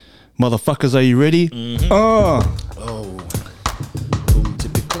Motherfuckers, are you ready? Oh. Boom,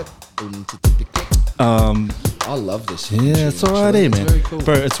 tippy clip. Boom, tippy clip. I love this. Yeah, it's alright, actually. man. It's very cool.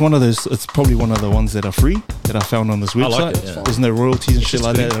 Bro, it's one of those. It's probably one of the ones that are free that I found on this website. like it, yeah. There's no royalties and shit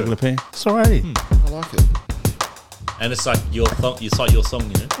like that I'm gonna pay. It's alright. I like it. And it's like your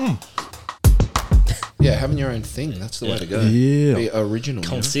song, you know. Yeah, having your own thing. That's the way to go. Yeah. Be original.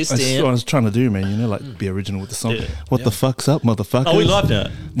 Consistent. That's what I was trying to do, man. You know, like be original with the song. Yeah. What the fuck's up, motherfucker? Oh, we live now.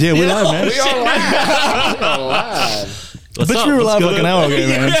 Yeah, we live, man. We are live. We are live. What's But up? you were What's live good? like an hour ago,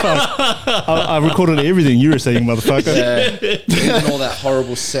 man. Fuck. I recorded everything you were saying, motherfucker. Even all that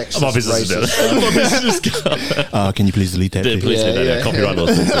horrible sexist, My business racist is stuff. My business is Can you please delete that? please? Please Yeah, do that. yeah. Copyright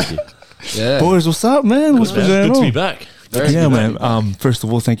laws. Thank you. Yeah. Boys, what's up, man? What's been going Good to on? be back. Very Yeah, good. man. First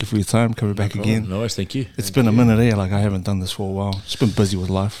of all, thank you for your time coming back again. No worries, thank you. It's been a minute here. Like I haven't done this for a while. Just been busy with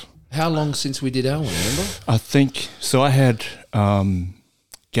life. How long since we did our one, remember? I think so. I had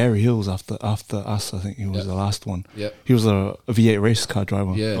Gary Hills after us. I think he was the last one. Yep. He was a V8 race car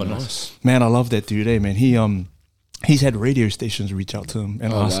driver. Yeah, Oh, nice. Man, I love that dude. Man, he's had radio stations reach out to him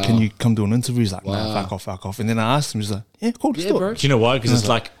and ask, wow. "Can you come do an interview?" He's like, Wow. "Nah, fuck off." And then I asked him, he's like, "Yeah, cool, just Yeah, do bro. it." Do you know why? Because it's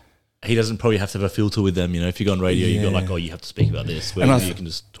like he doesn't probably have to have a filter with them. You know, if you go on radio, you got Yeah. like, oh, you have to speak about this. Where And I you th- can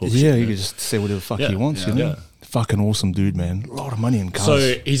just talk. Yeah, shit, he you could know? just say whatever the fuck Yeah. he wants. You know, Yeah. fucking awesome dude, man. A lot of money in cars.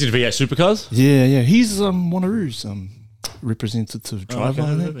 So he's in V8 supercars. yeah. He's Wanneroo's representative driver.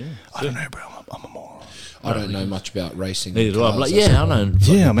 okay, I think. whatever, yeah. I don't know, bro. I'm a moron. I don't know much about racing. Neither do I. I'm cars, like, that's yeah, I all. know.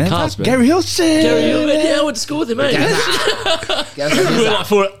 Yeah, man. Cars, man. Gary Hill, shit. Gary Hill, man. Yeah, I went to school with him, mate. We're like,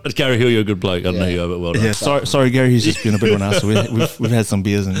 for Gary Hill, you're a good bloke. I don't know who you are, but well done. Yeah, sorry, Gary. He's just been a bit of an ass. We've had some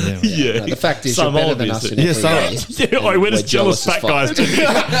beers and yeah. Yeah. No, the fact is, Some you're better than us obviously. in Yeah, every some- way. Yeah, I went as We're jealous jealous fat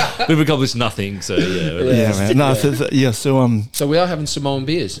as guys. We've accomplished nothing, so yeah. Yeah, man. No, yeah. So So we are having Samoan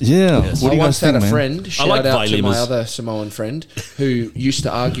beers. yeah. Yes. What do I you guys once had think, a man? friend, shout like out to my Vailimas. other Samoan friend, who used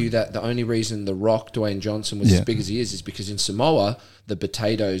to argue that the only reason The Rock, Dwayne Johnson, was Yeah. as big as he is because in Samoa, the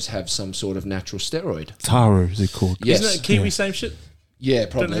potatoes have some sort of natural steroid. Taro is it called? Yes. Isn't it Kiwi same shit? Yeah, Don't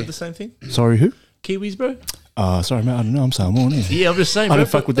they probably. have the same thing? Sorry, who? Kiwis, bro? Sorry, man. I don't know. I'm Samoan. Yeah. Yeah, I'm just saying, I bro.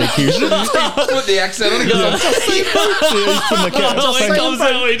 don't fuck with that Kiwi. Put the accent on it.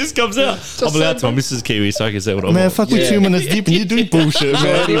 He just comes out. I'm allowed to. My missus Kiwi, so I can say what I Man, want. fuck with 2 minutes deep and you do bullshit, It's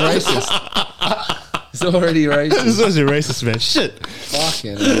man. already racist. It's already This racist. was a racist, man. Shit.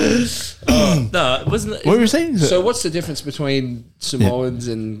 Fucking hell. No, it wasn't. What were you saying? So what's the difference between Samoans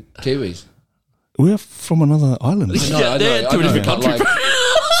and Kiwis? We're from another island. No, I they're know, two I know, different but countries.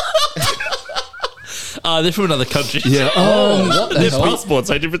 like, They're from another country. Yeah. what the Their hell? passports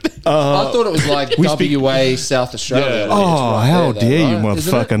say different things. I thought it was like WA, South Australia. Yeah. Like, it's Oh, right how there, though, dare you, right?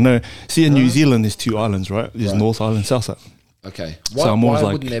 Isn't it? motherfucker. No. See, in New Zealand, there's two islands, right? There's Right. North Island, South Island. Okay. So Why, I'm always why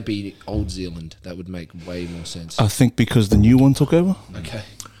like- wouldn't there be Old Zealand? That would make way more sense. I think because the new one took over. Okay.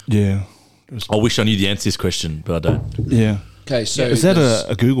 Yeah. I wish I knew the answer to this question, but I don't. Yeah. Okay, so Is that there's-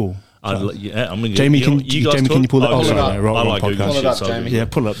 a Google? Yeah, I'm gonna Jamie, you can know, you guys Jamie, talk? can you pull that? I'll Oh, do pull it sorry, up. wrong, I wrong like Google podcast. Pull it up, shit, so I'll Jamie. do it. Yeah,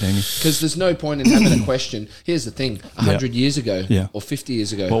 pull it up, Jamie. Because there's no point in having a question. Here's the thing: 100 years ago, Yeah. or 50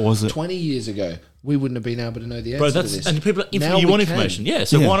 years ago, What was it? 20 years ago, we wouldn't have been able to know the answer Bro, to that's this. and people Now you we want can. information, yeah.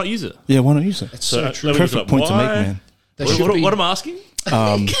 So Yeah. why not use it? Yeah, why not use it? It's so let true. me look Perfect up. point to make, Why- man. There What, should what, be- what am I asking?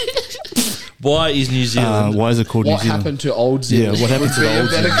 Why is New Zealand? Why is it called New what Zealand? happened to Old Zealand? Yeah, what happened to would the be Old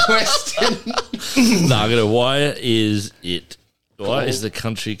a better question. No, I'm gonna. Why is it? Why is the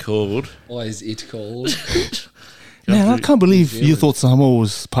country called? Why is it called? Man, I can't believe you Zealand. thought Samoa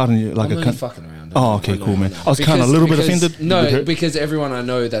was part of you, like I'm a only country. fucking around. Oh, okay, I know, cool, man. know. I was kinda a little bit offended. No, With her. because everyone I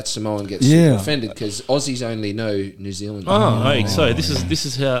know that's Samoan gets Yeah. super offended because Aussies only know New Zealand. Oh, hey, so this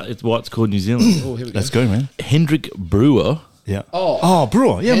is how it's why it's called New Zealand. Oh, here we go. Let's go, man. Hendrik Brewer Yeah. Oh.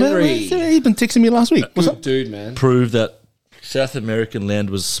 Brewer. Yeah, Henry. man. He's been texting me last week. What's Good up? dude, man. proved that South American land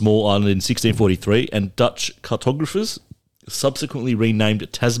was a small island in 1643, and Dutch cartographers subsequently renamed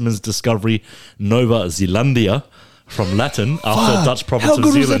Tasman's discovery Nova Zealandia from Latin after a Dutch province How of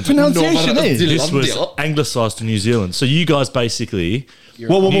good was that Zealand. pronunciation? Nova eh? Zealand. This was Zealandia. anglicised to New Zealand. So you guys basically, Whoa,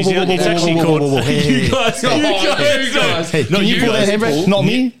 whoa, whoa, New whoa, Zealand, whoa, it's whoa, actually whoa, called. whoa, whoa, hey, You guys, you guys. Hey, No, can you you pull that guys, hand, Not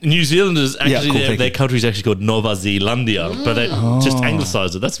me. New Zealanders actually cool, thank their you. country's actually called Nova Zealandia, but they just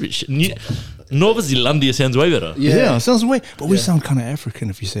anglicised it. That's a bit shit. Nova Zealandia sounds way better. Yeah, sounds way. But we sound kind of African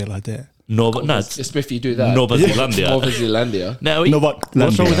if you say it like that. Nova, no, it's Just if you do that. Nova Zealandia. Nova Zealandia. Now, Nova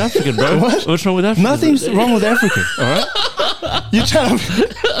what's wrong with Zealandia. African, bro? What's wrong with African? Nothing's wrong with African, all right? You're trying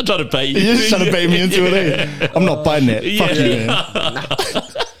to, I'm trying to bait you. you're just trying to bait me into it, eh? I'm not biting that. Fuck you, man.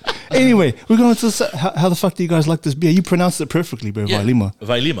 Anyway, we're going to how the fuck do you guys like this beer? You pronounced it perfectly, bro. Vailima.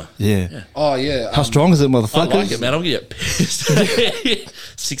 Vailima. Yeah. Oh yeah. How strong is it, I motherfuckers? like it, man. I'm gonna get pissed.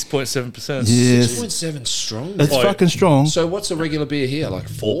 6.7%. Yes. 6.7 strong. It's fucking strong. So what's a regular beer here? Like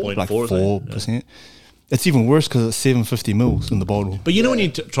 4? 4.4. Like I think. 4%. It's even worse because it's 750 mils in the bottle. But you know when you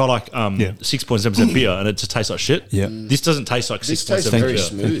try like 6.7% beer and it just tastes like shit? Yeah. This doesn't taste like This 6.7% tastes very beer.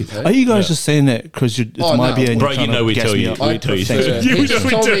 smooth. Hey? Are you guys just saying that because it's Oh, my no. beer and Bro, you're trying you know to we gas tell me you. up? We tell you. He We just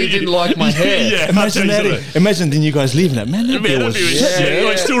tell told me you. he didn't like my hair. Yeah. Imagine I'll tell you that. Imagine then you guys leaving that. Man, that Man, beer that was beer was shit. shit.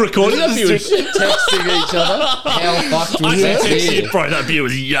 We're still recording. That beer was shit. Texting each other. How fucked I was said that text you, beer? bro, that beer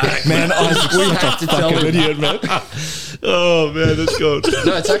was yak. Man, Isaac's We such have a to tell fucking him. idiot, man. Oh, man, that's good.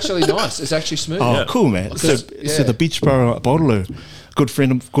 No, it's actually nice. It's actually smooth. Oh, cool, man. So the Beachboro Bottler, good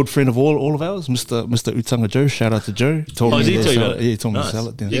friend of all of ours, Mr. Utanga Joe. Shout out to Joe. Told Oh, me did he to tell you sell about it. it? Yeah, he told me to Nice. sell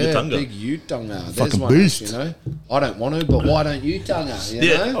it down. Yeah. Yeah, Tonga. big Utunga. There's Fucking one, beast. you know. I don't want to, but why don't you Tunga? You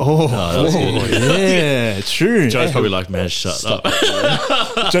Yeah. know. Oh, that was good. yeah, true. Joe's probably like, man, shut up.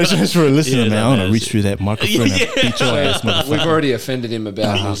 Joe's just for a listener, Yeah, man. no, I want to man, reach through that microphone and beat your ass, We've motherfucker. already offended him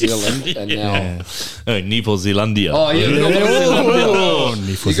about New Zealand, and now. Oh, Nipo Zealandia. Oh yeah, Nova Oh,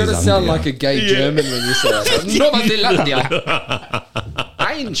 Zealandia. You got to sound like a gay German when you say it. Nova Zealandia.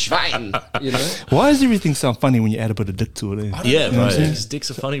 Ein Schwein. You know. Why does everything sound funny when you add a bit of dick to it? Eh? Yeah, what bro. I'm saying? His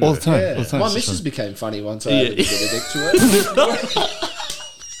dicks are funny, All bro. the time. Yeah. All the time. My It's just missus became funny once I Yeah. added a bit of dick to it.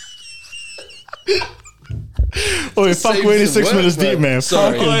 Oh, fuck, Seems we're only to 6 work, minutes bro. deep, man.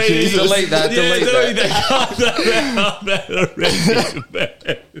 Sorry. Fucking Wait, Jesus. delete that.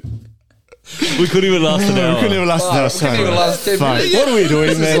 We couldn't even last an We hour. couldn't even last an Fuck, hour. we couldn't even last 10 Fuck. minutes. What are we doing,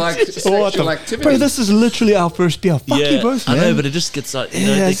 This is man? like What the sexual f- activity. Bro, this is literally our first beer. Fuck you both, I man. know, but it just gets like, you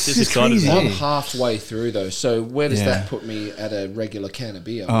know, Yeah, this it's is kind crazy. of. I'm halfway through though, so where does Yeah. that put me at a regular can of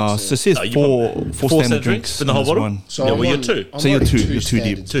beer? So it says Oh, you four standard drinks in the whole this bottle? one. So Yeah, I'm well, you're on- two. I'm So you're on two. You're two deep.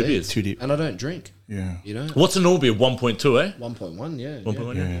 standards Two deep. beers. Too deep. And I don't drink. Yeah. You know, What's a normal beer? 1.2, eh? 1.1, yeah.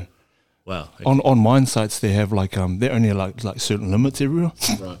 1.1, Yeah. yeah. Wow. On mine sites, they have like they're only like certain limits everywhere.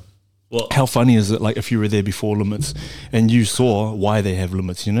 Right. Well, How funny is it? Like if you were there before limits and you saw why they have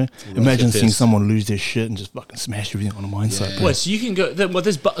limits, you know? Imagine Get seeing pissed. someone lose their shit and just fucking smash everything on a mine site. wait, so you can go. Well,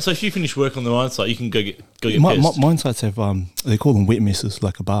 so if you finish work on the mine site, you can go get pissed. Mine sites have they call them wet messes,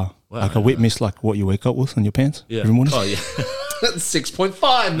 like a bar, like a wet mess, like what you wake up with on your pants Yeah. every morning. Oh yeah.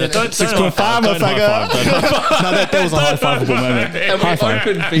 6.5 minutes. Don't 6.5, motherfucker. No, that was a high fiveable moment. And High we five.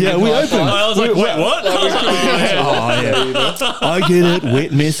 opened thinking Yeah, we high opened. five. I was like, wait, what? Oh yeah, I get it.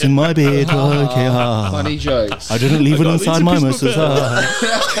 Wet mess in my bed. Okay, Funny jokes. I didn't leave it got inside these my piece of missus.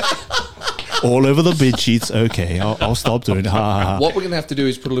 All over the bed sheets. Okay, I'll stop doing it. What we're going to have to do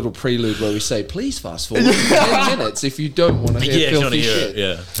is put a little prelude where we say, please fast forward 10 minutes if you don't want to hear Yeah, if you want to filthy hear shit.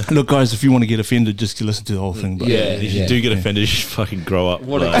 it, yeah. Look, guys, if you want to get offended, just listen to the whole thing. But Yeah. If you do get offended, you should fucking grow up.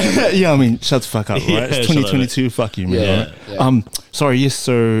 What a Like, yeah, I mean, shut the fuck up, right? Yeah, It's shut up, 2022. Fuck you, man. Yeah, right? yeah. Sorry. Yes.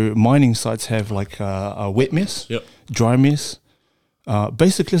 So mining sites have like a wet mess, Yep. dry mess.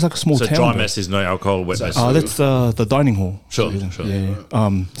 Basically, it's like a small So town. dry bro. mess is no alcohol, wet mess. That's the dining hall. Sure, sure. Yeah.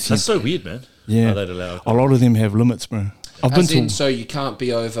 That's so weird, man. Yeah. How they'd allow A alcohol. lot of them have limits, bro. I've been As in, to. so you can't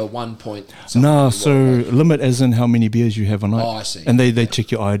be over 1 point. No, something. so limit as in how many beers you have a night. Oh, I see. And they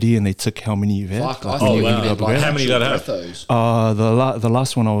check your ID and they tick how many you've had. Fuck, I Like, thought Oh, you wow. meant How like many actual did I have? breathos. the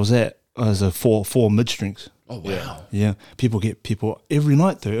last one I was at was a four mid drinks. Oh, wow. Yeah, people every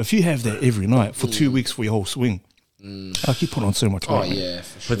night though. If you have that every night for 2 weeks for your whole swing, I keep putting on so much weight. Oh, man. yeah,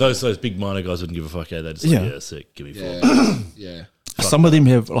 for sure. But those big minor guys wouldn't give a fuck. Yeah, they'd just Yeah. like, yeah, sick, give me four. Yeah, yeah. Some of them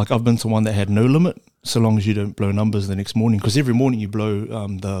have like I've been to one that had no limit, so long as you don't blow numbers the next morning. Because every morning you blow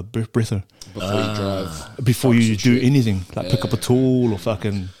the breather Before you drive. before you Fucks do and shit. anything, like pick up a tool or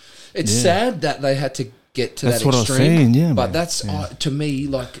fucking. It's Yeah. sad that they had to get to That's that what I was extreme. saying, yeah, but man. that's Yeah. to me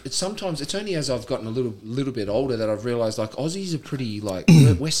like sometimes it's only as I've gotten a little bit older that I've realized like Aussies are pretty like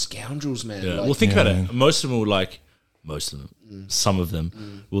we're scoundrels, man. Yeah. Like, Well, think Yeah, about man. it. Most of them will most of them, some of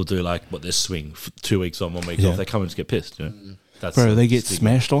them will do like what their swing 2 weeks on, 1 week Yeah. off. They come and just get pissed. You know? That's Bro, they get stigma.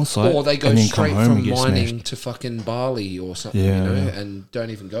 smashed on site, or they go and then straight come home from and get mining smashed. to fucking Bali or something, Yeah, you know, yeah. and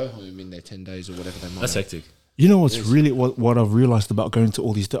don't even go home in their 10 days or whatever they might. That's have. hectic. You know what's really what I've realized about going to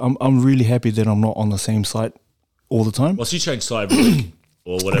all these. I'm really happy that I'm not on the same site all the time. Well, so you change side every week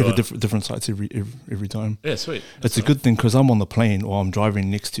or I go whatever. to different sites every time. Yeah, sweet. It's a good thing because I'm on the plane or I'm driving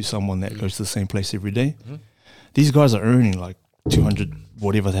next to someone that goes to the same place every day. These guys are earning like 200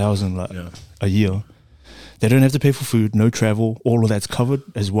 whatever thousand like Yeah. a year. They don't have to pay for food, no travel. All of that's covered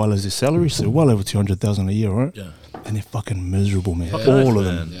as well as their salary. So well over 200,000 a year, right? Yeah. And they're fucking miserable, man. Fuck All oath, of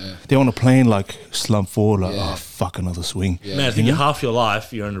them. man. Yeah. They're on a plane like slump forward, like Yeah. oh fuck another swing. Yeah. Man, I think half your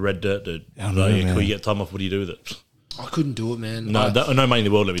life you're in the red dirt, dude. I know, Like, man. you get time off. What do you do with it? I couldn't do it, man. No, no money in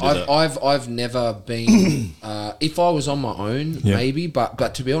the world let me do that. I've never been. If I was on my own, Yeah. maybe.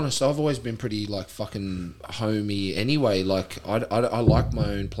 But to be honest, I've always been pretty like fucking homey anyway. Like I like my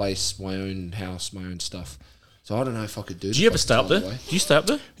own place, my own house, my own stuff. So I don't know if I could do. Do you ever stay up there? Do you stay up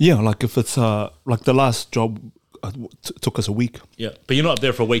there? Yeah, like if it's like the last job took us a week. Yeah, but you're not up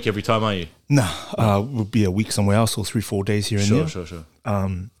there for a week every time, are you? Nah, would be a week somewhere else or 3-4 days here and there. Sure.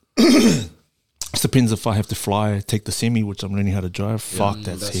 It depends if I have to fly, take the semi, which I'm learning how to drive. Fuck,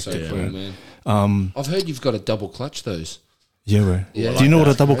 that's hectic, so bro. cool, man. I've heard you've got a double clutch those. Yeah, bro. Yeah. Do you know what a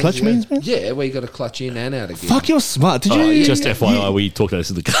That's double crazy, clutch means, man? Yeah, where you got to clutch in and out again. Fuck, you're smart. Did Oh, you? just FYI, we talked about this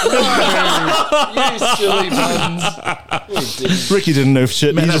in the car. You silly buns. Ricky didn't know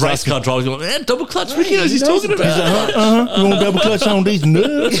shit. Man, He that just race asked car driver going, man, double clutch. Ricky knows he's talking about. you want double clutch on these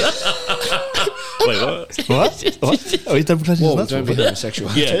nerves? Wait, what? What? Oh, he's double clutching his Whoa, nuts. don't be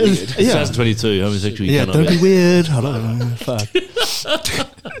homosexual. Yeah, That's weird. Yeah. 2022, homosexual. You Yeah, cannot don't be. be weird. Hello. Fuck.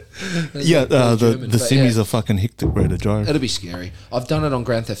 Yeah, the German, but semis yeah. are fucking hectic, bro, to drive. It'll be scary. I've done it on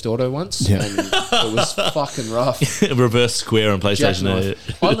Grand Theft Auto once, Yeah. and it was fucking rough. Reverse square on PlayStation.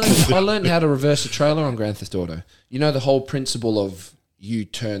 Jackknife. I learned how to reverse a trailer on Grand Theft Auto. You know the whole principle of you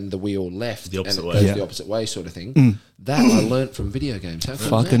turn the wheel left The opposite and it way. goes Yeah. the opposite way, sort of thing. That I learnt from video games. How cool is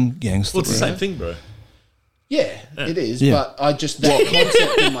that? Fucking gangster. Well, it's the bro. same thing, bro. Yeah, it is. Yeah. But I just that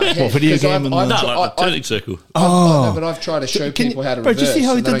concept in my head. video 'cause game and I've, the- I've, No, tr- like the I- turning circle. no, but I've tried to show Can you- people how to bro, reverse. did you see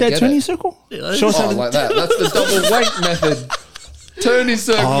how he and they did don't that get turning it. circle? Yeah, Show us how Oh, to like that. That's the double weight method. Turning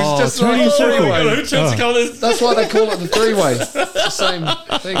circle Oh, is just turning like circle. three-way. Who turns the colours? That's why they call it the three-way. It's the same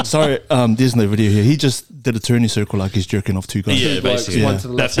thing. Sorry, there's no video here. He just did a turning circle like he's jerking off two guys. Yeah, blokes, basically. one to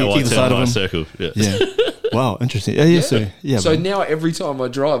the That's left, how I either turn side of my him. circle. Yeah. Yeah. Wow, interesting. Yeah. So bro. now every time I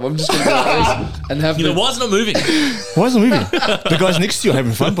drive, I'm just going to go like this and have You know, the why is it not moving? Why isn't it moving? The guys next to you are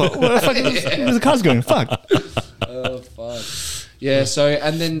having fun, but what the fuck is the car's going? Fuck. Oh, fuck. Yeah, so,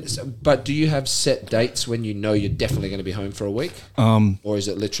 and then, but do you have set dates when you know you're definitely going to be home for a week? Or is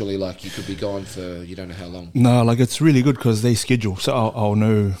it literally like you could be gone for you don't know how long? No, like it's really good because they schedule. So I'll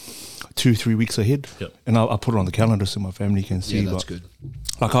know 2-3 weeks ahead. Yep. And I'll put it on the calendar so my family can see. Yeah, that's but good.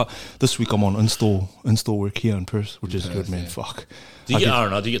 Like this week I'm on install work here in Perth, which is good, man. yeah. Fuck. Do you I get get-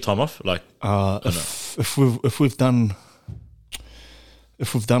 R&R? Do you get time off? Like,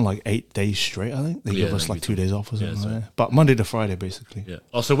 if we've done like 8 days straight, I think they give Yeah, us that'd like be 2 days off or something that's like that. But Monday to Friday, basically. yeah.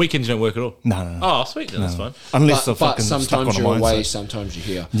 Oh, so weekends you don't work at all? No. Oh, sweet. Then that's fine. Unless But, I'm fucking stuck sometimes on a you're away, mindset. sometimes you're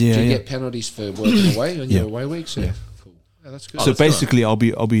here. Yeah, do you yeah. get penalties for working away on your Yeah. away weeks? Yeah. Cool. Yeah, that's good. So that's good. basically, I'll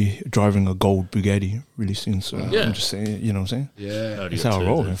be driving a gold Bugatti really soon. So Yeah. I'm just saying, you know what I'm saying? yeah. No, That's how I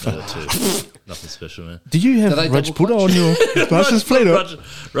roll, in Nothing special, man. Did you have Do they double Rajput clutch? on your license plate?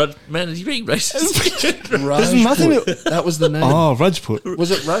 or- Man, is he being racist? There's nothing. That was the name. Oh, Rajput.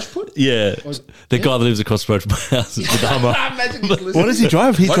 Was it Rajput? yeah. Was- The guy that lives across the road from my house with the Hummer. Imagine he's What does he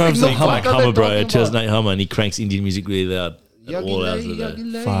drive? He drives the a fuck Hummer. Like are they Hummer, bro. A talking 2008 Hummer, and he cranks Indian music really loud at all hours of the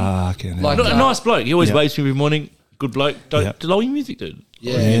day. Fucking hell. Like- A nice bloke. He always Yeah. waves me every morning. Good bloke. Don't Yeah. lower your music, dude.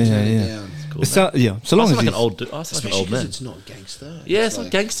 Yeah, Yeah, turn it yeah. down. Cool, It's man. not, yeah, so long I as sound like he's an old, I sound like an Especially old because man. it's not gangster. Yeah, it's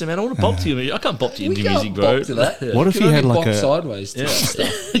like gangster, man. I want to bop to you. I can't bop to We Indian can't music, bro. bop to that. Yeah. What if You he can had only like bop a sideways to that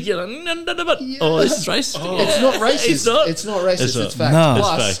stuff. Yeah, like, oh, this is racist. It's not racist. It's not. It's not racist. It's It's, not. fact. No.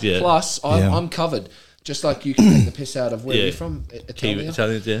 Plus, It's fact, yeah. plus Yeah. I'm covered. Just like you can take the piss out of where Yeah. you're from, Italia.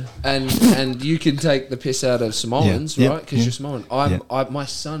 Italians, yeah. and you can take the piss out of Samoans, Yeah. right? Because Yeah. you're Samoan. My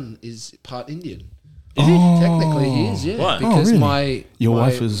son is part Indian. Is he? Technically, he is. Yeah, Why? because really? Your my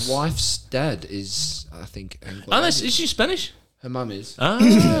wife is- wife's dad is, I think, Anglo. Oh, is she Spanish? Her mum is,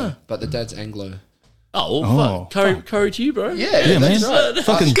 Ah. but the dad's Anglo. Oh, Oh, fuck. Curry to you, bro. Yeah, Yeah, man. that's right.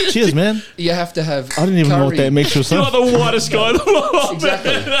 Fucking cheers, man. You have to have. I didn't even know what curry. that makes your You are son. the whitest guy in the world.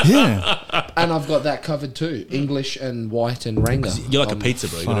 Exactly, Yeah. and I've got that covered too. English and white and Ranga. You're like a pizza,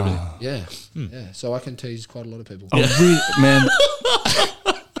 bro. You got everything. Yeah, yeah. So I can tease quite a lot of people. I really, man.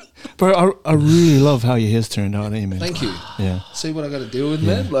 Bro, I really love how your hair's turned out, eh, man? Thank you. Yeah. See what I got to deal with,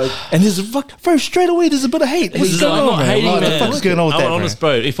 man. Like, And there's a fuck, bro, straight away, there's a bit of hate. What's I'm going on, not man? hating, What the man. fuck's going on with I'm that, an bro? honest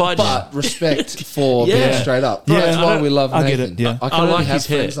bro. If I but respect for Yeah. being straight up. Yeah, That's I why don't- we love I get Nathan. it, yeah. I I can only like have his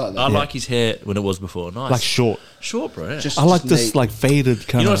hair. friends like that. I like his hair when it was before. Nice. Like short. Short, bro. Yeah. Just, I like just this, neat. like faded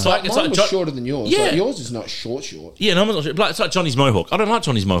kind You know, of. it's like Mine was John- shorter than yours. Yeah. Like, yours is not short. Yeah, no, I'm not sure. It's like Johnny's mohawk. I don't like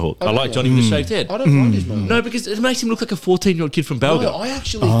Johnny's mohawk. I don't like know. Johnny with a shaved head. I don't mind his mum. No, because it makes him look like a 14-year-old kid from No, Belgium. I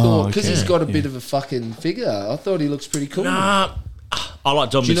actually thought because okay. he's got a bit of a fucking figure. I thought he looks pretty cool. Nah, I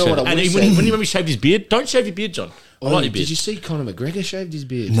like John Do you know Mitchell. what I And would've when said? he shaved his beard, don't shave your beard, John. I like your beard. Did you see Conor McGregor shaved his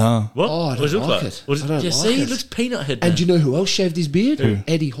beard? No. What? Oh, I What does don't it look like like? it. What is I don't yeah, like see, it. he looks peanut head. Man. And do you know who else shaved his beard?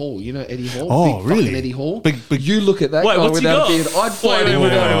 Eddie Hall. You know Eddie Hall? Oh, Big really? fucking Eddie Hall. Big- You look at that Wait, guy what's he without a got? beard. I'd fight him Wait,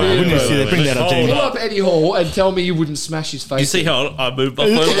 without a wait, beard. When you see that, bring that up, Hold Jamie. Pull up Eddie Hall and tell me you wouldn't smash his face. You see how I move my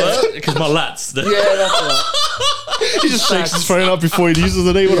phone because my lats. Yeah, that's right. He just shakes his phone up before he uses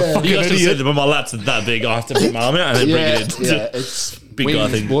it. What a Yeah. fucking You guys can see idiot. that, but my lats are that big. I have to put my arm out and then Yeah, bring it in. yeah, it's Big guy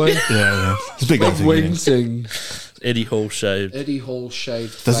wings, thing. boy. Yeah. It's a big guy Big thing, yeah. wings thing. Eddie Hall shaved. Eddie Hall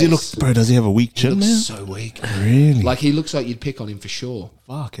shaved. Does he look, bro? Does he have a weak He chin, looks man? so weak. Really? Like he looks like you'd pick on him for sure.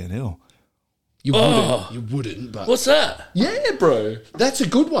 Fucking hell. You Oh. wouldn't. You wouldn't. But What's that? yeah, bro, that's a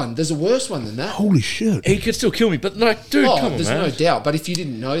good one. There's a worse one than that. Holy shit. He could still kill me, but like, dude, Oh, come on, there's man. no doubt. But if you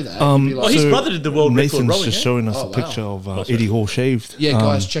didn't know that, you'd be Oh, like, his brother did the world record Nathan's rowing, just yeah? showing us Oh, a picture wow. of Eddie Hall shaved. yeah,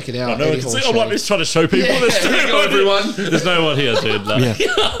 guys, check it out. No one Eddie can Hall see. I'm like shaved. this trying to show people. Yeah, There's here you no go, one- everyone. There's no one here, dude. Like,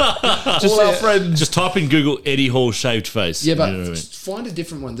 Yeah. All our friends. Just type in Google Eddie Hall shaved face. Yeah, but You know what I mean? find a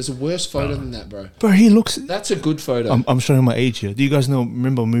different one. There's a worse photo than that, bro. Bro, he looks. That's a good photo. I'm showing my age here. Do you guys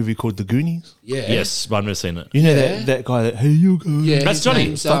remember a movie called The Goonies? yeah. Yes, but I've never seen it. You know Yeah. that guy that, hey, you go. Yeah. That's his Johnny.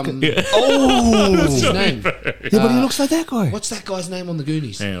 name's, Yeah. Oh. what's his name? Yeah, but he looks like that guy. What's that guy's name on the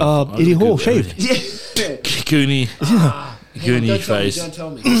Goonies? Hang on, I'll Eddie just Hall, Google it. shaved. Yeah. Goonie. Hang on, Goonie don't tell me, face. don't tell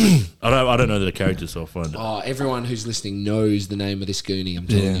me. I don't know the character, so I'll find it. Oh, everyone who's listening knows the name of this Goonie. I'm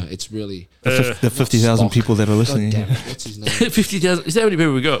telling Yeah. you, it's really. The 50,000 Spock. people that are God listening. damn it, what's his name? 50,000. Is that how many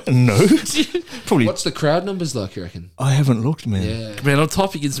people we got? No. Probably. What's the crowd numbers like? You reckon? I haven't looked, man. Yeah. Man, I'm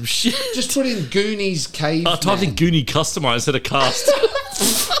typing in some shit. Just put in Goonies cave. I typed in Goonie customize instead of cast.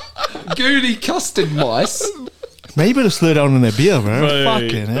 Goonie custard mice. Man, you better slow down on that beer, bro. Bro,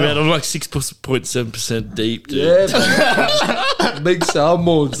 Fucking hell. man, I'm like 6.7% deep, dude. Yeah, big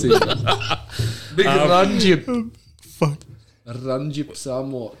salmons. Big ranjip. Fuck. Ranjip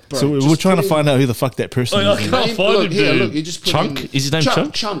salmon. Bro, So we're just trying to put in- find out who the fuck that person Oh, is. I man. can't Name- find look, him, here, dude. look, you just put Chunk? in- Is his name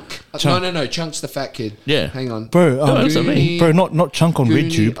Chunk? Chunk. Chunk. No. Chunk's the fat kid. Yeah. Hang on. Bro, that's what I mean. bro, not Chunk on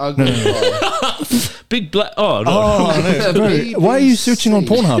Goonie RedTube. ugly guy. Big black. Oh, no. Oh, no, bro. BBC. Why are you searching on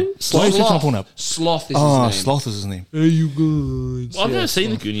Pornhub? Why are you searching on Pornhub? Sloth is Oh, his name. Sloth is his name. Hey, you guys. I've Yeah, never seen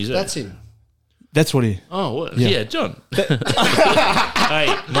the Sloth. Goonies. That's him. That's what he. Oh, what? Yeah. Yeah, John.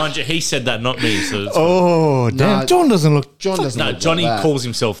 Hey, mind you, he said that, not me. So it's Oh, damn. Nah, John doesn't look. John doesn't no, look like Johnny that. calls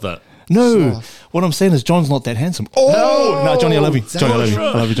himself that. No. Sloth. What I'm saying is John's not that handsome. Oh, no, Johnny, I love you. That's Johnny, I love you.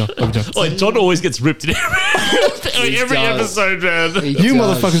 right. I love you, John. Love you, John. Oh, John always gets ripped in every does. episode, man. He You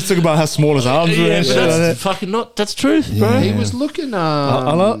does. motherfuckers talk about how small his arms were Yeah, and but shit like that's that. fucking not. That's truth, bro. He was looking.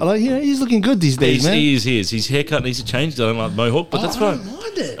 I like, yeah, he's looking good these days, man. He is. His haircut needs to change. I don't like mohawk, but that's I fine. don't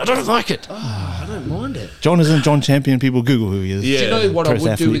mind it. I don't like it. I don't mind it. John isn't John Champion. People Google who he is. Yeah. Do you know what I Press would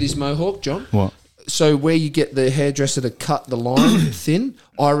do athlete. with his mohawk, John? What? So where you get the hairdresser to cut the line thin,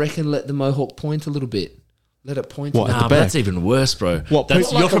 I reckon let the mohawk point a little bit. Let it point. What, a at little the Nah, but back? that's even worse, bro. What, That's,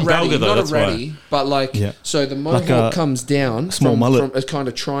 point- you're like a from ratty, Belga, though. not That's a why. ratty, but like Yeah. so the mohawk a comes down small from, mullet. from it kind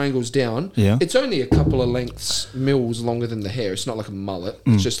of triangles down. Yeah. It's only a couple of lengths mils longer than the hair. It's not like a mullet.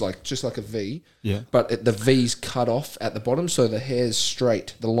 It's just like a V. Yeah. But the V's cut off at the bottom, so the hair's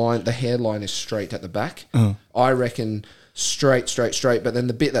straight. The hairline is straight at the back. I reckon straight. But then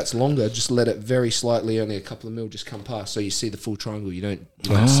the bit that's longer, just let it very slightly, only a couple of mil, just come past, so you see the full triangle. You don't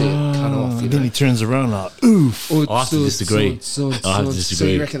see it cut off. You And then know? he turns around like, oof. I have to disagree. I have to So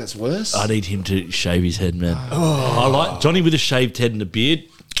disagree. you reckon it's worse? I need him to shave his head, man. I like Johnny with a shaved head and a beard.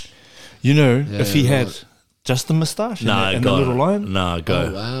 You know, if he right. had just the moustache and, Nah, and go. the little line. Nah,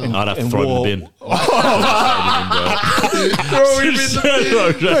 go. Oh, wow. I'd have to And throw wore- him in the bin. Throw him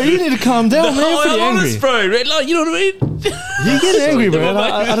in Bro, you need to calm down, man. You're pretty I'm angry. honest, bro. Like, you know what I mean? You get angry, bro.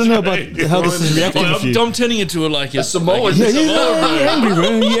 I don't know about how this is reacting with you. I'm turning into like a Samoan. Yeah, you're angry, bro.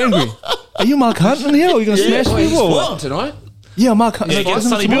 You're angry. Are you Mark Hunt in here? Are you going to smash Oh, me? he's Whoa. fighting tonight. Yeah, Mark Hunt. Yeah, against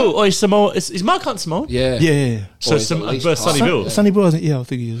Sonny Bill. Oh, he's Samoa. Is Mark Hunt Samoan? Yeah. Yeah. So Or he's at least Sonny half. Bill. Sonny Bill, I think I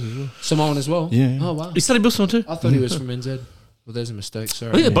think he is as well. Samoan as well. Yeah. Oh wow. Is Sonny Bill Samoan too? I thought he was from NZ. Well, there's a mistake. Sorry.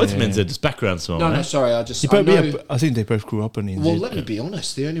 I think they're both men's head. Just background Samoan. No, no, right? sorry. I just. He I both, know, yeah, I think they both grew up in NZ. well, let me be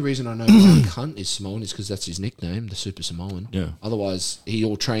honest. The only reason I know Mark Hunt is Samoan is because that's his nickname, the Super Samoan. Yeah. Otherwise, he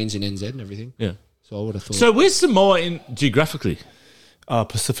all trains in NZ and everything. Yeah. So I would have thought. So where's Samoa in geographically?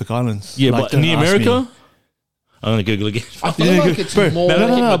 Pacific Islands. Yeah, Like, but don't near ask me. America. I'm gonna Google again. I feel Yeah, like good. it's Bro, more. no,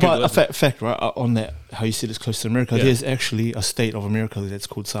 Google but it. a fact, right? On that, how you said it's close to America. Yeah. There's actually a state of America that's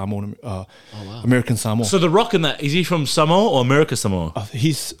called Samoan, wow. American Samoa. So the Rock in that, is he from Samoa or America Samoa? I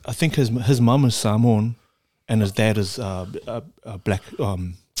think his mum is Samoan, and his dad is black,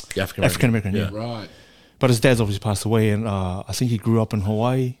 African American. Yeah. Right. But his dad's obviously passed away, and I think he grew up in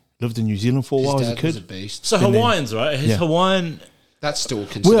Hawaii, lived in New Zealand for a His while as a dad was a kid. beast. So And then- Hawaiians, right? His yeah. Hawaiian That's still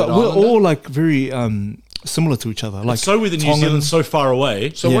considered we're islander. all like very similar to each other. Like so with the New Zealand Tongans, so far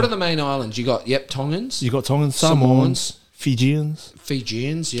away. So Yeah. what are the main islands? You got Tongans, you got Tongans, Samoans, Samoans, Fijians,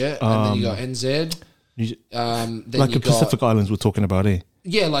 Fijians, yeah, and then you got NZ. Then like you the got, Pacific Islands we're talking about, eh?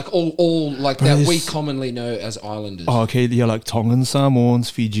 yeah, like all like that we it's- commonly know as islanders. Oh, okay, yeah, like Tongans, Samoans,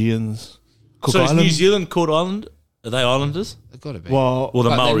 Fijians, Cook So is New Islands. Zealand called island? Are they islanders? They've got to be. Well, Well, the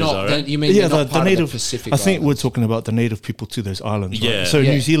But they're Maoris not- are, they're- right? You mean yeah, they're not the part native. of the Pacific I think Islands? we're talking about the native people to those islands. Yeah. Right? So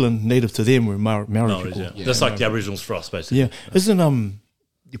Yeah. New Zealand, native to them were Maori Maoris, people. yeah. That's like the Aboriginals for us, basically. Yeah, isn't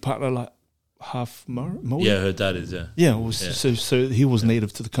your partner like half Maori? Yeah, her dad is, yeah. Yeah, so he was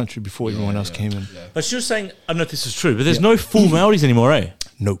native to the country before everyone else came in. But she was saying, I don't know if this is true, but there's no full Maoris anymore, eh?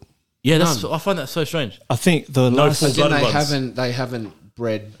 No, Yeah, that's I find that so strange. I think the last full As in blood they haven't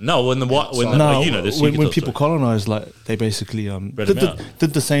bred. No, when the white, when the, no, you know this. when people colonized, like they basically them out.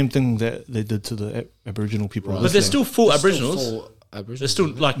 did the same thing that they did to the Aboriginal people. but they're still full Aboriginals. Full Aboriginals. They're still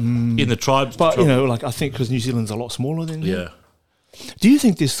like in the tribes. But you know, like I think because New Zealand's a lot smaller than yeah. here. Do you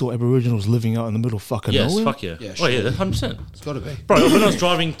think there's still Aboriginals living out in the middle of fucking Yes, nowhere? fuck yeah. Yeah, Oh yeah, sure. that's 100%. It's got to be. Bro, when I was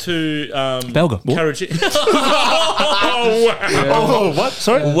driving to Belga. What? Carriage. Oh Oh, what?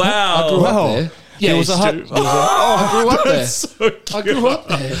 Sorry. wow! Wow! grew up Wow. there. Yeah, There was a hut. I grew up there. so cute. I grew up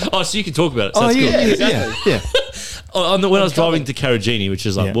there. Oh, so you can talk about it. So Oh that's yeah, good. yeah, exactly. yeah. Oh, when I was driving to Carragini, which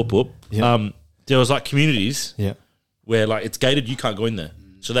is like Yeah. whoop whoop, Yeah. there was like communities Yeah. where like it's gated, you can't go in there.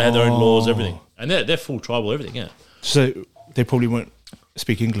 So they had their own laws, everything, and they're full tribal, everything. Yeah. So they probably won't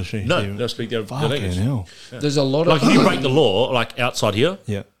speak English. Eh? No, they'll speak their Fucking language. hell. There's a lot Like of if you break the law, like outside here,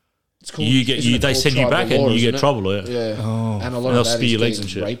 Yeah. It's called, you get isn't it they called send you tribal back and law, you isn't get it? trouble. Yeah. Yeah, Oh. and a lot And of they'll that spear is your legs getting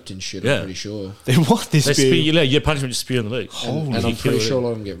and shit. raped and shit. Yeah. I'm pretty sure, They what? They They speak. spear you. Yeah, punishment just spear in the legs. and I'm You pretty kill sure a it. lot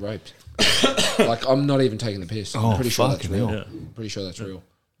of them get raped. Like I'm not even taking the piss. I'm Oh, pretty sure that's fucking real. hell. Yeah. Pretty sure that's real.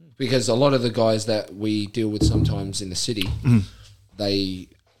 Because a lot of the guys that we deal with sometimes in the city, they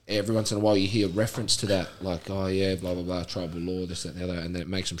every once in a while you hear reference to that, like, oh yeah, blah blah blah, tribal law, this that and the other, and then it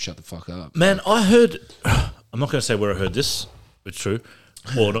makes them shut the fuck up. Man, I heard. I'm not going to say where I heard this. It's true,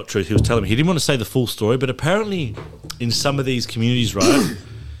 or not true. He was telling me he didn't want to say the full story, but apparently, in some of these communities, right,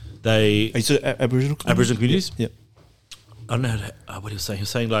 they Is it Aboriginal? Aboriginal communities. Yeah. I don't know what he was saying. He was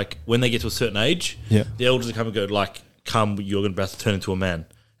saying like when they get to a certain age, Yeah. the elders will come and go like, "Come, you're going to turn into a man,"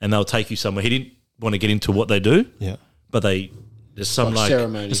 and they'll take you somewhere. He didn't want to get into what they do, Yeah. but there's some Like like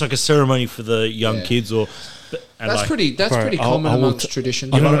ceremony. it's like a ceremony for the young Yeah. kids or. And That's like, pretty. That's Bro, pretty I'll- common I will amongst t-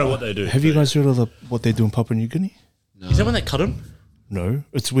 traditions. I don't know what they do. Have you guys heard of what they do in Papua New Guinea? Is that when they cut them? No,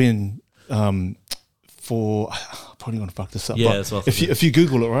 it's when for I'm probably gonna fuck this up. Yeah, but that's what I if you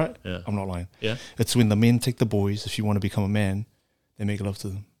Google it, right? Yeah. I'm not lying. Yeah. It's when the men take the boys. If you want to become a man, they make love to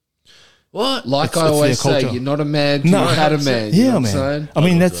them. What? Like It's- I it's always their say, culture. you're not a man till No. you had a man. You Yeah, know what I'm man. saying? I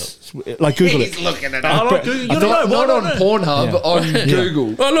mean, that's like Google it. looking at Oh, look, you don't know. Not on Pornhub, Yeah. on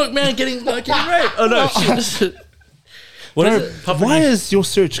Google. Oh look, man, getting raped. Oh no, shit. What is Bro, it? Papua why New- does your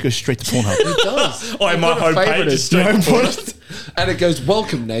search go straight to Pornhub? It does. Oh, my I've got a homepage favourite. is straight Your forward. And it goes,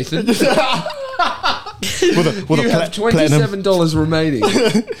 welcome, Nathan. with a You have platinum. $27 remaining.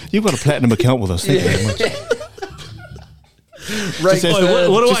 You've got a platinum account with us. Thank you very much. Rate says- Wait,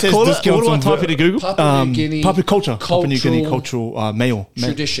 what do Just I says call it? discounts What do I on type into Google? Papua New Guinea Papua culture. Papua New Guinea cultural cultural male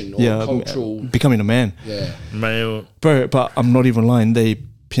tradition or yeah, cultural. becoming a man. Yeah. Male. Bro, but I'm not even lying. They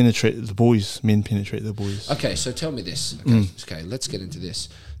penetrate the boys. Men penetrate the boys. Okay, so tell me this. Mm. Okay, let's get into this.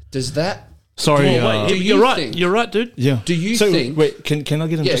 Does that. Sorry. Oh, wait, do you're you right. think- You're right, dude. Yeah. Do you so, think- Wait, can I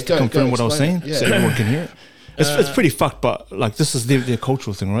get him Yeah, just go- to confirm go what I was saying explain it. so Yeah. everyone can hear it? It's pretty fucked, but like this is their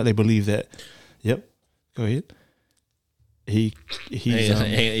cultural thing, right? They believe that. Yep. Go ahead. He's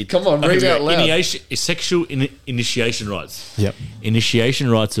Come on, read out loud. Sexual initiation rights. Yep. Initiation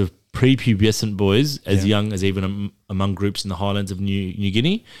rights of prepubescent boys, as young as even among groups in the highlands of New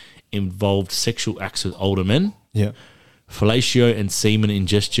Guinea, involved sexual acts with older men. Yeah. Fellatio and semen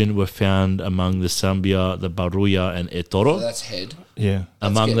ingestion were found among the Sambia, the Baruya, and Etoro. So that's head. Yeah.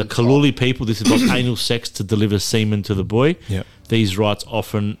 Among the getting Kaluli people, this involves anal sex to deliver semen to the boy. Yeah. These rites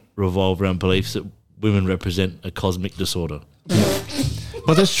often revolve around beliefs that women represent a cosmic disorder.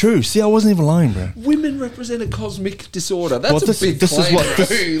 But that's true. See, I wasn't even lying, bro. Women represent a cosmic disorder. That's Well, a big this claim, is what bro.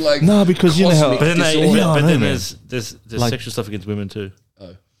 this, like no, because you know how. cosmic But then, disorder. Yeah, I know, man. there's Like- sexual stuff against women too.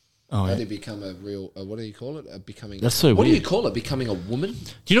 Oh, How yeah. do you become a real? What do you call it? Becoming. That's so What do you weird. call it? Becoming a woman?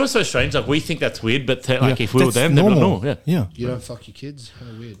 Do you know what's so strange? Like we think that's weird, but like Yeah. if we were That's them, they'd be like, normal. no, yeah, Yeah. You don't fuck your kids? How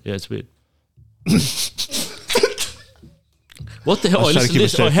weird. yeah, it's weird. What the hell? I was trying to Listen to keep a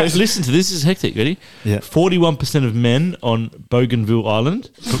this. straight face. Listen to this. This is hectic. Ready? Yeah. 41% of men on Bougainville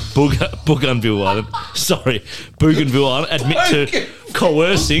Island, Bougainville Island. Sorry, Bougainville Island admit to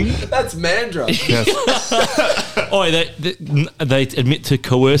coercing. That's Mandra. They admit to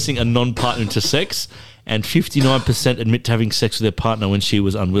coercing a non-partner into sex, and 59% admit to having sex with their partner when she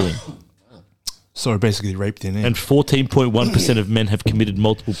was unwilling. So basically raped in it. And 14.1% of men have committed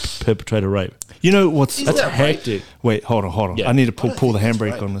multiple perpetrator rape. You know what's... That's that hectic. Wait, hold on. Yeah. I need to pull the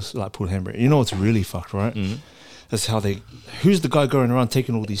handbrake on this. Like, pull the handbrake. You know what's really fucked, right? That's how they... Who's the guy going around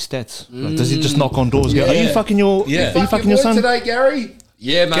taking all these stats? Like, does he just knock on doors? Go, are you fucking your... Yeah. Are you fucking your son? today, Gary?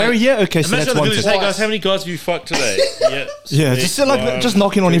 Yeah, mate. Gary, yeah, okay, so Imagine that's the one villagers, thing. hey guys, how many guys have you fucked today? Yeah, just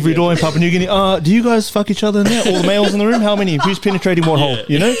knocking on every door in Papua New Guinea. Do you guys fuck each other in there? All the males in the room? How many? Who's penetrating what hole?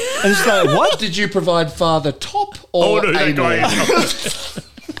 You know? And it's like, what? Did you provide father top or anal?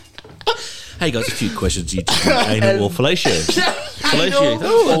 Hey guys, a few questions. You just anal or fellatio?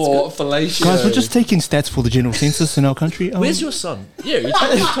 Fellatio. Or fellatio. Guys, we're just taking stats for the general census in our country. Where's your son? Yeah, how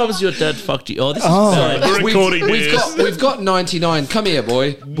many times your dad fucked you? Oh, this is bad. We're recording We've got 99. Come here,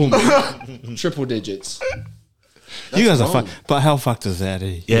 boy. Boom. Triple digits. You guys are fucked. But how fucked is that?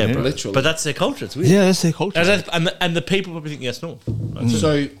 Yeah, You know? bro. Literally. But that's their culture. It's weird. Yeah, that's their culture. And the people probably think that's normal.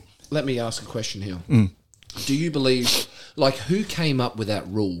 So let me ask a question here. Do you believe, like, who came up with that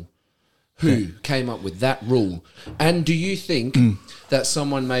rule? Who came up with that rule? And do you think that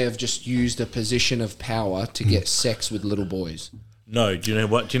someone may have just used a position of power to get sex with little boys? No, do you know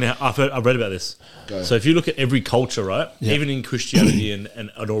what? Do you know? I've read about this. Go. So if you look at every culture, right, even in Christianity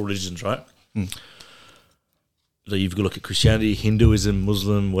and all religions, right, so you've got to look at Christianity, Hinduism,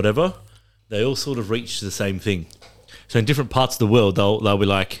 Muslim, whatever. They all sort of reach the same thing. So in different parts of the world, they'll be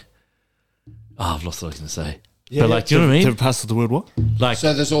like, I've lost what I was going to say. But like, do you know what I mean? To pass the word what? Like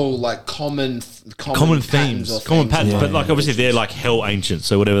So there's all like common common themes, but like obviously they're like hell ancient.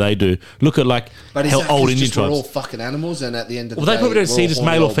 So whatever they do, look at like But is hell that old 'cause Indian just we're all tribes. fucking animals, and at the end of Well, the they day, probably don't we're see all it as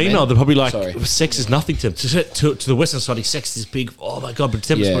horny male or old female. men? They're probably like, Sorry. sex is nothing to them. To the Western side, sex is big. Oh my god, but to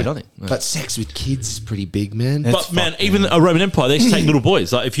them it's probably nothing. But sex with kids is pretty big, man. That's But man, fucked, even a Roman Empire, they used to take little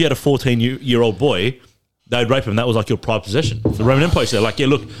boys. Like if you had a 14-year-old boy, they'd rape him. That was like your prized possession. The Roman Empire said, like, yeah,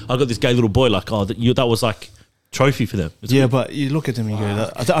 look, I got this gay little boy. Like, that was like trophy for them. It's Yeah, but you look at him and you go,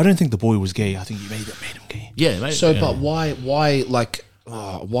 I don't think the boy was gay. I think you made him gay. yeah, mate. So, yeah. but why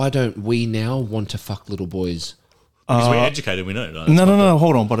don't we now want to fuck little boys? Because we're educated, we know. Like, No,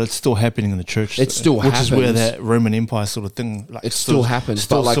 hold on. But it's still happening in the church. It still which is where happens. that Roman Empire sort of thing. Like, It still happens,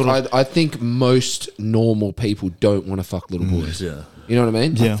 but like I think most normal people don't want to fuck little boys. Yeah. You know what I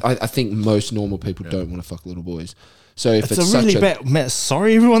mean? Yeah. I think most normal people don't want to fuck little boys. So if It's it's a really such bad. Man,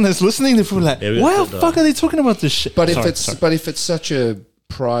 sorry, everyone that's listening. They're probably like, Yeah, we why got the that. fuck are they talking about this shit? But Sorry, if it's such a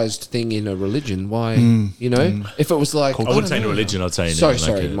prized thing in a religion, why you know? If it was like I wouldn't say in a religion, I'd say in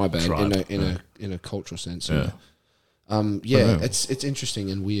Sorry, a my bad. tribe. In a cultural sense. Yeah. It's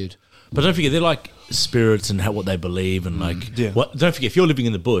interesting and weird. But don't forget, they're like spirits and what they believe, and like, Yeah. don't forget, if you're living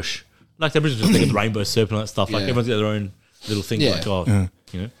in the bush, like they're just thinking the rainbow serpent and all that stuff. Like Yeah. everyone's got their own little thing. Yeah. Like,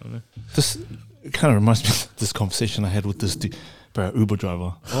 you know, I don't know. This kind of reminds me of this conversation I had with this dude, bro, Uber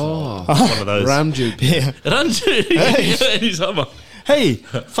driver. Oh, one of those. Ramjuk. Yeah. He's Hummer. Hey,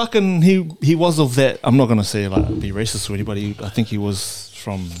 fucking, he was of that. I'm not gonna say like be racist or anybody. I think he was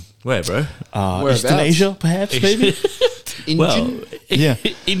from Where, bro? Whereabouts? Eastern Asia, perhaps, maybe. Indian. Well, Yeah.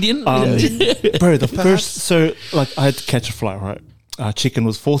 Indian. Bro, the first, so like I had to catch a flight, right? Chicken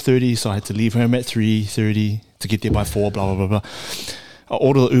was 4:30, so I had to leave home at 3:30 to get there by 4. Blah blah blah blah. I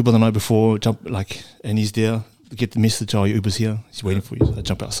ordered the Uber the night before, and he's there. Get the message, oh, your Uber's here. He's waiting for you. So I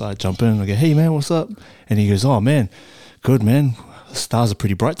jump outside, jump in. I go, hey man, what's up? And he goes, oh man, good man. The stars are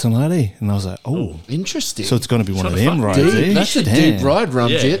pretty bright tonight, eh? And I was like, oh, Interesting. so it's gonna be one of Shut the them fuck rides, deep. eh? That's a Damn. deep ride,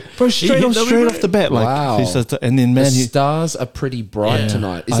 Ramjit. Bro, straight That'll be off the bat, like, Wow. he says and then man, The he, stars are pretty bright Yeah.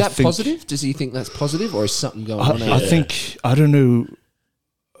 tonight. Is I that think- positive? Does he think that's positive, or is something going on? I out there? think I don't know.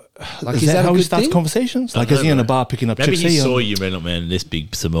 Like, is that a how he good starts thing? conversations? Like, is he in a bar picking up Maybe chicks? he Hey, saw you, man, this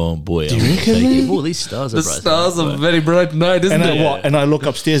big Samoan boy. Do you reckon, man? Oh, these stars are bright. very bright tonight, isn't and I look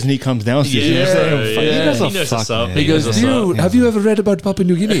upstairs and he comes downstairs. Yeah, and I'm bro, like, "Fuck, yeah. you guys He are knows fucked, what's up. man." He goes, Do you, have you ever read about Papua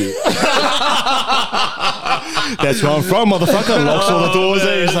New Guinea? That's where I'm from, motherfucker. Locks all the doors.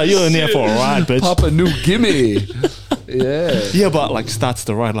 Eh? He's like, you're in there for a ride, bitch. Papua New Guinea. Yeah. Yeah, but like starts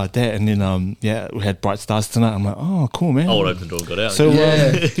the ride like that, and then we had bright stars tonight. I'm like, oh, cool, man. Old open door got out. So,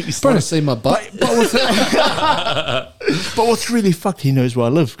 Yeah. Want to see my butt? But what's really fucked? He knows where I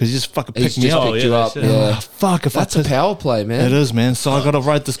live because he just fucking He's picked me just up. picked you up. shit. Yeah. Ah, fuck, if That's I a power play, man. It is, man. So I got to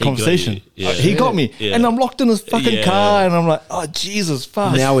write this got conversation. you. Yeah. He got me, Yeah. and I'm locked in his fucking Yeah. car, and I'm like, oh Jesus,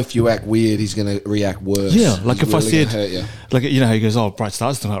 fuck. Now, if you act weird, he's going to react worse. Yeah, like He's if I really gonna said, hurt you. like, you know how he goes, oh, bright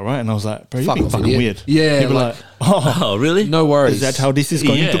stars tonight, right? And I was like, bro, you're Fuck being off, fucking idiot. weird. Yeah, He'd be like- like, oh, Oh, really? No worries. Is that how this is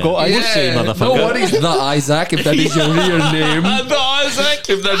going Yeah. to go? I We'll see, motherfucker. No worries, the Isaac, if that is your real name. The Isaac.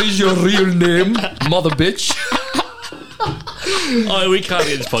 If that is your real name, mother bitch. Oh, we can't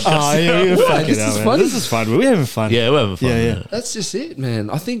get this podcast. Oh, yeah, we're fucking This out, is man. fun. This is fun. We're having fun. Yeah, we're having fun. Yeah. That's just it, man.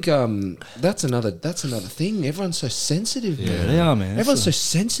 I think that's another thing. Everyone's so sensitive, man. They are, man. Everyone's so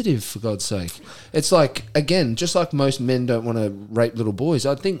sensitive, for God's sake. It's like, again, just like most men don't want to rape little boys,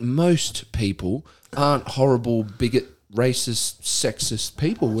 I think most people aren't horrible, bigot, racist, sexist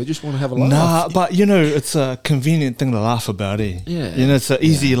people. We just want to have a laugh. Nah, but you know, it's a convenient thing to laugh about, eh? Yeah. You know, it's a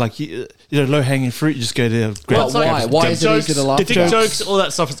easy, like, low hanging fruit. You just go there, grab But why? Why dick is it easy to laugh Dick about? jokes, all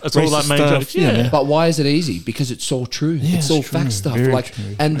that stuff. It's all Racist like main stuff, jokes. yeah. Yeah. But why is it easy? Because it's all true. Yeah, it's all it's true. fact stuff. Very Like,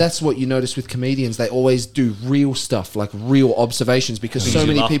 true. and that's what you notice with comedians. They always do real stuff, like real observations, because so you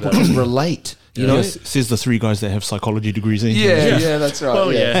many laugh people about it. can relate. You know? says the three guys that have psychology degrees. Eh? Yeah, that's right.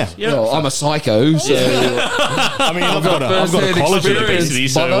 Well, yeah. Well, I'm a psycho, so I mean, I've got a first-hand college degree. experience. Obesity,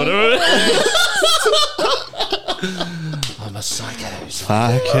 so Brother. whatever. I'm a psycho.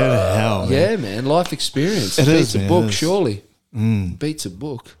 Fucking hell. Man. Yeah, man. Life experience. It Beats is, a man, book, it is. surely. Beats a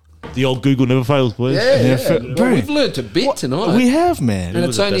book. The old Google never fails, boys. Yeah. Bro, Well, we've learned a bit tonight. We have, man. and was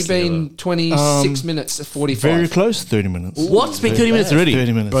it's the only best thing been 26 minutes, 45. Very close, 30 minutes. What? It's been 30 minutes bad. already.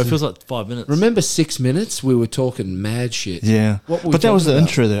 30 minutes, Bro, it yeah. feels like 5 minutes. Remember 6 minutes? We were talking mad shit. Yeah. What were we But that was the talking about?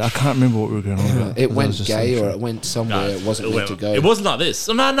 intro there. I can't remember what we were going on about. It That was went just gay the or intro. it went somewhere it wasn't meant to go. It wasn't like this.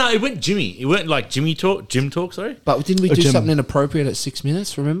 Oh, no, it went Jimmy. It went like gym talk, sorry. But didn't we do Jim. something inappropriate at 6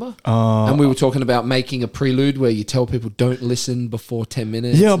 minutes, remember? And we were talking about making a prelude where you tell people don't listen before 10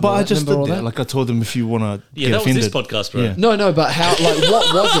 minutes. Yeah, and but all I that. just Remember all did that. that? Like I told them if you want to Yeah, get that was this offended. podcast, bro. Yeah. No, but how, like,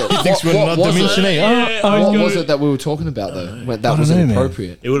 what was it? thinks we're what not was dimension, it? eh? What was it that we were talking about, though? When that I was don't know, man.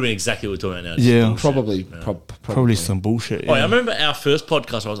 inappropriate? It would have been exactly what we're talking about now. Yeah. Just bullshit. Probably. Probably some bullshit. Oh, Yeah. I remember our first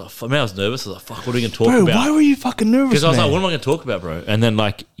podcast. I was like, man, I was nervous. I was like, fuck, what are we going to talk Bro, about? why were you fucking nervous? Because I was man? like, what am I going to talk about, bro? And then,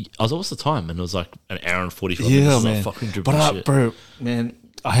 like, I was like, what's the time? And it was like an hour and 45 minutes. I Yeah, was man. like, fucking But dribbling shit. bro, man,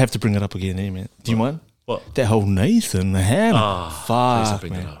 I have to bring it up again, eh, man. Do you mind? What? That whole Nathan Hannah. Please don't Fuck,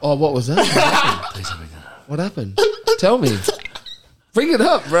 bring that man. up. Oh, what was that? Please don't bring that up. What happened? Tell me. Bring it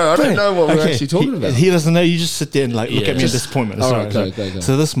up, bro. I don't know what we're Okay, actually talking about. He doesn't know. You just sit there and like look Yeah. at me in disappointment. All Sorry, right, sorry. go.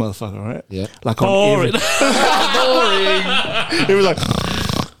 So this motherfucker, right? Yeah. Like on Boring. every, it was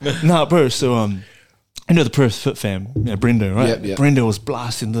like, nah, bro. So you know the Perth Fit fam, Brendo, right? Yep. Brendo was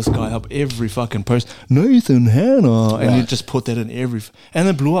blasting this guy up every fucking post. Nathan Hannah, and he Right. just put that in every, and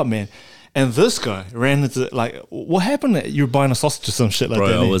it blew up, man. And this guy ran into like, what happened? You were buying a sausage or some shit like Bro,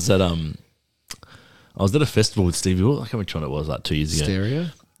 that. I eh? was at a festival with Stevie. I can't remember which one it was, like 2 years ago. Stereo?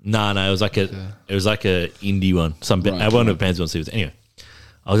 No, it was like a indie one. Right, I won't know bands on Stevie's. Anyway,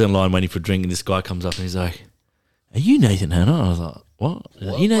 I was in line waiting for a drink, and this guy comes up and he's like, "Are you Nathan Hannah?" And I was like, "What?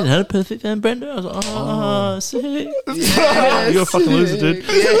 Are you Nathan Hannah, Perfect Fan, Brenda?" I was like, "Oh, sick." You're a fucking loser, dude.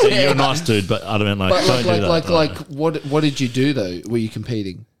 Yeah, you're a nice dude, but I don't But don't do that. what did you do though? Were you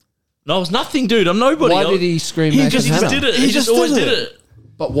competing? No, it was nothing, dude. I'm nobody. Why did he scream? He Nathan just He just Hannah? did it. He He just just always did did it. it.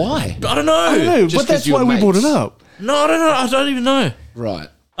 But why? I don't know. I don't know, Just but that's 'cause you why were we brought it mates. up. No, I don't know. I don't even know. Right.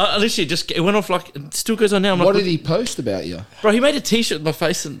 Literally, just it went off like it still goes on now. I'm What like, did he post about you? bro? He made a T-shirt with my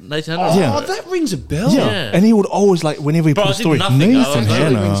face and Nathan Hannah. Yeah. Oh, that rings a bell. Yeah. Yeah. And he would always like whenever he Bro, put I a did story, nothing. I Nathan was That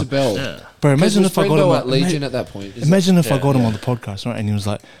really really rings a Hannah. bell. Yeah. Bro, imagine Was if I got him Brendo at on, Legion at that point. Is imagine if I Yeah, got him yeah. on the podcast, right? And he was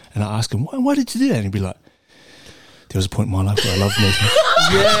like, and I asked him, why did you do that? And he'd be like, there was a point in my life where I loved Nathan.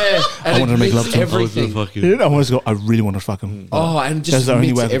 yeah, and I wanted to make love to him. everything. I always go, I really want to fuck him. Oh, and That's just the only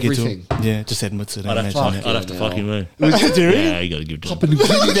admit way I to could get to everything. him. Yeah, just admit it. I'd have to now. fuck him, man. Dude. Yeah, you gotta give it to him. Popping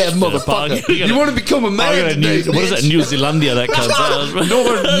that motherfucker. You You want to become a I man got a today, New, what is that? New Zealandia that comes out.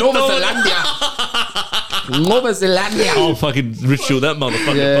 Nova Zealandia. Nova Zealandia. I'll fucking ritual that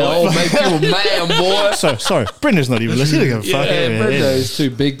motherfucker. Yeah, boy. I'll make you a man, boy. So, sorry, Brenda's not even listening. He don't give a fuck. Yeah, man. Brendo is too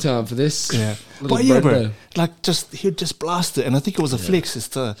big time for this. Yeah. Little But yeah, bro, Brendo. like he'd just blast it. And I think it was a flex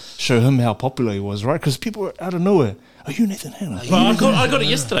just to show him how popular he was, right? Because people were out of nowhere. Are you Nathan Hannah? Bro, I got it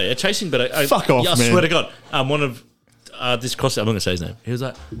yesterday. A chasing, but I Fuck off, yeah, I man. swear to God, one of this cross. I'm not gonna say his name. He was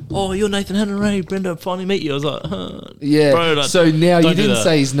like, "Oh, you're Nathan Hannah Ray. Brenda, finally meet you." I was like, Yeah. Bro, like, so now you don't do didn't that.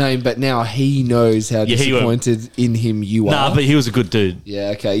 say his name, but now he knows how Yeah, he won't. disappointed in him you are. Nah, but he was a good dude. yeah,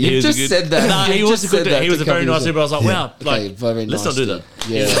 okay. He You was just a good, said that. Nah, You he was just a good said dude. that He was to a very cover nice dude. But I was like, wow, Okay, like, very let's nice not do dude. that.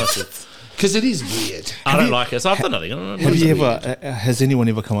 Yeah. Because it is weird. I don't like it. So I've done nothing. I don't know. Have you ever, has anyone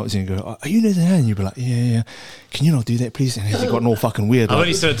ever come up to you and go, are you Nathan Hannah? And you'd be like, yeah. Can you not do that, please? And has he gotten all fucking weird? I Like,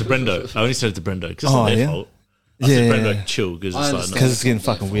 only said it to Brendo. Because it's Oh, not their yeah? fault. I said, Yeah, Brendo, yeah. chill, because I it's like, understand. because it's getting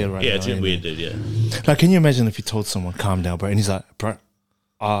fucking weird right yeah, now. it's getting ain't weird, it? dude, yeah. Like, can you imagine if you told someone, calm down, bro? And he's like, bro,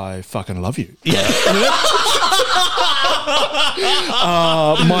 I fucking love you. Yeah.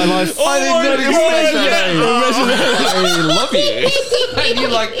 My life. I did not expect that. I love you. And you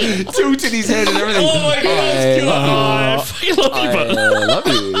like tilted his head and everything. Oh my god, I fucking love you, bro. I love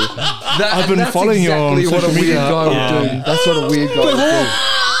you. I've been following you on exactly what a social weird media. guy would do. That's what a weird guy would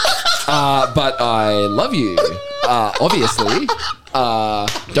do. But I love you. Obviously.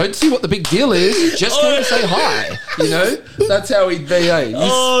 Don't see what the big deal is. Just come and say hi. You know, that's how he'd be. Eh? You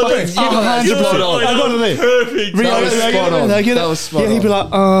got you're spot on. I got it there. Perfect. That was spot on. That was spot Yeah, he'd be like,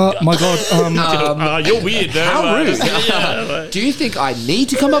 my God, You're weird, man. How rude. Yeah, Do you think I need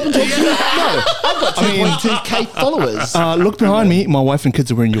to come up and talk to you? No, I've got 2.2k followers. look behind me. My wife and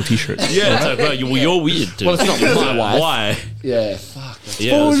kids are wearing your T-shirt. yeah, it's like, bro, you're weird, dude. Well, it's not my wife. Why? Yeah, fuck.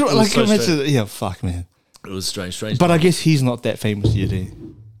 Yeah, What was it it like? so Imagine- strange. yeah, fuck, man. It was strange. But I guess he's not that famous yet. Eh?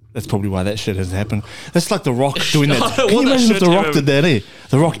 That's probably why that shit hasn't happened. That's like The Rock doing that. I Can you want that imagine if shit The to Rock happen. did that? Eh?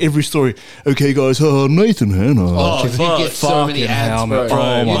 The Rock every story. Okay, guys. Nathan Hanna. Oh, You fuck. get so many Fucking ads, hell, bro. man. Oh,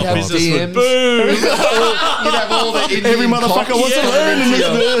 my You'd have God. Business would DMs. boom. You'd have all the Indian Every motherfucker cock- wants to Yeah. learn in this Yeah.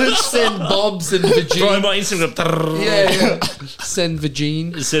 bitch. Send Bobs and Bro, Virgin. my Instagram. Yeah. Send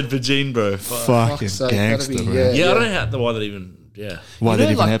Virgin. It said Virgin, bro. Fuck. Fucking Fuck's sake, that'd gangster, be- bro. yeah. Yeah, I don't know why that even. Yeah. Why You that know,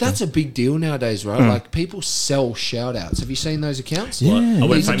 even like happen? that's a big deal nowadays, right? Like people sell shout outs. Have you seen those accounts? Yeah. I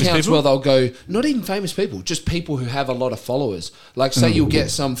went These famous accounts people. where they'll go, not even famous people, just people who have a lot of followers. Like, say you'll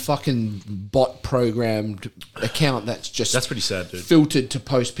get some fucking bot programmed account that's just That's pretty sad, dude. filtered to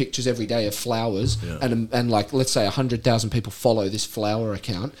post pictures every day of flowers, and like let's say 100,000 people follow this flower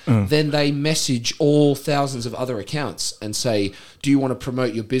account. Then they message all thousands of other accounts and say, "Do you want to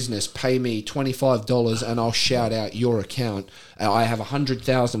promote your business? Pay me $25 and I'll shout out your account. I have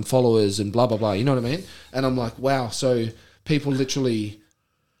 100,000 followers and blah blah blah." You know what I mean? And I'm like, wow. So people literally.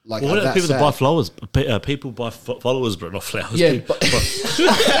 Like, Well, what are about that people that sad. buy flowers? People buy followers, bro, not flowers. Yeah, People- but-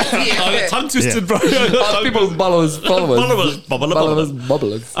 I got tongue twisted, bro. People followers. Followers.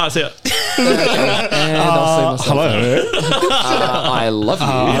 Bubblers. Ah, see ya. And I'll say myself. Hello. I love you.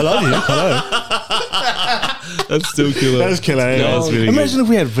 I love you. Hello. That's still killer. That was killer. eh? That was really Imagine if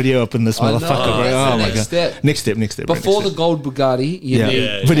we had video up in this I know, motherfucker, bro. that's the Oh my next god. step. Next step. bro, Before next the gold Bugatti, you step. need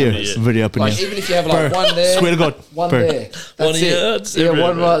Yeah, video, yeah. video up in like here. even if you have like Bro, one there, swear to God, one bro. there, that's One here, it. that's Yeah, it,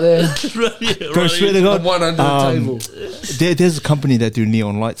 one bro. right there, Bro, swear to God. and one under the table. There's a company that do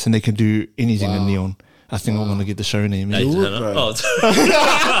neon lights and they can do anything in neon. I think I'm gonna get the show name. Hey, Yeah. Do it, Tanner. bro.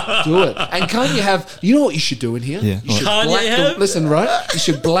 Oh, Do it. And can't you have? You know what you should do in here? Yeah, You should what? Can't black you the, have? listen, right? You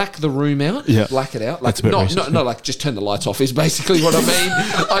should black the room out. Yeah. Black it out. Like That's a bit not, racist, not like just turn the lights off. Is basically what I mean.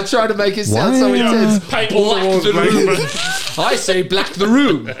 I try to make it sound so Why? intense. Paint All black walls the black. room, bro. I say black the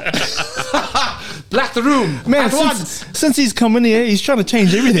room. Black the room. Man, At once. since he's come in here, he's trying to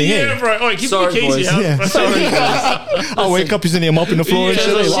change everything. Yeah, eh? bro. All right, give Sorry, me the keys, boys. yeah. Yeah. Sorry, I wake up, he's in here mopping the floor and Yeah,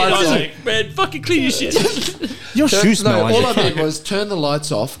 shit. that's eh? what I was Like, like, man, fucking clean your shit. your shoes smell. No, all I Isaac. did was turn the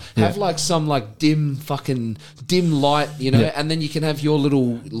lights off, have like some like dim light, you know, Yeah. and then you can have your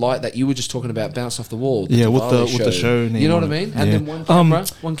little light that you were just talking about bounce off the wall. Yeah, with Diwali the show name You know what I on it. mean? And Yeah. then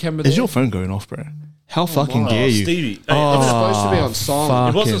one camera. Is there. your phone going off, bro? How fucking dare you? Stevie. Hey, It's supposed to be on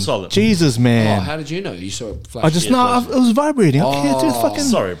silent. It wasn't Fucking silent. Jesus, Oh, man. how did you know? You saw it flash. I just Yeah, know it was vibrating. Okay, dude, fucking.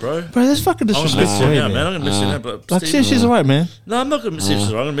 Sorry, bro. Bro, that's fucking I'm gonna miss you disrespectful, now, man. man. I'm gonna miss you now, but Like, Stevie- she's alright, man. No, I'm not gonna miss you. I'm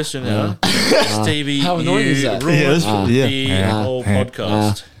gonna miss you now. Stevie, How annoying you is that? ruined Yeah, that's- yeah. the Yeah. whole Yeah.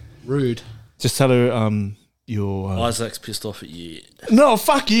 podcast. Rude. Just tell her your. Isaac's pissed off at you. No,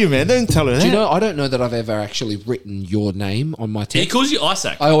 fuck you, man. Don't tell her that. Do you know? I don't know that I've ever actually written your name on my He text. calls you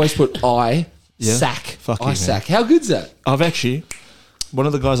Isaac. I always put I Yeah. sack. Fuck you, I man. sack. How good's that? I've actually, one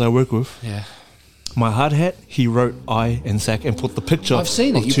of the guys I work with, Yeah. my hard hat, he wrote I and sack and put the picture I've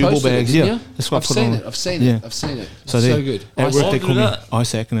seen it. of You two ball posted bags. it, didn't Yeah, you? that's what I I've put seen on. it. I've seen Yeah. it. I've seen it. So, It's they, so good. At I work, sack. they call me that.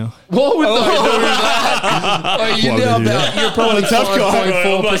 Isaac now. What would they do with that? Oh, you're What now would they do? about, you're probably tough guy.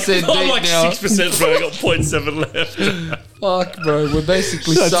 5.4% I'm deep like now. 6%, bro. I got 0.7 left. Fuck, bro. We're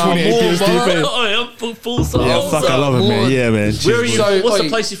basically That's Samoa, 28 years bro. deep, eh? Oh, yeah, I'm full size. Yeah, fuck, I love it, man. Yeah, man. Where are Jeez, you? boy. So, What's oi. the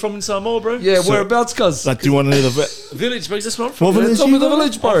place you're from in Samoa, bro? Yeah, whereabouts, cuz? Like, do you want to know the? Village, bro. That's where I'm from. What bro. village? Tell me the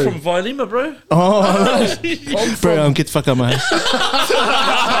village, bro. I'm from Vailima, bro. Oh, I'm bro, from- get the fuck out of my house.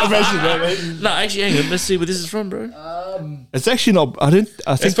 No, actually, hang on. Let's see where this is from, bro. It's actually not. I think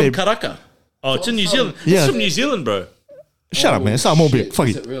It's they. from Karaka. Oh, it's in New Zealand. Yeah. It's from New Zealand, bro. Shut up, man. It's not more big. Shit, Fuck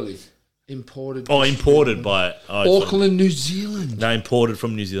is it. it really? Imported. Oh, imported by. Oh, it's from- Auckland, New Zealand. no, imported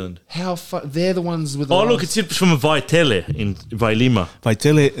from New Zealand. How they're the ones with the Oh, look, last- it's from Vaitele in Vailima.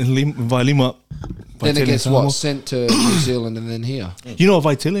 Vaitele and Vailima. Then it Vaitele gets Samoa. what? Sent to New Zealand and then here. You know what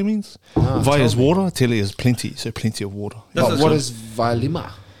Vaitele means? Vi is tell me. water. Tele is plenty. So plenty of water. That's But what what it is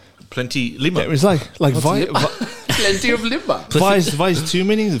Vailima? Plenty Lima. Yeah, it's like What's Vi. lip- Plenty of limber. Vi's 2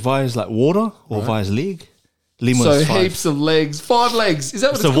 meanings. Vi's like water or Vi's leg. Lima So is 5. heaps of legs. 5 legs. Is that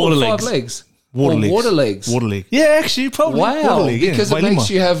what it's So called? water 5 legs. legs. Water Or legs. water legs. Water leg. Yeah, actually, probably. Wow. Water leg, yeah. Because it Vai makes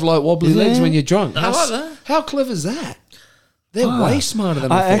Lima. you have like wobbly legs Yeah. when you're drunk. I like that. How clever is that? They're way smarter than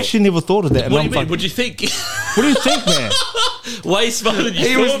I I thought. actually never thought of that. and What do I'm you mean? like, What do you think? what do you think, man? Way smarter than you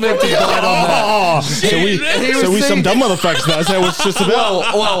He was thought, meant to bro. bite on that. Oh, so we, He so was we some thinking- dumb motherfuckers now. Is that what it's just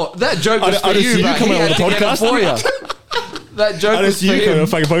about? Well, that joke was I for just you, see you but coming he on had the to get it podcast. for you. That joke I was just see for you coming on him. a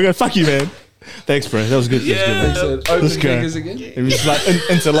fucking podcast. Fuck you, man. Thanks, bro. That was good. Yeah. That was good. Open Let's go. fingers again. It was like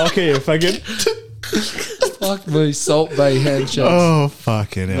interlock here, fucking. Fuck me, Salt Bay handshakes. Oh,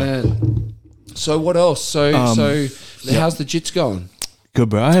 fucking hell. Man. So what else? So how's the jits going? Good,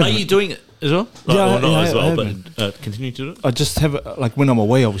 bro. I Are have. you doing it as well? Yeah, Well, not yeah, as I well, have but continue to do it. I just have it, like when I'm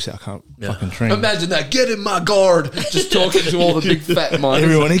away. Obviously, I can't fucking train. Imagine that. Get in my guard. Just talking to all the big fat miners.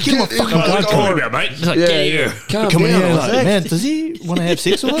 Everyone, hey, get in my fucking guard. Come on, mate. He's like, Yeah, get yeah. here. Calm Come in down, here, like, Isaac. man. Does he want to have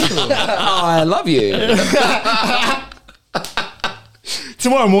sex with us? or- Oh, I love you.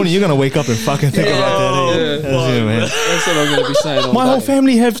 Tomorrow morning, you're gonna wake up and fucking think about that. yeah. That's it, man. That's what I'm going to be saying all My day. whole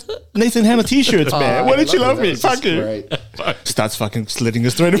family have Nathan Hannah t-shirts, man. Oh, Why I don't you love that. me? It's Fuck just you. great. Starts fucking slitting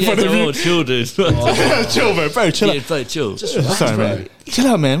his throat in Yeah, front of so, you. oh, chill, dude. Chill, bro. Bro, chill Yeah, out. play chill. Sorry, man. Chill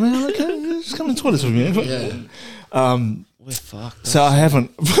out, man. Like, just come in the toilets with me. Yeah. We're fucked. So I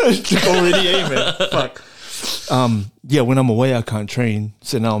haven't already, man. Fuck. Yeah, when I'm away, I can't train.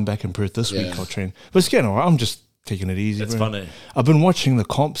 So now I'm back in Perth this week. Yeah. I'll train, but it's getting alright. I'm just taking it easy. That's bro. funny. I've been watching the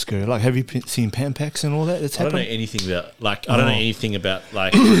comps go. Like, have you seen Pan Packs and all that? That's I don't know happened. anything about I don't know anything about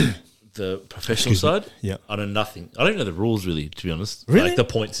like the professional Excuse me. side. Yeah. I know nothing. I don't even know the rules really, to be honest. Really? Like the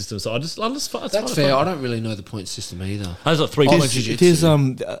point system. So it's That's fair. I don't really know the point system either. I was like 3 Oh, points. jiu-jitsu. There's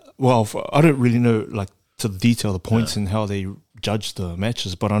I don't really know like to the detail the points and how they judge the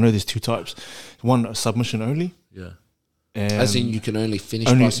matches, but I know there's 2 types. One submission only, Yeah. and As in, you can only finish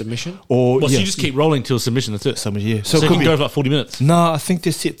Only- by submission? or Well, so yeah, you just keep rolling till submission. That's it. submission. Yeah, So so, you it could can be. go for like 40 minutes. Nah, I think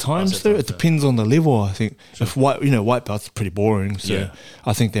there's set times set though. times, It depends on the level. I think if white belt's pretty boring, so Yeah.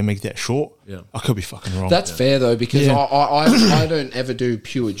 I think they make that short. Yeah. I could be fucking wrong. That's fair though, because Yeah. I don't ever do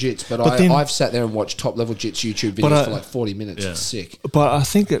pure jits, but then- I've sat there and watched top level jits YouTube videos But for like 40 minutes. Yeah. It's sick. But I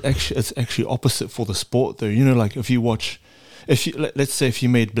think it's actually opposite for the sport though. You know, like if you watch, let's say if you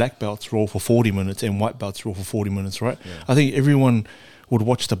made black belts roll for 40 minutes and white belts roll for 40 minutes, right? I think everyone would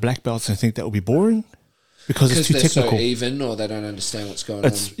watch the black belts and think that would be boring because it's Because too they're technical. so even, or they don't understand what's going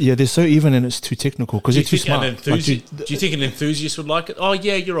It's on. yeah, they're so even and it's too technical because Do you're you, too think an smart. Like, enthusiast, do you think an enthusiast would like it? Oh,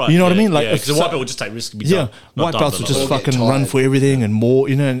 yeah, you're right. You know what I Yeah, mean? Like, yeah, if because the white so- belt would just take risk and be yeah, done. Not white done, belts but will not just Or get fucking run tired. for everything and more,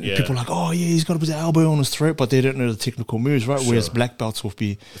 you know, and Yeah. people are like, oh yeah, he's got to put the elbow on his throat, but they don't know the technical moves, right? Whereas black belts will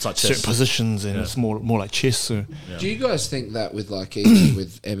be It's like certain chess. positions and it's more like chess. So Do you guys think that with like even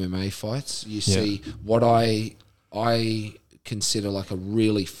with MMA fights, you see what I consider like a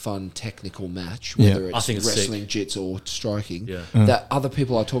really fun technical match, Yeah. whether I it's think it's wrestling, jits, or striking, Yeah. that other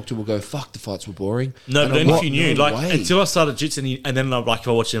people I talk to will go, "Fuck, the fights were boring." No, And but I'm then like, if you knew, "No like, way." until I started jits and then I'm like, if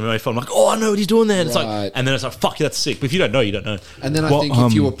I watch an MMA fight, I'm like, oh, I know what he's doing there. And it's Right. like, and then it's like, fuck, that's sick. But if you don't know, you don't know. And then I Well, think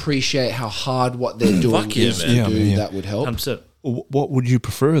if you appreciate how hard what they're doing Fuck yeah, is man. to Yeah, do, yeah. that would help. 100%. what would you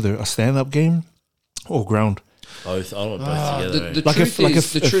prefer though? A stand-up game or ground? Both. I don't want both together. The Like truth if- like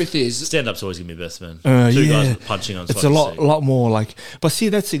is, if- the truth is, Stand up's always going to be best, man. Two yeah, guys punching on it's a lot more like. But see,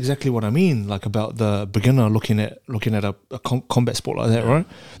 that's exactly what I mean. Like about the beginner looking at a combat sport like that, right?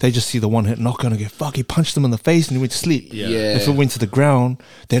 They just see the one hit knock and go, "Fuck!" He punched him in the face and he went to sleep. Yeah. Yeah. If it went to the ground,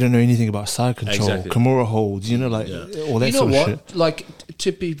 they don't know anything about side control, Exactly. Kimura holds, you know, like all that you know sort what? of shit. Like,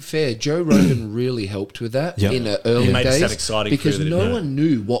 to be fair, Joe Rogan really helped with that Yeah. in the early He made it days sound exciting because for you, no didn't he? one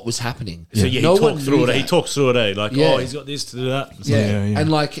knew what was happening. So yeah, no he one talked through knew it. He that. talks through it. Like, Yeah. oh, he's got this to do that. It's Yeah. like, Yeah, yeah. And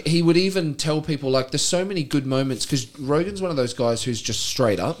like he would even tell people like there's so many good moments because Rogan's one of those guys who's just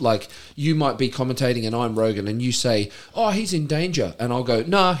straight up like you might be commentating and I'm Rogan and you say, oh, he's in danger, and I'll go,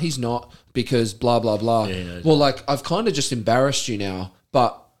 nah, he's not because blah blah blah. Yeah. Well, like I've kind of just embarrassed you now,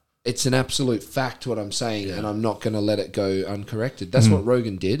 but it's an absolute fact what I'm saying, and I'm not going to let it go uncorrected. That's what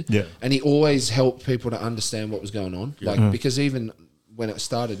Rogan did, Yeah. and he always helped people to understand what was going on, like because even when it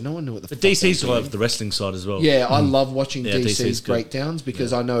started, no one knew what the But fuck they were DC's doing. like the wrestling side as well. Yeah, I love watching Yeah, DC's DC's good. breakdowns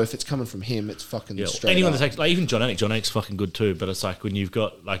because I know if it's coming from him, it's fucking Yeah, straight anyone up. that takes like even John Anik's fucking good too. But it's like when you've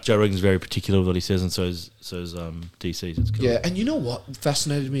got like Joe Rogan's very particular with what he says, and so's DC's. It's cool. Yeah, and you know what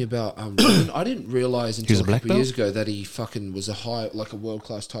fascinated me about Rogan? I didn't realize He's until a a black couple belt? years ago that he fucking was a world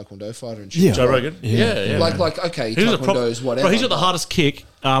class Taekwondo fighter and shit. Yeah. Joe Rogan. Yeah. Yeah. Like okay, He was a Taekwondo is whatever. Bro, he's got the but- hardest kick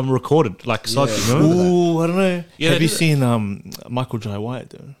recorded. Like side Yeah. kick, remember? Ooh, I don't know. Yeah, Have they you did it. seen Michael J. White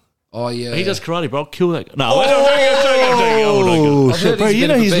though? Oh yeah, He does karate, bro. I'll kill that guy. No, I'm joking. Oh I've shit, heard bro! he's a You bit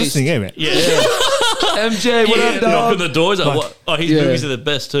know of a he's beast. listening, eh, man? Yeah. MJ, what up, dog? Knocking the doors. Like, what? Oh, his movies are the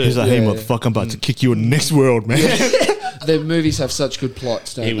best too. He's like, hey, motherfucker, I'm about to kick you in the next world, man. Their movies have such good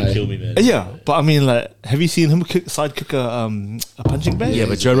plots, don't he they? would kill me, man. Yeah, but I mean, like, have you seen him side kick a punching bag? Yeah,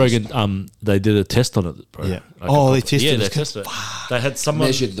 but Joe Rogan, they did a test on it, bro. Yeah. Like They tested Yeah, it. they tested it. They had someone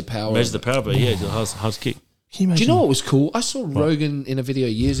Measured the power. Measured the power, but yeah, how's kick? Can you Do imagine? you know what was cool? I saw Rogan in a video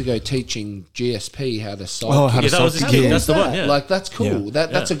years ago teaching GSP how to side Oh, kick. how to Yeah, that was side his kick. kick. Yeah. That's the one. Yeah. Like, that's cool. Yeah.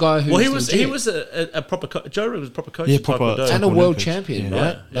 That's a guy who. Well, he was a proper Joe Rogan was a proper coach. Yeah, in proper- Taekwondo. and a Taekwondo world coach. champion, Yeah.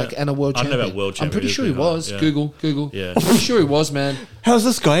 right? Yeah, Like, yeah. and a world I don't champion. know about world I'm pretty champion, sure he yeah. was. Yeah. Google. Yeah. I'm pretty sure he was, man. How's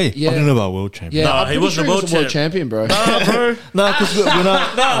this guy? Yeah. I don't know about world champion. Yeah, Nah, I'm he pretty wasn't sure a he was a world world champion, bro. Bro. No, because when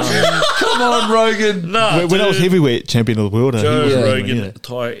I Come on, Rogan. Nah, when I was dude. heavyweight champion of the world, he Joe was Rogan, yeah.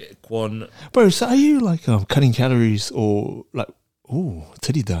 Taekwondo. Bro, so are you like cutting calories or like? Ooh,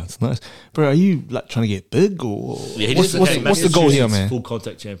 titty dance, nice, bro. Are you like trying to get big or Yeah, he what's, just what's, became what's the goal here, Massachusetts man? Full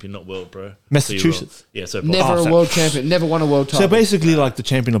contact champion, not world, bro. Massachusetts? Yeah, so Never a so- world champion. Never won a world title. So basically, like the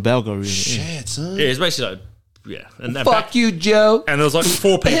champion of Belgo, really. Yeah. Shit, son. Yeah, it's basically like and that Fuck back, you, Joe. and there was like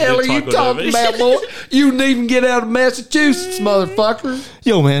 4 people. Hell are that you Taekwondo talking movies. about, boy? You didn't even get out of Massachusetts, motherfucker.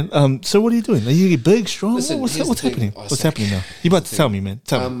 Yo, man. So what are you doing? Are you get big, strong? Listen, what's here's what's the thing. happening? I What's suck. happening now? You about to tell me, man?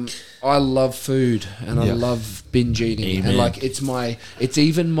 Tell me. I love food and I Yeah. love binge eating Amen. and like it's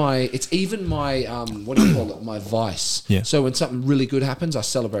even my what do you call it, my vice. Yeah. So when something really good happens, I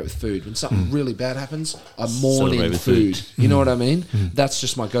celebrate with food. When something really bad happens, I mourn Celebrate in with food. food. You know what I mean? That's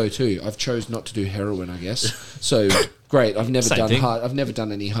just my go-to. I've chose not to do heroin, I guess. So great. I've never Same done thing. I've never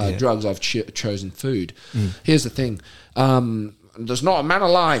done any hard Yeah. drugs. I've chosen food. Here's the thing. There's not a man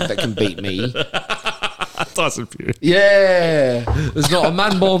alive that can beat me. Tyson Fury. Yeah. There's not a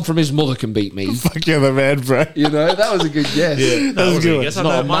man born from his mother can beat me. Fuck yeah, the man, bro. You know, that was a good guess. Yeah, That was a good. good guess. I Not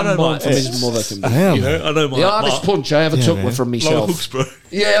a know, I man know born my, from his mother can beat me. Damn. you know, I know my, The hardest punch I ever Yeah, took man. was from long myself. hooks, bro.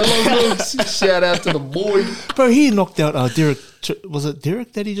 Yeah, long hooks. Shout out to the boy. Bro, he knocked out Derek. Was it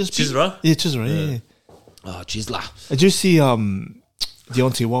Derek that he just beat? Chisora? Yeah, Chisora. Yeah. Oh, Chisla. Did you see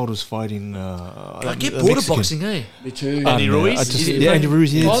Deontay Wilder's fighting? I get a bored of Mexican. boxing, eh? Me too. Andy Man, Ruiz? I just, Is he yeah, playing- Andy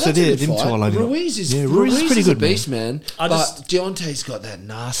Ruiz. Yeah, Oh, so that's a they good them two fight. are lining up. Ruiz is Yeah, Ruiz is pretty a good, man. beast, man. I But just- Deontay's got that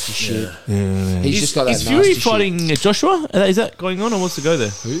nasty shit. Yeah, man. He's just got that Is nasty Fury shit. fighting Joshua? Is that going on or wants to go there?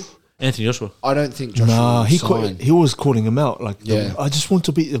 Who? Anthony Joshua. I don't think Joshua Nah, will sign. he was calling him out. Like, Yeah. I just want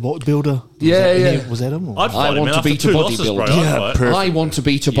to beat the bodybuilder. Yeah. Was that him? Or? I'd fight him, want man. to After beat a 2 losses, bro, bodybuilder. I'd Yeah, fight. perfect. I want to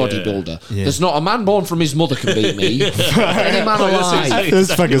beat a Yeah. bodybuilder. Yeah. There's not a man born from his mother can beat me. Any man alive.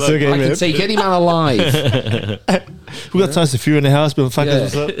 That's fucking so good, I man. can take any man alive. We got Tyson Fury in the house, but fuck Yeah.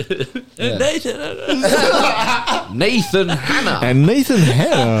 us up. Nathan Hanna. And Nathan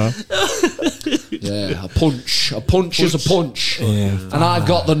Hanna. Yeah, a punch is a punch. Yeah. And I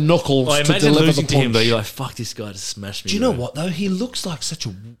got the knuckles I to imagine deliver losing the to him, punch. though. You're like, fuck, this guy just smashed me. Do you know bro. what though? He looks like such a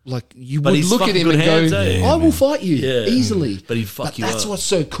you But would he's look at fucking him good and hands, go, eh? "I will fight you Yeah. easily." But he'd fuck you that's up. what's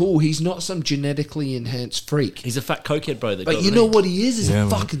so cool. He's not some genetically enhanced freak. He's a fat cokehead, bro. That But got you the know knee. what he is? He's Yeah, a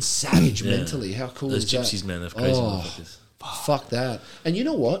man. fucking savage mentally. How cool Those is that? gypsies, man, they're crazy Oh. motherfuckers. Fuck that. And you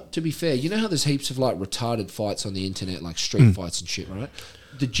know what? To be fair, you know how there's heaps of like retarded fights on the internet, like street fights and shit, right?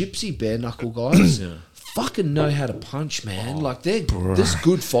 The gypsy bare knuckle guys Yeah. fucking know how to punch, man. Like there's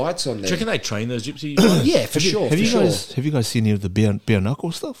good fights on Do there. you reckon they train those gypsy? Yeah, for sure. Have for you sure. guys seen any of the bare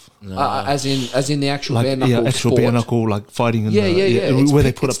knuckle stuff? As in the actual Like bare knuckle actual sport. bare knuckle like fighting in Yeah, the, yeah, yeah. It's where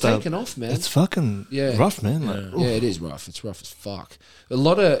they pick- put it's up the taken off, man. It's fucking Yeah. rough, man. Like, Yeah, it is rough. It's rough as fuck. A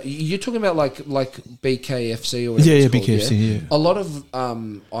lot of you're talking about like BKFC or whatever Yeah, it's yeah, called, BKFC, yeah. A lot of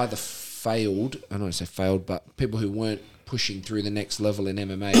either failed. I don't want to say failed, but people who weren't pushing through the next level in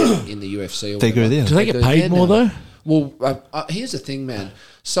MMA in the UFC. Or They go whatever. there. Do they get go paid there more, now. though? Well, here's the thing, man.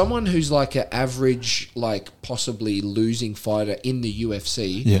 Someone who's like an average, like possibly losing fighter in the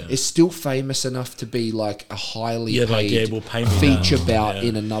UFC Yeah. is still famous enough to be like a highly Yeah, paid like, yeah, we'll pay me feature now. bout Yeah.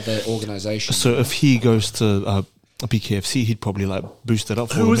 in another organization. So if he goes to BKFC, he'd probably like boost it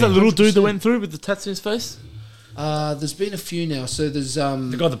up. Who for was him, that man. little dude that went through with the tats in his face? There's been a few now. So there's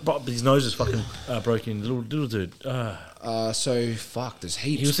The guy that his nose is fucking broken. Little dude. so fuck. There's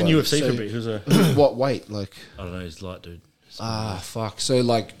heaps. He was in bro. UFC So for a bit. He was a what weight? Like I don't know. He's light dude. fuck. So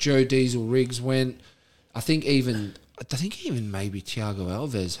like Joe Diesel Riggs went. I think even maybe Thiago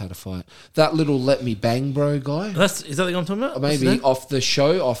Alves had a fight. That little Let Me Bang Bro guy. Is that the guy I'm talking about? Or What's his maybe name? off the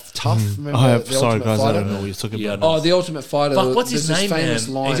show, off Tough. Remember the Sorry Ultimate guys, I Fighter? don't know what you're talking Yeah, about. Oh, the Ultimate Fighter. Fuck, what's There's his this name, famous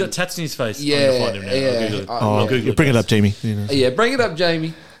man? line. He's got tats in his face. Yeah, I'm gonna find him now. yeah. I'll Google it. Oh, I'll Google Bring it up, Jamie. You know. Yeah, bring it up,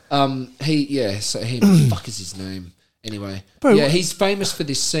 Jamie. So fuck is his name? Anyway, Bro, yeah, what- he's famous for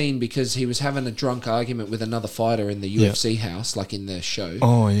this scene because he was having a drunk argument with another fighter in the UFC house, like in the show.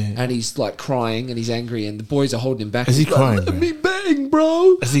 Oh, yeah. And he's like crying and he's angry, and the boys are holding him back. Is he He's like, crying, Let bro? me bang,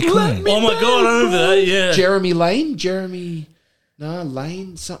 bro. Is he Let crying? me Oh my god, I remember that. Yeah. Jeremy Lane?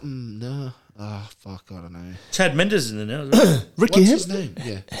 Lane? Something. No. Oh, fuck, I don't know. Chad Mendes is in there now. As well. Ricky, What's have, his name?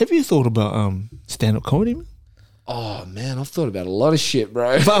 Yeah. have you thought about stand-up comedy, man? Oh, man, I've thought about a lot of shit,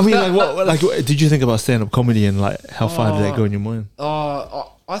 bro. But I mean, like, what did you think about stand-up comedy, and like how far did that go in your mind?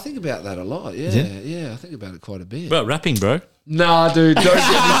 I think about that a lot. Yeah, Yeah? yeah, I think about it quite a bit. About rapping, bro. Nah, dude, don't get me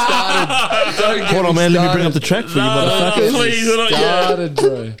started. Don't get Hold on, man. Let me bring up the track for you, motherfucker. please, we're not yet. started,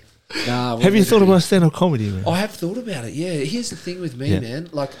 bro. Nah, Have you thought about stand-up comedy, man? I have thought about it. Yeah, here's the thing with me, Yeah. man.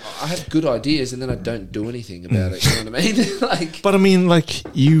 Like, I have good ideas, and then I don't do anything about it. You know what I mean? Like, But I mean, like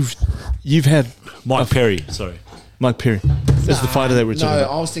you've had Mike Perry. Sorry. Mike Perry. That's the fighter that we're no, talking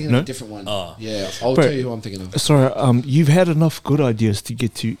about. I was thinking No? of a different one. Oh. Yeah, I'll Bro, tell you who I'm thinking of. Sorry, you've had enough good ideas to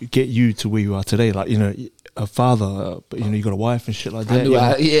get you to where you are today. Like, you know, a father, but you know, you got a wife and shit like that. You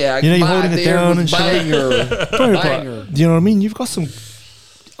know, Yeah, you know, you're man, holding it there down was and shit. banger. Bro, banger. but, you know what I mean? You've got some.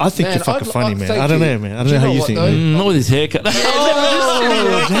 I think Man, you're fucking I'd- funny, I'd man. thank I don't you. know, man. I don't Do know you how know you what, think, though? man. Not with his haircut.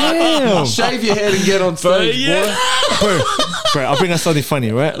 Oh, damn. Shave your head and get on stage, yeah. boy. Bro, I'll bring us something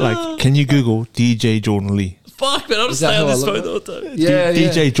funny, right? Like, can you Google DJ Jordan Lee? Fuck, man. I'll just Is that stay on how I this look phone the whole time. Yeah,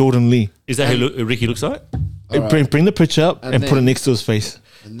 DJ Jordan Lee. Is that who Ricky looks like? Bring the picture up And and put it then- next to his face.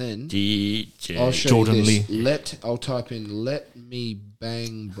 And then DJ. I'll show Jordan you this. Lee. I'll type in "let me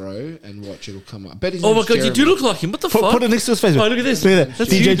bang, bro," and watch it'll come up. I bet his Oh my name's god, you do Jeremy. look like him. What the Put, fuck? put it next to his face. Oh, look at this. Look at that.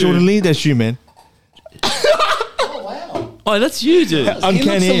 That's DJ you, dude. Jordan Lee, that's you, man. Oh, that's you, dude. He looks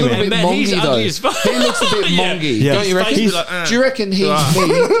Uncanny, a little man. bit Man, he's mongy ugly though. as fuck. He looks a bit Yeah. mongy, Yeah. don't you His reckon? face is like, Do you reckon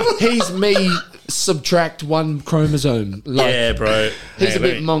he's me subtract one chromosome? Like, Yeah, bro. he's Hey, a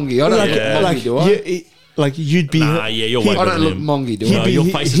bit mate. mongy. I don't look mongy, like, do I? like you'd be. Nah, yeah, you're way I better don't than look him. mongy, do He'd I? be, your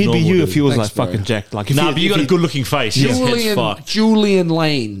face is he'd be normal, you dude. if he was Thanks, like bro. fucking jacked. Like, if Nah, he, but you if got a he- good looking face. Your head's fucked. Julian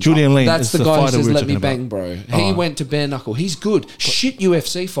Lane. Julian Lane That's is the the guy who fighter says we're "let me talking bang, about. bro." He went to bare knuckle. He's good. Shit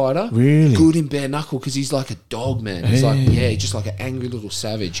UFC fighter. Really? Good in bare knuckle because he's like a dog, man. He's like, Hey. yeah, he's just like an angry little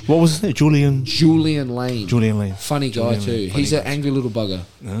savage. What was his name? Julian Lane. Julian Lane. Funny guy Julian too. Lane, He's funny an angry little bugger.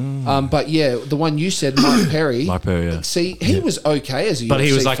 Oh. But yeah, the one you said, Mike Perry. Mike Perry, yeah. See, he was okay as a But UFC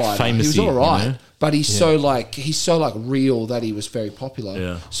he was, like, fighter. He was famous-y, all right. you know? But he's so real that he was very popular.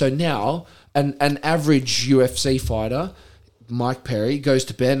 Yeah. So now an average UFC fighter, Mike Perry, goes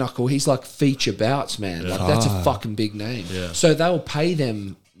to bare knuckle. He's like feature bouts, man. Like that's a fucking big name. Yeah. So they'll pay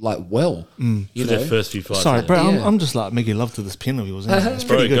them like well. You For know. their first few fights. Sorry, yeah. bro. Yeah. I'm just like making love to this pin of yours. Isn't it? It's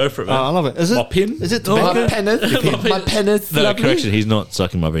Bro, pretty good. go for it, man. I love it. Is it My pin? Is it No, tobacco? My penis, my penis, No, lovely. correction. He's not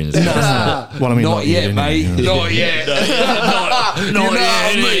sucking my penis. Well, I mean, Not yet, mate. anyway. Not yet. Not You know me,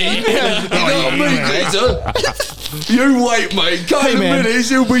 geezer. You wait, mate. Go Hey, in a man. minute.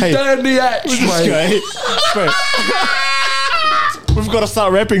 He'll be Hey. down the hatch, mate. Great. Bro. We've got to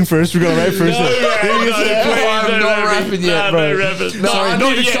start rapping first. We've got to rap first. I'm not rapping yet, bro. No, I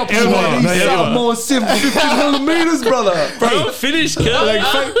need a couple more. No, yeah, Something more simple. 50 millimeters, brother. Bro, finish, Do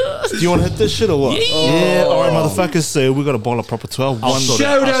you want to hit this shit or what? Yeah. All right, motherfuckers. So we got a ball of proper 12. One. sort it.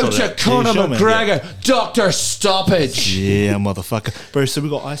 Shout I saw out to that. Conor Yeah, sure, man. McGregor, Dr. Stoppage. Yeah, motherfucker. Bro, so we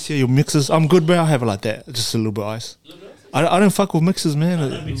got ice here. Your mixers. I'm good, bro. I have it like that. Just a little bit of ice. I don't fuck with mixers, man.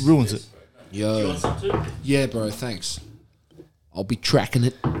 It ruins it. Yo. Yeah, bro, thanks. I'll be tracking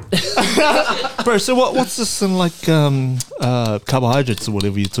it. Bro, so what's this in like carbohydrates or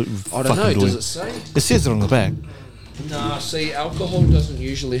whatever you I don't know. fucking doing? Does it say? It says it on the back. Nah, see, alcohol doesn't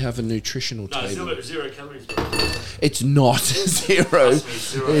usually have a nutritional table. Zero calories, bro. It's not zero.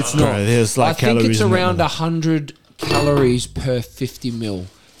 It's not. Bro, there's like I think calories it's in around it. 100 calories per 50 mil.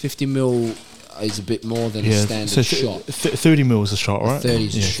 50 mil is a bit more than a standard so shot. 30 mil is a shot, right? 30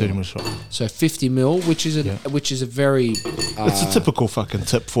 is a yeah, shot. 30 mil shot. So 50 mil, which is a very It's a typical fucking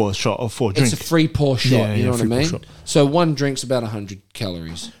tip for a shot or for a drink. it's a free pour shot. Yeah, you yeah, know what I free pour mean? shot. So one drink's about 100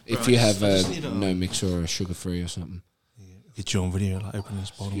 calories if you have a no mix or a sugar free or something. Get you on video, like opening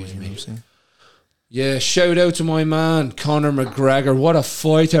this bottle, you know what I'm saying? Yeah, shout out to my man, Conor McGregor. What a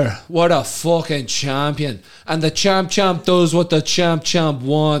fighter. What a fucking champion. And the champ does what the champ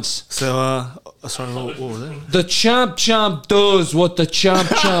wants. So, sorry, what was that? The champ does what the champ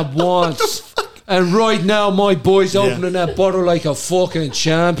wants. And right now, my boy's opening that bottle like a fucking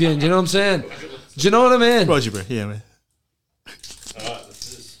champion. You know what I'm saying? Do you know what I mean? Roger, bro. Yeah, man.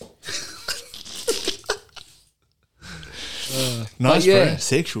 Nice, yeah. bro.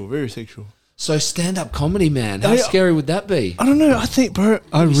 Sexual, very sexual. So stand-up comedy, man. How scary would that be? I don't know. I think, bro,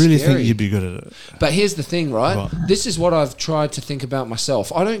 I really scary. think you'd be good at it. But here's the thing, right? Right. This is what I've tried to think about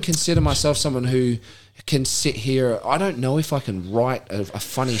myself. I don't consider myself someone who can sit here. I don't know if I can write a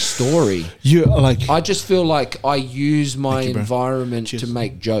funny story. You like, I just feel like I use my you, bro. environment Cheers. to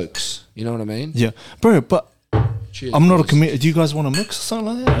make jokes. You know what I mean? yeah, bro. But Cheers, I'm not a boys. comedian. Do you guys want to mix or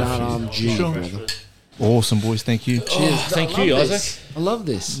something like that? No, I'm G, Sure. brother. Awesome, boys. Thank you. Cheers. thank I you, love Isaac. this. I love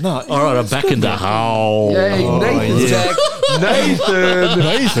this. No, All right, I'm back in the house. Yay, Nathan's yeah. back. Nathan.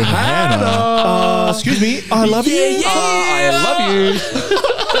 Nathan, Hannah. Excuse me. I love you. I love you.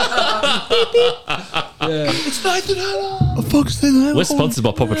 It's Nathan Hannah. Oh, fuck, Nathan. We're sponsored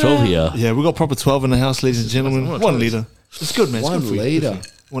by Papa 12 here. Yeah, we got proper 12 in the house, ladies and gentlemen. 1 liter. It's good, man. It's 1 good for you. liter.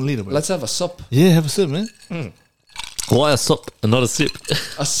 1 liter, man. Let's have a sup. Yeah, have a sip, man. Why a sup and not a sip?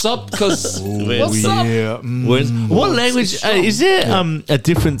 A sup, because What's what's up? Yeah. What language? Is there a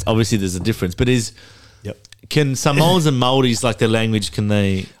difference? Obviously, there's a difference, but Yep. can Samoans and Maoris, like their language, can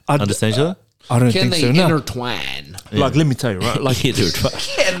they understand each other? I don't Can think they so. No. intertwine? Like, let me tell you, right? Like, I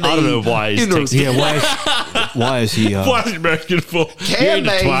don't know why he's texting. yeah, why is he? Why is he American for? Can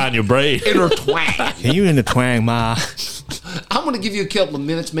they Twine your brain. Intertwine. Can you in the twang, ma? I'm going to give you a couple of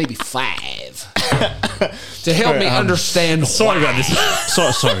minutes, maybe 5, to help me understand. Sorry about this.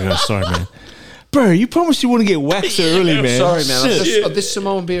 Sorry, man. Bro, you promised you wouldn't get waxed so early, man. Sorry, man. Shit. This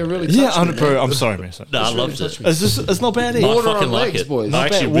Samoan beer really touched Yeah, me, bro, man. I'm sorry, man. Sorry. No, I loved it. It's not bad, eh? I Water fucking on like legs, it. boys. I Not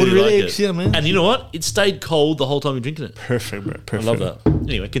actually bad. really Water like eggs, it. yeah, man. And you know what? It stayed cold the whole time you're drinking it. Perfect, bro. Perfect. I love that.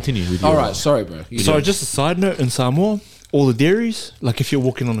 Anyway, continue with All your- right, sorry, bro. Sorry, just a side note, in Samoa, all the dairies, like if you're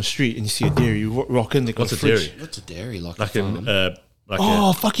walking on the street and you see a dairy, you rock in, they got What's a fridge. dairy? What's a dairy like? Like a farm? an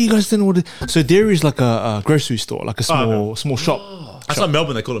Oh, fuck, you guys didn't know what it. So dairy is like a grocery store, like a small shop. That's like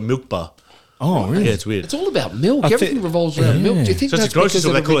Melbourne. They call it milk bar. Oh, really? Yeah, it's weird. It's all about milk. I thi- Everything revolves around milk. Do you think So it's a that's grocery because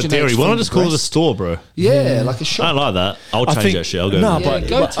store. They call it dairy. originates Why not from just call it a breast? store, bro? Yeah, like a I shop. don't like that. I'll I change think- that shit. I'll go. Nah, with Yeah, it. but-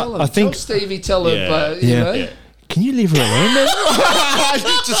 go but tell him. I think- tell Stevie, tell him. Yeah. You Yeah. know. Yeah. Can you leave her alone, man?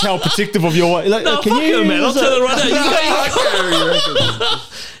 Just how protective of your wife. Like, No, can fuck you, him, man. I'll tell her right now. Yeah.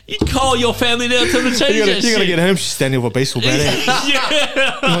 You call your family now, tell them to change You're that gonna shit. get home. She's standing with a baseball bat. Eh?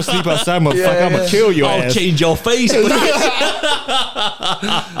 Yeah. You want to sleep outside, motherfucker? Yeah, I'm gonna yeah. kill your I'll ass. change your face.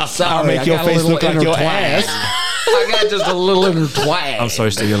 Sorry, I'll make I your got a face little look like your intertwine. ass. I got just a little intertwine. I'm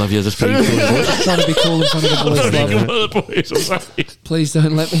sorry, Steve. I love you. That's pretty cool. Just trying to be cool in front of the boys. love it. I'm sorry. Please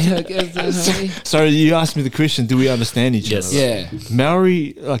don't let me get that, honey. Sorry, you asked me the question. Do we understand each Yes. other? Yeah.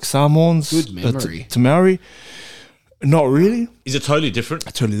 Maori, like Samoans. Good memory. To Maori, not really. Is it totally different?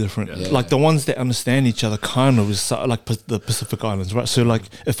 Totally different. Yeah. Like the ones that understand each other kind of is like the Pacific Islands, right? So like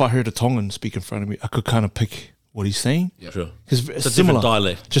if I heard a Tongan speak in front of me, I could kind of pick what he's saying. Sure. Because It's a similar different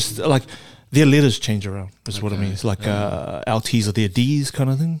dialect. Just like their letters change around. Is what it means. Like our T's are their D's kind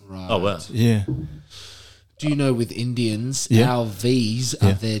of thing. Oh, wow. Yeah. Do you know with Indians, Yeah. our V's are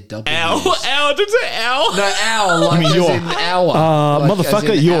Yeah. their W's? Ow, did it ow? No, our, like mean as your- in our. motherfucker,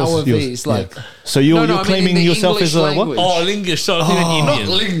 as in yours, our yours. V's, like, Yeah. So you're No, I you're mean claiming in the yourself English as a what? language. Oh, Lingus. So I think not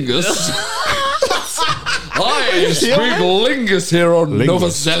Indian. lingus. I speak lingus here on Lingus. Nova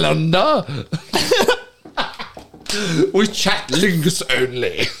Zelanda. We chat lingus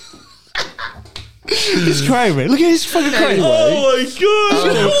only. He's crying, man. Look at his fucking crying. Oh my god!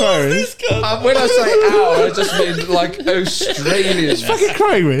 Still crying. When I say our, I just mean like Australian. Fucking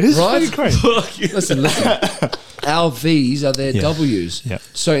crying, man. He's Right? fucking crying. Listen. Our V's are their Yeah. W's. Yeah.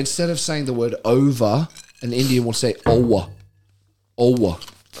 So instead of saying the word over, an Indian will say owa. Owa.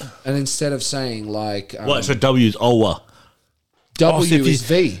 And instead of saying like What? So W's Owa. W so if you- is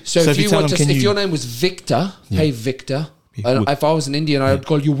V. So, so if if you you tell want them, to, can if you- your name was Victor, hey Victor. And Wic- if I was an Indian, I would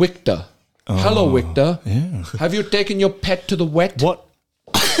call you Victor. Hello, Victor. Yeah. Have you taken your pet to the wet? What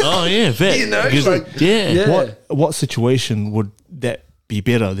Oh yeah, vet. You know, Because- like- yeah. Yeah. what situation would that be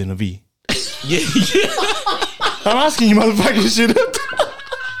better than a V? Yeah. I'm asking you, motherfucking shit.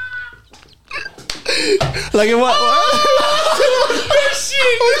 Like in what?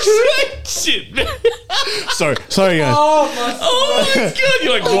 Shit, man. Sorry, guys. Oh my god!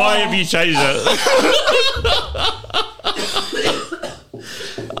 You're like, why have you changed that?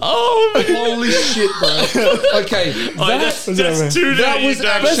 Oh, man. Holy shit, bro. Okay, Oh, that's too that dirty, was dude.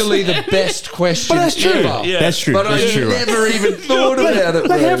 actually the best question But that's true. ever. Yeah. That's true. But I That's true. Right? never even thought about it,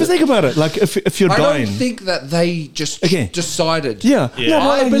 Like, bro. have a think about it. Like, if you're I dying. don't think that they just Okay. decided. Yeah. Yeah.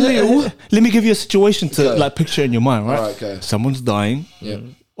 No, I believe- Let me give you a situation to Okay. like picture in your mind, right? Alright, okay. Someone's dying. Yeah.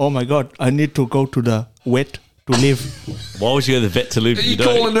 Oh my god, I need to go to the wet to live. Why would you go to the vet to live? Are you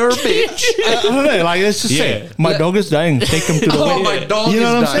calling her a bitch? I don't know. Like, let's just Yeah. say my dog is dying. Take him to the Oh, wet. my dog You know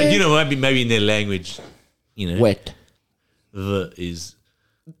is what I'm dying. saying? You know, maybe in their language, you know, Wet. the is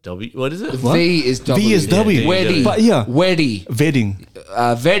What is it? V is W. V is W. Weddy. But yeah. Weddy. Wedding.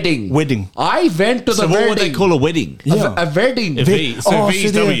 Wedding. I went to the So wedding. what would they call a wedding? Yeah. A wedding. A V. So Oh, V is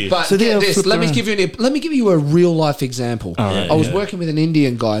so they're- W. But So get they're this. flipped Let me around. give you a real life example. right. I was Yeah. working with an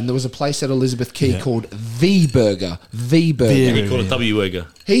Indian guy, and there was a place at Elizabeth Quay called The Burger. The Burger. The- We call it W burger.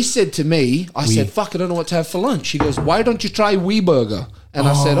 He said to me, I said, "Fuck, I don't know what to have for lunch." He goes, "Why don't you try Wee Burger?" And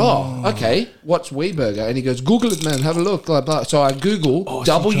I said, "Oh, okay. What's Wee Burger?" And he goes, "Google it, man. Have a look." Blah, blah. So I Google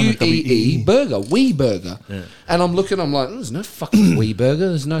so you're trying to WEE Burger, Wee Burger, and I'm looking. I'm like, "There's no fucking Wee Burger.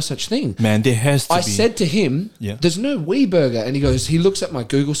 There's no such thing." Man, there has to I be. said to him, Yeah. "There's no Wee Burger," and he goes, he looks at my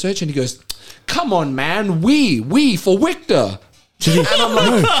Google search and he goes, "Come on, man, Wee for Victor." And I'm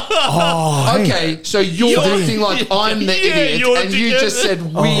like, okay, so you're acting like I'm the idiot, you're and the you idiot. just said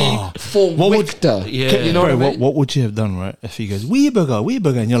 "we" for What would- Victor. Yeah. You know Bro, what I mean? what would you have done, right? If he goes, Wee Burger,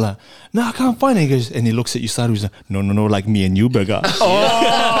 and you're like, no, I can't find it. He goes, and he looks at you sideways, like, no, like me and you burger.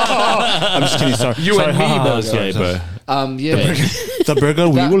 I'm just kidding, sorry. You Sorry, and me ha, ha, burger. sorry, Okay, sorry. bro. Yeah. The burger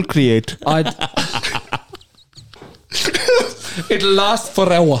we That- will create. It lasts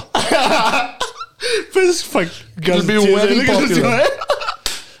forever. It'll be very popular.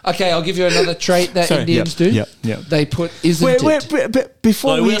 Okay, I'll give you another trait that Sorry, Indians yeah, do. yeah, yeah. They put isn't Wait, it.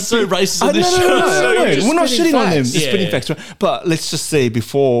 before Like, we we're so racist on No, this no, show. no, So no, you're just we're not spitting shitting on them. facts. It's spitting Yeah. facts, right? But let's just say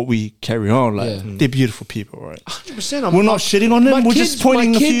before we carry on, like Yeah. they're beautiful people, right? 100%. We're not shitting on them. We're just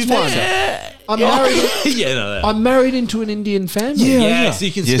pointing a few facts out. I'm married. Yeah, no, no. I'm married into an Indian family. Yeah, Yeah, so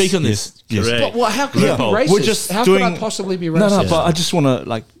you can speak on this. yes. Correct. But what? How could I be Yeah. racist? We're just how doing. could I possibly be No, racist? no, but I just want to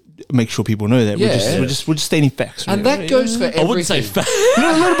like make sure people know that Yeah. we're just stating facts. and right? that goes for everything. I wouldn't say fact. a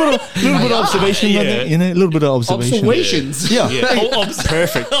little bit of observation, Yeah. I think, you know, a little bit of observation. Observations. Yeah.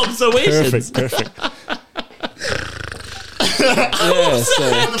 Perfect. Observations. Perfect. Yeah.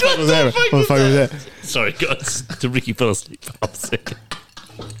 So What the fuck was that? Sorry, guys. To Ricky fell asleep for a second.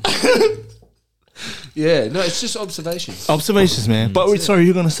 yeah. No, it's just observations. Observations, man. But wait, sorry,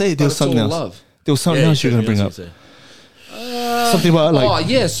 you're gonna say there was it's something all else. love. There was something else you're gonna bring up. Something about like. Oh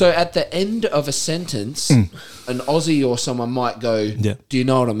yeah, so at the end of a sentence, an Aussie or someone might go, Yeah. "Do you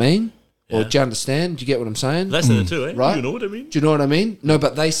know what I mean?" Or Yeah. "Do you understand? Do you get what I'm saying?" That's it too, eh? Right? You know what I mean? Do you know what I mean? No,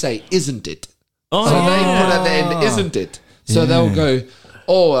 but they say, "Isn't it?" Oh, So they put at the end, "Isn't it?" So they'll go,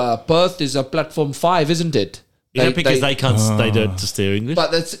 "Oh, Perth is a platform 5, isn't it?" yeah, because they can't. They don't just steer English.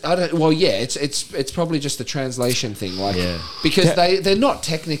 But that's I don't. Well, yeah, it's probably just a translation thing, like Yeah. because they're not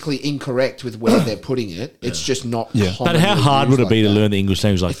technically incorrect with where they're putting it. It's just not. Yeah. But commonly how hard would used it be like to that. learn the English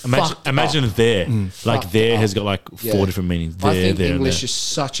language? Like, fucked imagine up. there, like Fucked there up. has got like Yeah. 4 different meanings. There, I think there, English and there. is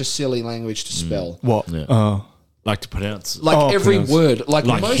such a silly language to spell. What? Yeah. Like to pronounce, Like Oh, every pronounce. word, like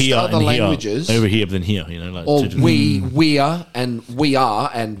like most here other and languages, here, over here, but then here. You know, like or two different- we are and we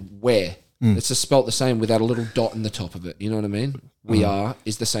are and where. It's just spelt the same without a little dot in the top of it. You know what I mean? We are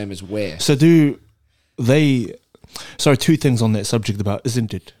is the same as where. So do they? Sorry, 2 things on that subject about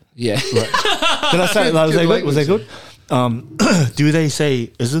isn't it? Yeah. Did I say that? Was that good? Do they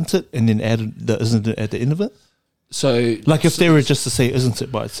say isn't it and then add the isn't it at the end of it? So Like if they were just to say isn't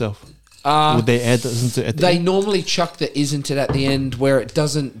it by itself, would they add the isn't it at the they end? normally chuck the isn't it at the end where it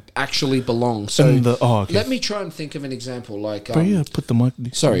doesn't actually belong. So Okay. let me try and think of an example. Like, Bro, yeah, put the mic.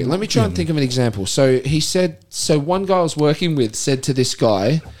 sorry, let me try and think of an example. So he said, so one guy I was working with said to this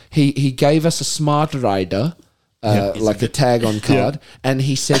guy, he gave us a smart rider, like a tag on card, and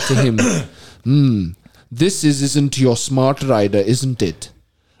he said to him, this isn't your smart rider, isn't it?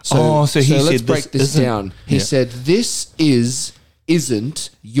 So he let's said break this this isn't- down. He Yeah. said, this isn't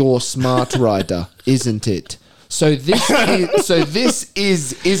your smart rider, isn't it? So this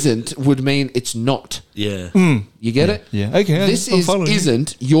isn't would mean it's not. yeah. You get it? Yeah. Okay. This I'm following you.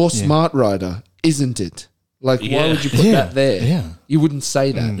 isn't your smart rider, isn't it? Like, why Yeah. would you put Yeah. that there? Yeah. You wouldn't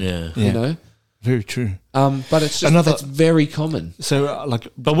say that. Yeah. Yeah. You know? Very true. But it's just Another- it's very common. So like,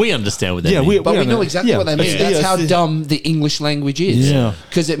 But we understand what that yeah, means. But we know know- exactly yeah. what they mean. Yeah. That's Yeah, how it's- dumb the English language is. Yeah.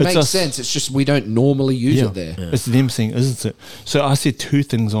 Because it It's makes us- sense. It's just we don't normally use Yeah. it there. It's them saying, isn't it? So I said 2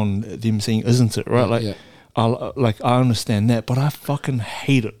 things on them saying, isn't it? Right? Like, Yeah. I understand that, but I fucking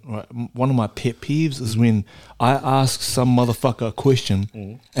hate it. Right? One of my pet peeves is when I ask some motherfucker a question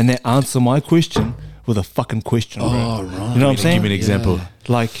and they answer my question with a fucking question. Right? You know what I'm saying? Give me an example.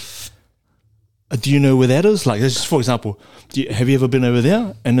 Like, do you know where that is? Like, just for example, have you ever been over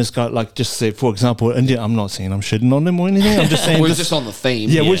there? And this guy, like, just say, for example, India. I'm not saying I'm shitting on them or anything. I'm just saying We're this- just on the theme.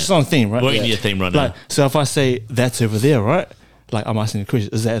 yeah, Yeah. we're just on theme, right? We're in your theme right now. Like, so if I say that's over there, right? Like, I'm asking the question,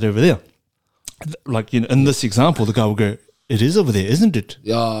 is that over there? Like, in this example, the guy will go, it is over there, isn't it?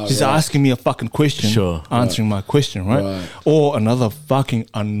 Yeah, She's right. asking me a fucking question, Sure. answering my question, right? Right. Or another fucking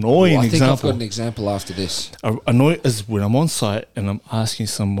annoying I think I've example. got an example after this. Annoying is when I'm on site and I'm asking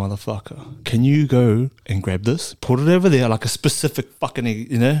some motherfucker, can you go and grab this? Put it over there, like a specific fucking,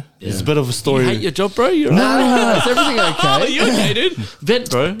 It's a bit of a You story. hate your job, bro? You're No, is everything Oh, okay? you okay, dude? Vent,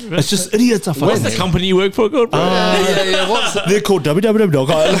 bro. It's just idiots are Where's fucking. the company you work for called, bro? yeah. What's They're called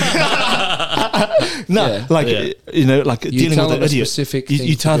www. No, Yeah. like Yeah. like You dealing tell with them a an idiot. specific You thing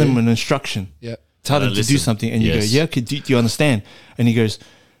to tell them do. an instruction. Yeah. Tell them to do listen. something, and you Yes. go, "Yeah, okay, do you understand?" And he goes,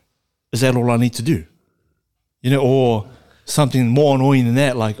 "Is that all I need to do?" Or something more annoying than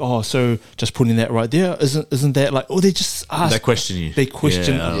that, like, "Oh, so just putting that right there isn't that like?" Oh, they just ask. They question you. They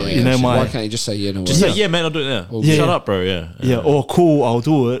question. Yeah, I know, you know, Why my can't you just say, yeah, no, Just worries? say, yeah, man, I'll do it now. Yeah. Shut up, bro. Yeah. yeah, or cool, I'll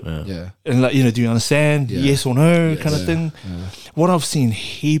do it. Yeah. And like, do you understand? Yeah. Yes or no, kind of Yeah. thing. What I've seen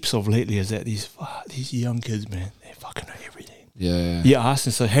heaps of lately is that these young kids, man, they fucking know everything. Yeah. You ask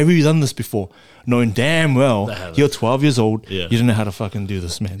them, so have you done this before? Knowing damn well haven't. you're 12 years old, Yeah. you don't know how to fucking do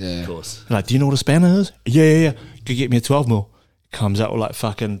this, man. Yeah. Of course. Like, do you know what a spanner is? Yeah. Go get me a 12 mil. Comes out with like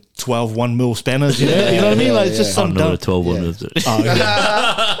fucking 12 1 mil spanners, you know what I mean? Like, it's just I don't some know dumb. what a 12 one Yeah. is. Oh,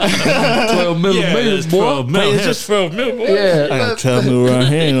 yeah. 12 millimeters, boy. 12 mil. it's It's just- 12 mil, boy. Yeah. I got 12 mil right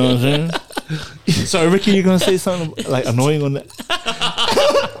here, you know what I'm saying? So, Ricky, you're going to say something like annoying on that?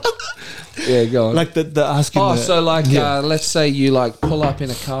 Yeah, go on. Like the asking. Oh, the, so like, yeah. let's say you like pull up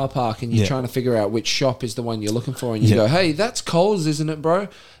in a car park and you're Yeah. trying to figure out which shop is the one you're looking for, and you Yeah. go, "Hey, that's Coles, isn't it, bro?"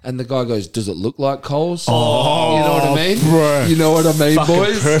 And the guy goes, "Does it look like Coles?" Oh, you know what I mean, bro. You know what I mean, Fucking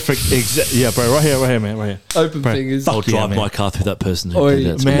boys. perfect. Yeah, bro. Right here, man. Right here. Open Bro, fingers. fuck I'll yeah, drive man. my car through that person who Oi,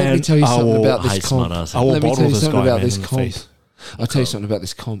 did that. man. let me tell you I something will about this hate comp. smart-ass. I will Let me bottle tell you this something guy, about man, this in the comp. face. I'll tell you something about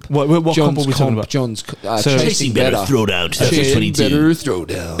this comp. What comp are we talking about? John's So- chasing better. Throwdown Chasing 2022. better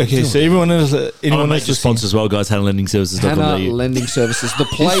throwdown. Okay, so anyone else Anyone else major listening, sponsors as well, guys. Hannah Lending Services. Hannah Lending Services, the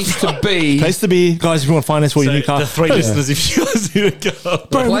place to be. place to be, guys. If you want finance for your new car, The three listeners, if you guys need a car.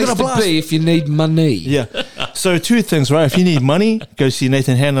 bro, we're Place gonna to blast. be if you need money. Yeah. So two things, right? If you need money, go see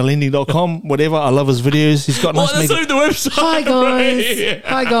NathanHannahLending.com. Whatever. I love his videos. He's got Well, nice that's makeup. not even the website. Hi guys.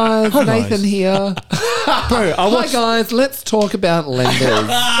 Hi guys. Hi, Nathan guys. here. Bro, I Hi watched. guys. Let's talk about lenders.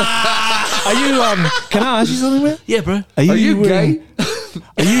 Are you Can I ask you something, man? Yeah, bro. Are you wearing, gay?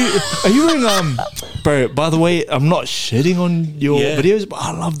 Are you wearing Bro, by the way, I'm not shitting on your Yeah. videos, but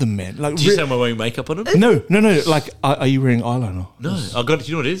I love them, man. Like, Do you say I'm wearing makeup on them? no. Like, are you wearing eyeliner? No, I've got.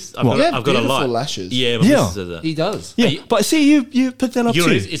 You know what it is? I've What? got, Yeah, I've got a beautiful light. lashes. Yeah, my Yeah. missus says that. He does. Yeah, you- but see, you picked that up You know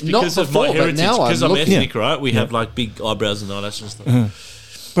too. what it is? It's Not because of before, my but heritage. now I'm Because I'm looking. ethnic, right? We have like big eyebrows and eyelashes and stuff.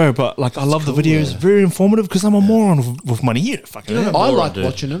 Bro, but like, I love the videos. Very informative because I'm a moron with money. You fucking know. I Moron, like dude.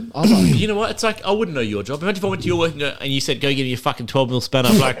 watching them. I like. You know what? It's like I wouldn't know your job. Imagine if I went to your work and you said, "Go get me a fucking 12 mil spanner."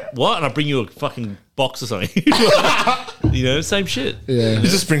 I'm like, "What?" And I bring you a fucking box or something. You know, same shit. Yeah.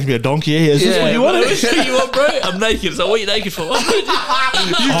 This just brings me a donkey. Is this Yeah, what you what wanted? you want, bro? I'm naked. So what are you naked for? You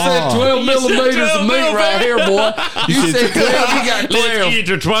said 12 You said millimeters 12 of meat mil, right bro. here, boy. You said 12. You got 12. Let's get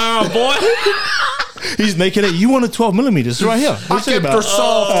to 12, boy. He's naked. You wanted 12 millimeters right here. I What's it kept about? her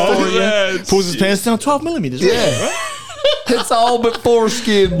soft for you. yeah. Pulls his pants down. 12 millimeters. Yeah. Right, right? It's all but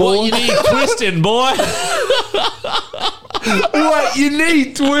foreskin, boy. What you need twisting, boy. What you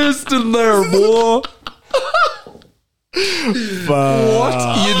need twisting there, boy.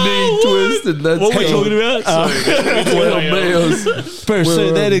 What you need twisting? That's What were we how- talking about? Sorry. 12 mils. Bro, so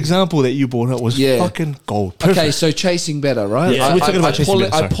Well, that example that you brought up was Yeah. fucking gold. Perfect. Okay, so chasing better, right? Yeah, I, we're talking about I chasing pull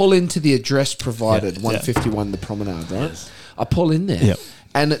better, I sorry. pull into the address provided, Yeah, 151 the promenade, right? I pull in there. Yeah.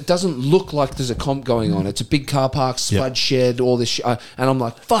 And it doesn't look like there's a comp going on. It's a big car park, spud shed, all this shit. And I'm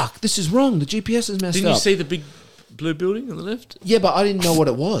like, fuck, this is wrong. The GPS is messed Didn't up. you see the big blue building on the left? Yeah, but I didn't know what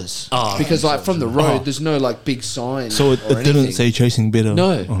it was. Because like from the road, there's no like big sign. So it or didn't anything. say chasing better?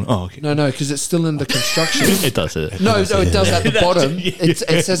 No. Oh, okay. No, because it's still in the construction. It does it. No, it does at the bottom. It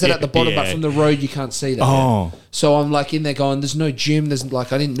says it at the bottom, but Yeah. from the road you can't see that. Oh. So I'm like in there going, there's no gym. There's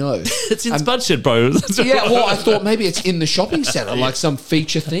like, I didn't know. It's in Spudshed, bro. Yeah, well, I thought maybe it's in the shopping centre, like some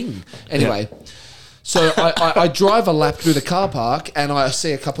feature thing. Anyway, so I drive a lap through the car park and I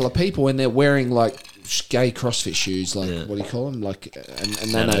see a couple of people and they're wearing like gay CrossFit shoes, like what do you call them? Like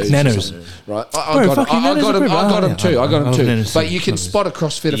and nanos. or Nanos. something, right? I Bro, got them. fucking I nanos got are them. pretty- I got oh, them yeah, too. I got I them love too. nanos But too. you can spot a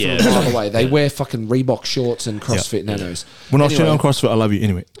CrossFitter Yeah. from a mile away. They wear fucking Reebok shorts and CrossFit nanos. When I was training Anyway. on CrossFit, I love you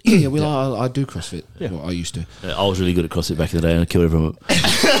anyway. Yeah, well, I do CrossFit. Well, I used to. I was really good at CrossFit back in the day and I killed everyone.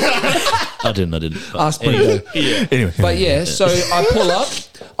 I didn't. But Ask Brendo. yeah. Anyway. But yeah, so I pull up,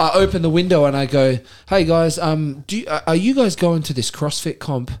 I open the window, and I go, "Hey guys, are you guys going to this CrossFit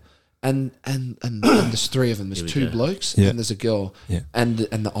comp?" And there's three of them. There's we two go. blokes Yeah. and there's a girl. Yeah. And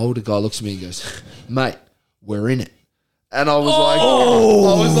the older guy looks at me and goes, "Mate, we're in it." And I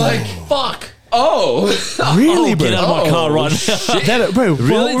was like, fuck. Oh, Really, bro? Get out of my car right now. That, bro,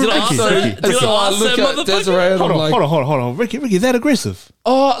 Really? Did I Ricky, ask Ricky. that? Did so I I ask look that at motherfucker? Desiree and Hold I'm on, like, hold on. Ricky, that aggressive?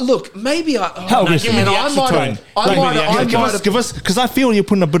 oh, look, maybe I. Oh, How no, aggressive? man, Give me the I action might tone. have. I might have. Give us, because I feel you're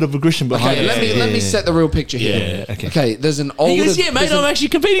putting a bit of aggression behind Okay, it. let me set the real picture here. Yeah, okay. Okay, there's an older. He goes, yeah, mate, I'm actually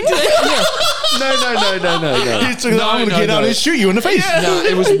competing today. No. I'm going to get out and shoot you in the face. No,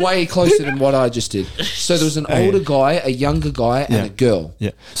 it was way closer than what I just did. So there was an older guy, a younger guy, and Yeah. a girl.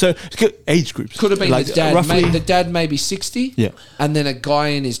 Yeah. So, age groups. Could have been like, the dad. roughly. The dad maybe 60. Yeah. And then a guy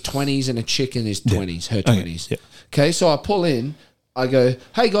in his 20s and a chick in his 20s, her 20s. Yeah. Okay, so I pull in. I go,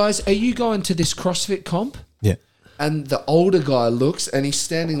 hey guys, are you going to this CrossFit comp? Yeah. And the older guy looks, and he's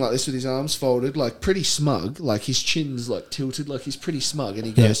standing like this with his arms folded, like pretty smug, like his chin's like tilted, like he's pretty smug. And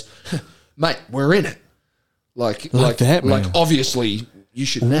he goes, "Mate, we're in it." Like that, man. like obviously you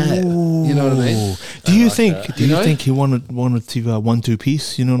should know. You know what I mean? Do you think? Do you know? think he wanted to 1-2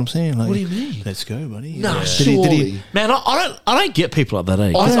 piece? You know what I'm saying? Like, What do you mean? Let's go, buddy. No, Did surely. he? Man, I don't get people at that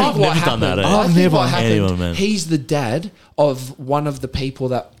age. I think I've what never done that. happened- Eh? I think never what happened, anyone, man. he's the dad of one of the people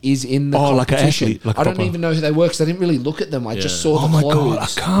that is in the Oh, like an competition. athlete, like I don't proper. even know who they were because I didn't really look at them. I just saw Oh the my clothes. god!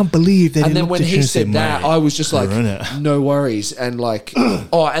 I can't believe that. And then looked when at you he and said that, "Mate, I was just like, we're in it." no worries. And like,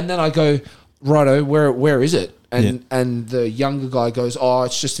 oh, and then I go, righto, where is it? And the younger guy goes, oh,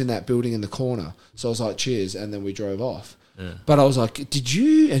 it's just in that building in the corner. So I was like, cheers. And then we drove off. But I was like, did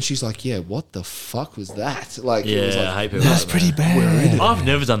you? And she's like, yeah, what the fuck was that? Like, it was Yeah, like, I hate people. That's like pretty that. bad. I've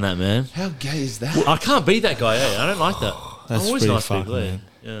never done that, man. how gay is that? I can't be that guy. I don't like that. That's I'm always pretty nice to people. fucking, Eh? man.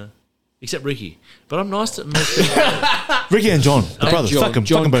 Yeah, except Ricky. But I'm nice to most people. Ricky and John, the And brothers. Fuck them.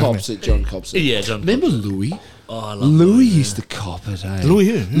 John Fuck them both. cops it. John cops it. Yeah, John. Remember Louis? Oh, I love Louis used to cop it. Eh? Louis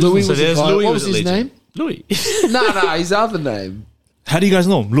who? Louis So was the there's guy. Louis What was his Legion. name? Louis. No, his other name. How do you guys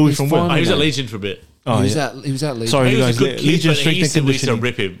know him? Louis He's from fine. where? He was at Yeah. Legion for a bit. Oh, he was yeah. at Legion. Sorry, He you was guys. a good kid, Legion but strength he and used to conditioning.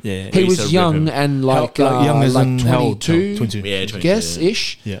 rip him. Yeah, He used to was rip young him. and like young as in how old? 22, 22. Yeah, 22, guess yeah.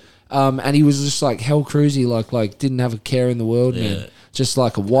 ish. Yeah. And he was just like hell cruisy, like didn't have a care in the world, Yeah. man. Just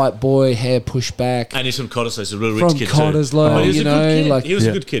like a white boy, hair pushed back. And he's from Cottesloe, so he's a real rich From kid Cottesloe, too. But he was you a good know, kid. like- he was Yeah.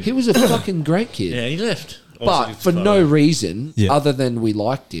 a good kid. He was a fucking great kid. Yeah, and he left. But Obviously, for it's no fine. reason Yeah. other than we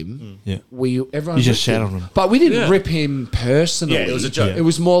liked him, Yeah. everyone You just ripped shat on him. But we didn't Yeah. rip him personally. Yeah, it was a joke. It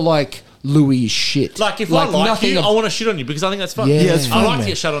was more like Louis shit. Like, if I like nothing you, ab- I want to shit on you because I think that's fun. Yeah. Yeah, it's I fun, like man. to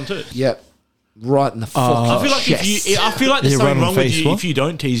get shut on too. Yep. Right in the fucking I feel like chest. I feel like there's Yeah, something right on wrong the with face, you what? if you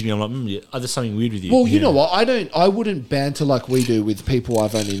don't tease me. I'm like, yeah, there's something weird with you. Well, you know what? I wouldn't banter like we do with people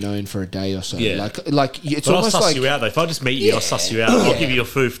I've only known for a day or so. Yeah. Like it's but I'll almost suss like you out though. If I just meet you, I'll suss you out. I'll give you your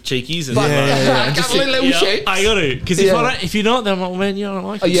foo cheekies. And But- And just Couple of little yeah, shapes. I got to because Yeah. if you're not, then I'm like, man, I don't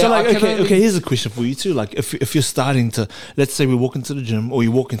like you. Yeah, So like, I can okay, only- okay. Here's a question for you too. Like, if you're starting to, let's say we walk into the gym or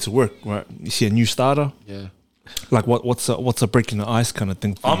you walk into work, right? You see a new starter. Yeah. Like, what's a breaking the ice kind of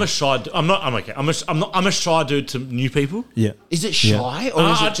thing? For I'm you? a shy. I'm okay. I'm a shy dude to new people. Yeah. Is it shy or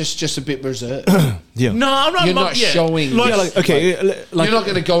is I- it just a bit reserved? Yeah. No, I'm not. You're not showing- Like, Yeah, like okay, like You're not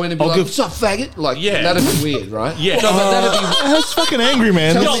going to go in and be I'll like, give- "What's up, faggot?" Like, Yeah. that'd be weird, right? Yeah. No, but that'd be. that's fucking angry,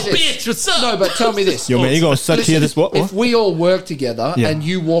 man. Tell yo, me this. bitch, what's up? No, but tell me this. Yo, man, you gonna suck Listen, here? This what? If we all work together Yeah. and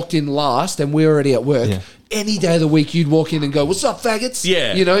you walked in last and we're already at work, Yeah. any day of the week you'd walk in and go, "What's up, faggots?"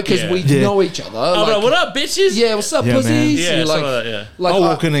 Yeah. You know, because Yeah. we Yeah. know each other. I'm like, what up, bitches? Yeah, what's up, Yeah, man. pussies? Yeah, You're something like that, yeah. Like, I'll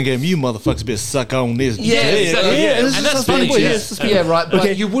walk in and go, you motherfuckers better suck on this. Yeah, exactly. Yeah, this and is that's something- funny, yeah, yeah. it's just- yeah, right. But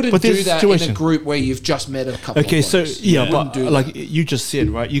Okay, you wouldn't but do there's a that in a situation. group where you've just met a couple. Okay, of so blokes. yeah, You but wouldn't do that. like you just said,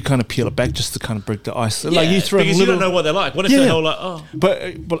 right? You kind of peel it back just to kind of break the ice. Like Yeah, you throw in a because little. you don't know what they're like. What if Yeah. they're whole like, oh,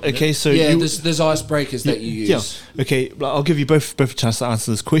 But okay, so yeah, you, there's icebreakers that you use. Yeah. Okay, well, I'll give you both a chance to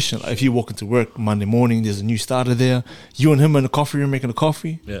answer this question. Like, if you walk into work Monday morning, there's a new starter there. You and him in the coffee room making a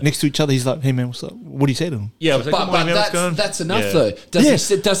coffee Yeah. next to each other. He's like, "Hey man, what's up? What do you say to him?" yeah, I was like, But, good morning, man, what's going on? that's enough Yeah. though. Yeah.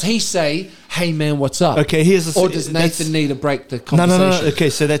 Does he say, "Hey man, what's up"? Okay, here's the Or does that's- Nathan need to break the No, conversation? no. Okay,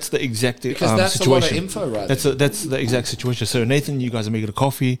 so that's the exact Because that's situation. a lot of info, right? That's the exact situation. So Nathan, you guys are making a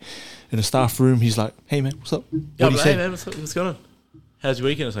coffee in the staff room. He's like, "Hey man, what's up? Yeah, What do I'm you like, say?" hey man, what's going on? How's your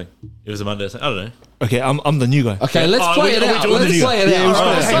weekend or something? It was a Monday or something. I don't know. Okay, I'm the new guy. Okay, Yeah. let's Oh, play it are we out. doing Let's the play it Yeah, out. we're All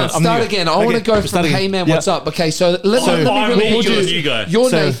right, starting. I'm start new. again. I want to Okay, go we're from starting "Hey again. man, Yeah. what's up?" Okay, so let So- me really we'll get do you. the new guy. You're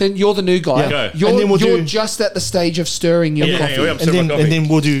So- Nathan. You're the new guy. Yeah. Go. You're, And then we'll you're do- just at the stage of stirring your Yeah, coffee. yeah, I'm And stirring then my coffee. and then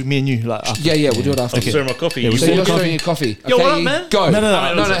we'll do me and you like after. Yeah, we'll do it after. I'm stirring my coffee. Yeah, we So stir you're coffee. stirring your coffee. Yo, okay, what up, man? Go. No, no,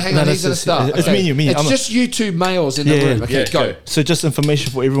 hang no, on. no, He's gonna it's- start. it's me and you, me. It's I'm- just you two males in the Yeah, room. yeah. Okay, Yeah, go. go. So just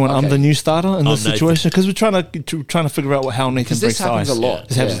information for everyone. I'm Okay. the new starter in this Nathan. situation because we're trying to figure out how Nathan Because breaks this the happens ice. a lot.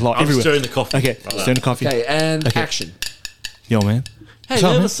 This happens a lot I'm everywhere. stirring the coffee. Okay, Like that. stirring the coffee. Okay, and Okay. action. Yo, man. Hey What's up,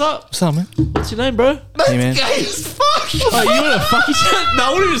 man, man? what's up? What's up, man? What's your name, bro? Hey, man. Gay as fuck. Oh, you want to fucking no, I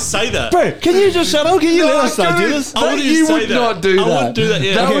wouldn't even say that. Bro, can you just shut up? Can you let us not do this? I wouldn't You even say would that. not do I that. wouldn't do that.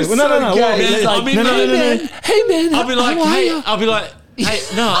 Yeah. That Okay, was well, no, so no. gay. Well, Yeah, like, I mean, no. Hey man, I'll be like, how are hey, ya? I'll be like,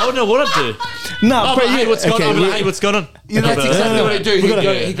 hey, no, I don't know what I'd do. No, Oh, bro, but hey, what's going on? I'll be like, hey, what's going on? Yeah, that's Okay, exactly what he'd do. We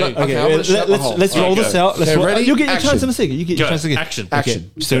gotta- He'd go, okay, Okay, I'm gonna shut my hole. let's roll Okay, this go. out. Let's Okay, roll. ready? You'll get your chance Action. in a second. You get your Go. chance again. Action.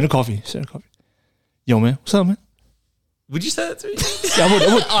 Action. Stirring the coffee. Yo, man. What's up, man? Would you say that to me? Yeah,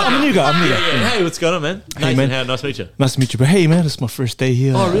 I would. I'm a new guy. Yeah. Hey, what's going on, man? Nathan, man. how nice to meet you. Nice to meet you, bro. Hey, man, it's my first day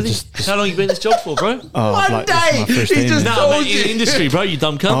here. Oh, really? Just, How long you been in this job for, bro? this is my first He day, just man. No, told mate, in you. the industry, bro, you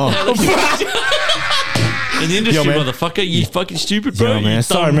dumb cunt. Oh. In the industry, Yo, man. motherfucker, you fucking stupid, bro. Yo, man. You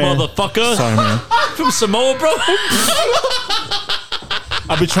Sorry, dumb man. motherfucker. Sorry, man. From Samoa, bro.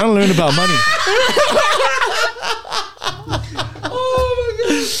 I've been trying to learn about money.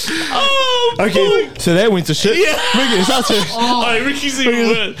 Okay, so that went to shit. Yeah. Ricky, it's our turn. Oh, Ricky's even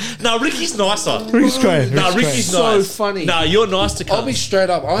worse. No, Ricky's nicer. Ricky's crying. No, Ricky's So nice. funny. No, you're nice to I'll come. be straight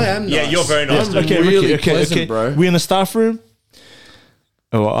up. I am nice. Yeah, you're very nice. I'm dude. Okay, really Ricky, pleasant, bro. We in the staff room?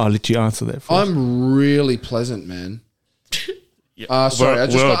 Oh, I'll let you answer that first. I'm really pleasant, man. Sorry, I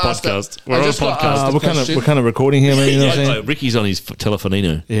just we're on a got asked that- podcast. I We're on a just got podcast. asked the question. we're kind of recording here, man. You know what I'm saying? Like, Ricky's on his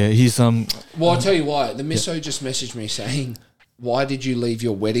telefonino. Yeah, he's Well, I'll tell you why. The misso just messaged me saying, "Why did you leave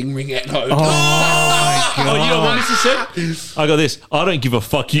your wedding ring at home?" Oh, you know what Missy said? I got this. I don't give a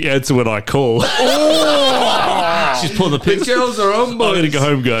fuck. You answer when I call. She's pulling the The pins. girls are on, I'm boys. gonna go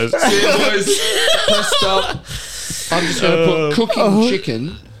home, guys. Yeah, boys. Pressed up. I'm just going to put cooking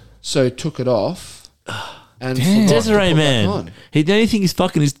chicken, so took it off. And forgot to Desiree, put back man. on. The only thing he's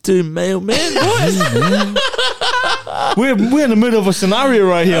fucking is two male men. we're in the middle of a scenario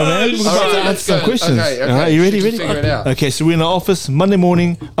right here, man. We're about Alright, to let's answer some go. questions. Okay, All right, you ready? should Ready? figure it out. Okay, so we're in the office Monday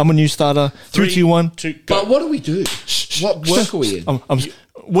morning. I'm a new starter. 3, 2, 1. But what do we do? What work are we in?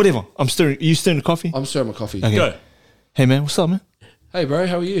 Whatever. I'm stirring. You stirring the coffee? I'm stirring my coffee. Okay. Go. Hey, man. What's up, man? Hey, bro,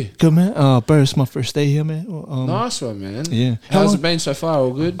 how are you? Good, man. Bro, it's my first day here, man. Nice one, man. Yeah. How How's long- it been so far?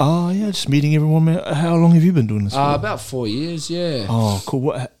 All good? Yeah, just meeting everyone, man. How long have you been doing this? For? About 4 years, yeah. Oh,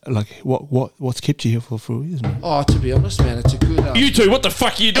 cool. What's kept you here for 4 years, man? Oh, to be honest, man, it's a good. You two, what the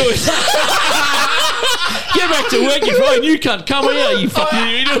fuck are you doing? Get back to work, you fucking you cunt. Come here, you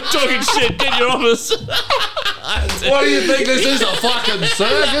fucking you're talking shit. Get in your office. What do you think this is, a fucking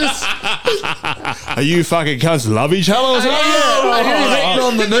circus? Are you fucking cunts love each other or something? Are you hitting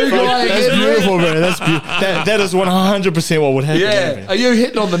on the new guy That's again, beautiful, man. That's that is 100% what would happen. Yeah. man. Are you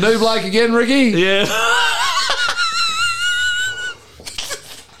hitting on the new bloke again, Ricky? Yeah.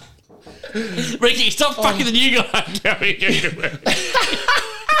 Ricky, stop fucking the new guy.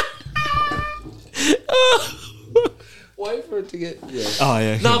 Wait for it to get. Yeah. Oh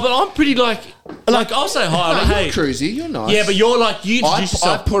yeah. No, but I'm pretty like I'll say hi. No, But hey, you're cruisy. You're nice. yeah, but you're like you I introduce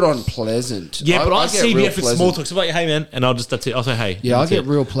yourself. put on pleasant. Yeah, but I get see real me for pleasant. small talk. So like, hey man, and that's it. I'll say hey. Yeah, I That's get it.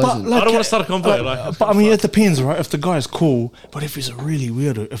 real pleasant. like- I don't want to start a convo. but I mean, it depends, right? If the guy's cool, but if he's a really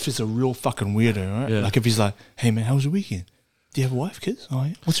weirdo, if he's a real fucking weirdo, right? Yeah. Like if he's like, "Hey man, how was your weekend? Do you have a wife, kids? Oh,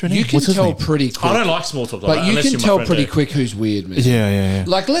 yeah. What's her name? you can What's his tell name?" pretty quick. I don't like small talk, like but that, you unless can you're my tell friend, pretty yeah. quick who's weird, man. Yeah.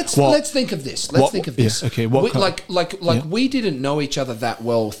 Like let's think of this. Let's think of this. yeah, okay, what We- kind- like we didn't know each other that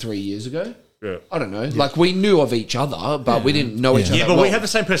well 3 years ago. Yeah. I don't know. Like we knew of each other, but we didn't know each other. Yeah, but well. we have the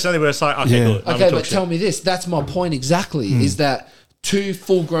same personality where it's like, okay, Yeah. good. I'm Okay, gonna but talk shit. tell me this. That's my point exactly. Is that two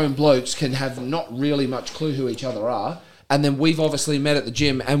full-grown blokes can have not really much clue who each other are, and then we've obviously met at the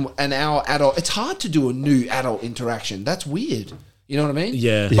gym, and our adult. It's hard to do a new adult interaction. That's weird. You know what I mean?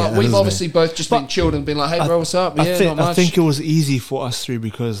 Yeah. But Yeah, that we've is obviously both just been chilled and been like, "Hey, bro, what's up?" Yeah, not much. I think it was easy for us three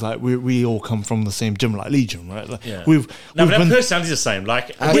because like we all come from the same gym, like Legion, right? Like, Yeah. we've No, but our been, personality's the same.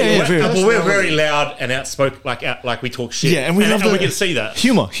 Like, Yeah, we're, very but much. we're very loud and outspoken. Like we talk shit. yeah, and we love we the can see that.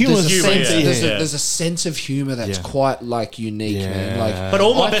 humor. Humor There's is a, humor, sense, yeah. there's, Yeah. A, there's a sense of humor that's Yeah. quite like unique, man. Yeah. Like, But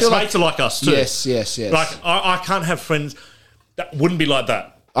all my I best feel mates are like us too. Yes. Like I can't have friends that wouldn't be like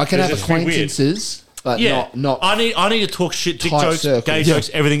that. I can have Because it's weird. acquaintances, but Yeah, not. I need to talk shit, dick tight jokes, circles. gay Yeah. jokes,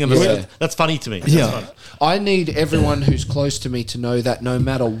 everything. And Yeah. that's funny to me. Yeah. That's fun. I need everyone who's close to me to know that no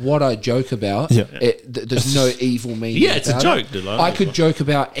matter what I joke about, Yeah. there's no evil meaning. Yeah, it's a about joke, it. dude, like- I could joke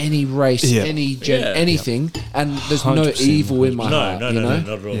about any race, Yeah. any Yeah. anything, and there's no 100%. evil in my heart. No, you know?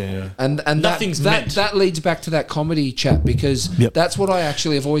 not at all. Yeah. And Nothing's that meant. that leads back to that comedy chat because Yep. that's what I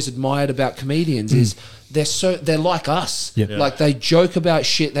actually have always admired about comedians is they're like us. Yep. Like they joke about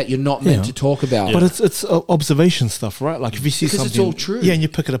shit that you're not meant Yeah. to talk about. But it's observation stuff, right? Like if you see Because something, it's all true. yeah, and you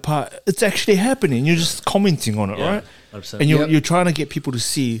pick it apart, it's actually happening. You're just commenting on it, Yeah, right? 100%. And Yep. you're trying to get people to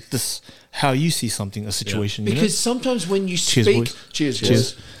see this how you see something, a situation. Because sometimes when you Cheers, speak, boys. cheers,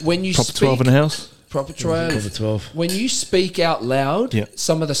 Cheers. boys. When you Proper speak, 12 in the house. Proper 12. Proper 12. When you speak out loud, Yeah.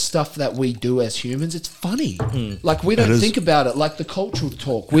 some of the stuff that we do as humans, it's funny. Like, we don't is. think about it. Like the cultural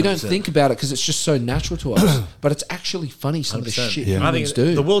talk, we don't think about it because it's just so natural to us. But it's actually funny, some of the 100%. shit Yeah. I humans think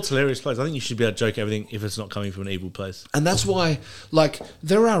do. the world's a hilarious place. I think you should be able to joke everything if it's not coming from an evil place. And that's why, like,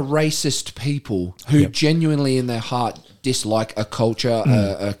 there are racist people who genuinely in their heart dislike a culture,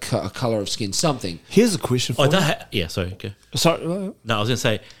 a color of skin, something. Here's a question for Oh, you. sorry. Okay. Sorry, No, I was going to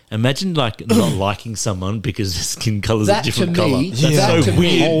say, imagine like not liking someone because their skin color's That a different to me- color. Yeah. That's that so to me-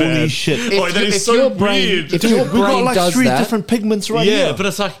 weird, holy man. shit. If, Oh, that is if so your brain, weird. if Dude, your we got brain like does 3 that, different pigments right Yeah, here. but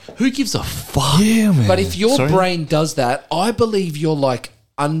it's like, who gives a fuck? Yeah, man. but if your Sorry? brain does that, I believe you're like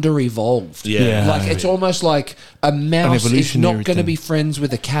under-evolved. Yeah. Like it's almost like a mouse is evolutionary not going to thing. be friends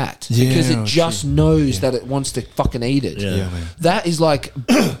with a cat Yeah, because it just true. knows that it wants to fucking eat it. Yeah. Yeah, man. That is like,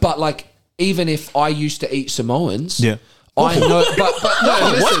 but like even if I used to eat Samoans, Yeah. I know. But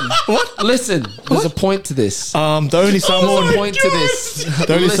no, listen. There's a point to this. The only There's a Samoan, point to this.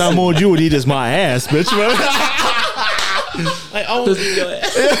 the only Listen. Samoan you would eat is my ass, bitch. Bro. Like, I want to eat your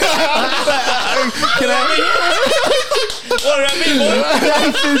ass. What do I mean, boy?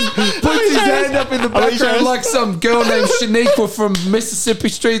 Nathan puts his hand up in the background like some girl named Shaniqua from Mississippi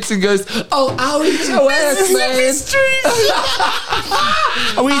Streets and goes, "Oh, I'll eat your ass, man.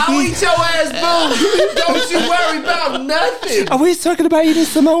 I'll eat your ass, boo. Don't you worry about nothing. Are we talking about eating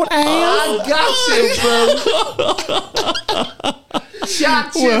Samoan ass? I got you, bro.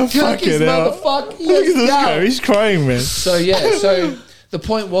 Shot Well, chip cookies, fucking hell. motherfucker. Look at Let's this guy. go." He's crying, man. So yeah, so the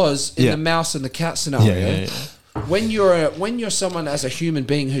point was in Yeah. the mouse and the cat scenario. Yeah. When you're someone as a human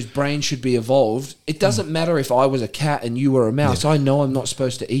being whose brain should be evolved, it doesn't matter if I was a cat and you were a mouse. I know I'm not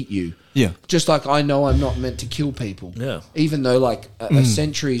supposed to eat you. Yeah. Just like I know I'm not meant to kill people. Yeah. Even though like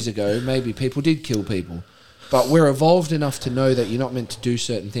centuries ago, maybe people did kill people. But we're evolved enough to know that you're not meant to do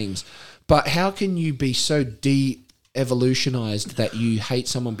certain things. But how can you be so de-evolutionized that you hate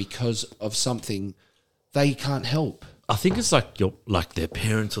someone because of something they can't help? I think it's like their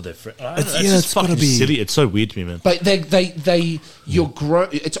parents or their friends. It's It's just gotta fucking be- silly. It's so weird to me, man. But you're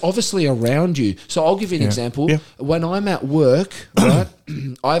it's obviously around you. So I'll give you an example. Yeah. When I'm at work, right,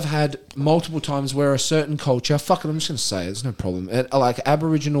 I've had multiple times where a certain culture, fuck it, I'm just going to say it, there's no problem. Like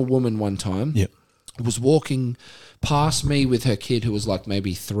Aboriginal woman one time Yeah. was walking past me with her kid who was like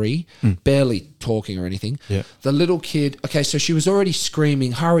maybe 3, barely talking or anything. Yeah. The little kid, okay, so she was already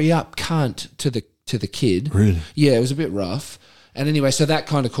screaming, "Hurry up, cunt," to the kid. Really? Yeah, it was a bit rough. And anyway, so that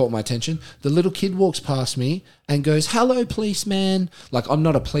kind of caught my attention. The little kid walks past me and goes, "Hello, policeman." Like, I'm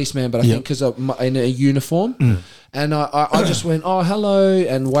not a policeman, but I think because I'm in a uniform. And I just went, "Oh, hello,"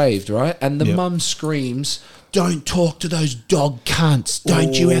 and waved, right? And the mum screams, "Don't talk to those dog cunts.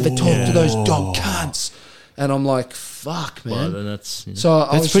 Don't you ever talk to those dog cunts." And I'm like, fuck, man. But then that's So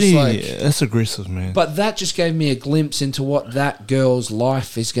I That's was pretty. just like... That's aggressive, man. But that just gave me a glimpse into what that girl's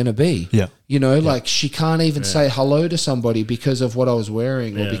life is going to be. Yeah. You know, like she can't even say hello to somebody because of what I was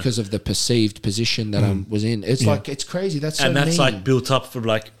wearing or Yeah. because of the perceived position that I was in. It's like, it's crazy. That's so and that's mean. like built up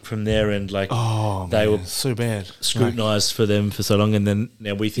from there, and like Oh, they man, were so bad. scrutinized for them for so long, and then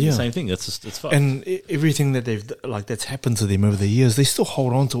now we think Yeah. the same thing. That's just it's fucked. And everything that that's happened to them over the years, they still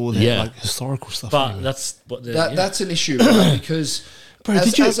hold on to all that Yeah. like historical stuff. but anyway. that's what That's an issue, right? Because Bro,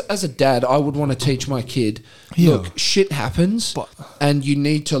 as, did you- as a dad, I would want to teach my kid, Yeah. look, shit happens, But- and you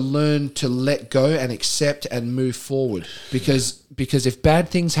need to learn to let go and accept and move forward. Because if bad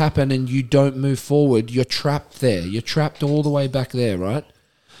things happen and you don't move forward, you're trapped there. You're trapped all the way back there, right?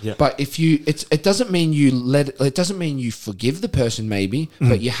 Yeah. But if it doesn't mean it doesn't mean you forgive the person, maybe,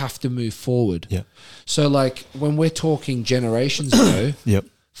 but you have to move forward. Yeah. So like when we're talking generations ago. Yep.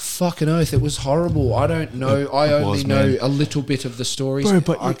 Fucking oath, it was horrible. I don't know. I It only was, know man. a little bit of the stories. Bro,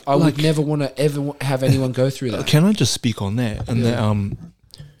 but I would like- never want to ever have anyone go through that. Can I just speak on that? And that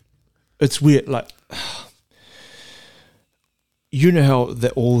it's weird. Like, you know how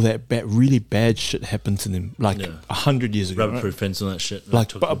that all that really bad shit happened to them, like Yeah. 100 years ago. rubber right? proof fence and that shit.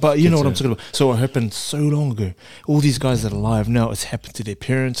 Like, but you know what I'm talking about. So it happened so long ago. All these guys that are alive now, it's happened to their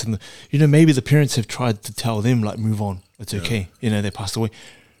parents, and maybe the parents have tried to tell them like, move on, it's okay. They passed away.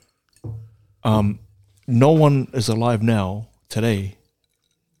 No one is alive now today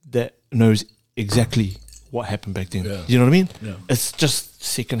that knows exactly what happened back then. Yeah. You know what I mean? Yeah. It's just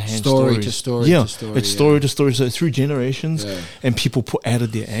secondhand Story stories. to story Yeah, to story, it's yeah. story to story. So through generations, Yeah. and people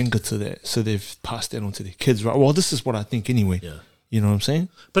added their anger to that, so they've passed that on to their kids. Right? Well, this is what I think anyway. Yeah. You know what I'm saying?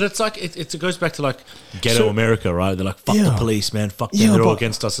 But it's like it goes back to like ghetto So- America, right? They're like, fuck the Yeah. police, man, fuck them, Yeah, they're all but-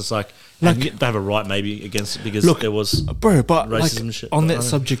 against us. It's like Like- and they have a right maybe against it because Look, there was bro, but racism like and shit, on but I that don't-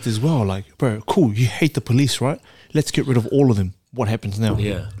 subject as well, like, bro, cool, you hate the police, right? Let's get rid of all of them. what happens now?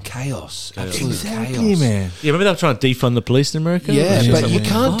 Yeah. Chaos. Absolute Exactly, chaos. man. Yeah, maybe they were trying to defund the police in America. Yeah, Yeah, but you yeah.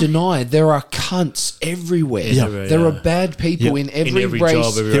 can't deny there are cunts everywhere. Yeah. There are bad people Yeah. in every every race.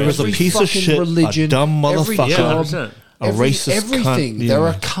 job, every There is a every piece of fucking shit, religion, a dumb every motherfucker, job, 100%. a racist everything. cunt. There Yeah.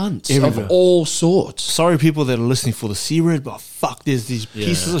 are cunts Everywhere. of all sorts. Sorry, people that are listening for the C word, but fuck, there's these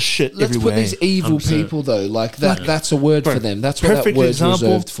pieces of shit Let's everywhere. put these evil 100%. people though, like that. That's a word for them. That's what that perfect word's example.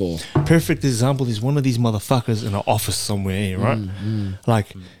 reserved for. Perfect example. There's one of these motherfuckers in an office somewhere, right? Like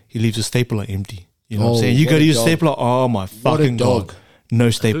he leaves a stapler empty. You know what I'm Oh, saying? You what go a to use a dog. stapler. Oh my fucking dog. god!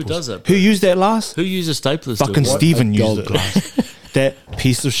 No staples. does that, Who bro? used that last? Who uses staplers? still? Fucking What Steven a used dog. it last. That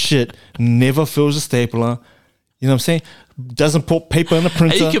piece of shit never fills a stapler. You know what I'm saying? Doesn't put paper in a Are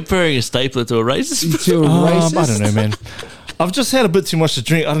printer. you comparing a stapler to a racist? To a racist. I don't know, man. I've just had a bit too much to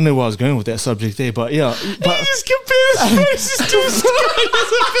drink. I don't know where I was going with that subject there, but yeah. But just compares racist to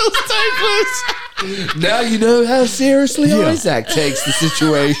staplers. Now you know how seriously Yeah. Isaac takes the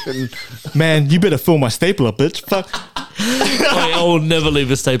situation. man, you better fill my stapler, bitch. Fuck. I will never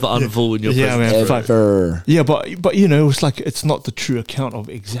leave a stapler unfull in your Yeah, presence. man. Fuck. Ever. Yeah, but you know, it's like it's not the true account of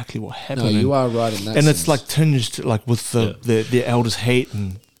exactly what happened. No, you are right in that. and it's sense. like tinged like with the elders' hate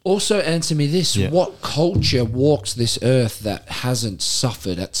and Also, answer me this: Yeah. what culture walks this earth that hasn't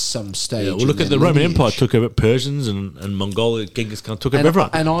suffered at some stage? Yeah, well, in look at their the Roman lineage? Empire took over Persians and Mongolia. Genghis Khan took over And, everyone.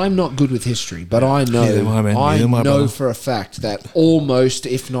 and I'm not good with history, but I know, Neither am I, man. I Neither am I, know brother. for a fact that almost,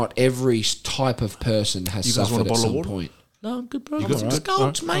 if not every type of person has You guys want a suffered at bottle of some water? point. No, I'm good, bro. got Got some some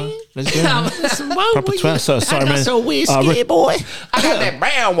scotch, man. let's go. man. Listen, whoa, Proper twat. Sorry, man. some whiskey, Rick, boy. I got that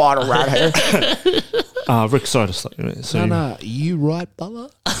brown water right here. Rick, sorry to stop you. So, No, you right, brother?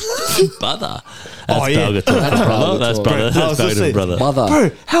 Brother. That's Oh, yeah. Belga talk, brother. That's Belga brother. I was That's gonna Belga say, brother. Mother.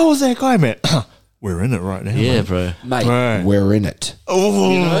 bro, how was that guy, man? We're in it right now. Yeah, man. bro. Mate, Right. we're in it.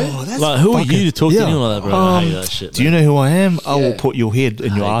 Oh, that's Like, who are fucking- you to talk yeah. to anyone like that, bro? I hate that shit. Do you know who I am? I will Yeah. put your head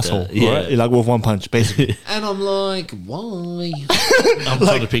in your hate asshole. that. Yeah. Right? Like with one punch, basically. And I'm like, why? I'm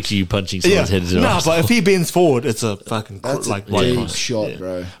trying to picture you punching someone's head into No, the but if he bends forward, it's a fucking That's like a white deep cross. shot,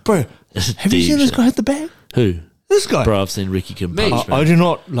 bro. Bro, have you seen this guy hit the bag? Who? This guy. Bro, I've seen Ricky can Me. punch, I man. do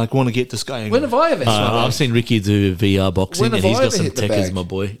not like want to get this guy. When have I ever hit I've seen Ricky do VR boxing, When and have he's I got ever some hit the techers, bag? my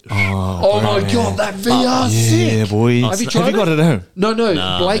boy. Oh my god, that VR sick. Yeah, boy. Have you tried got it? it at home? No,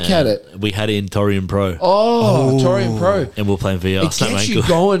 Nah, Blake man. had it. We had it in Torian Pro, Oh, Torian Pro. and we're playing VR. It Snap gets you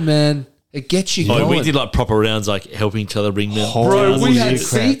ankle. going, man. It gets you Oh, going. we did like proper rounds, like helping each other ring them. Bro, we Holy had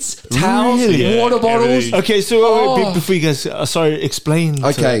crap. seats, towels, Really? water Yeah, bottles. everything. Okay, so Oh. before you guys, sorry, explain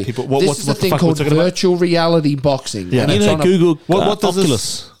Okay, to people this what is a thing fuck we're called talking about. virtual reality boxing. Yeah. and You it's know, on a- Google What does Oculus.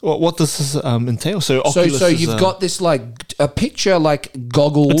 this? What does this entail? So, So, Oculus so is, you've got this like a picture like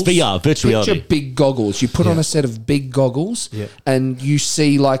goggles. It's VR, virtual picture reality. big goggles. You put on a set of big goggles, Yeah. and you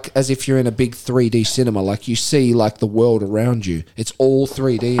see like as if you're in a big 3D cinema. Like you see like the world around you. It's all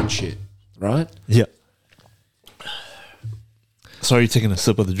 3D and shit, right? yeah. Sorry, you're taking a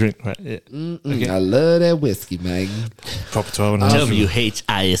sip of the drink, right? Yeah. Okay. I love that whiskey, man. Proper 12 and a Tell half. me you hate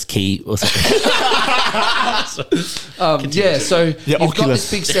ISK or something. Yeah, so Yeah, you've got Oculus.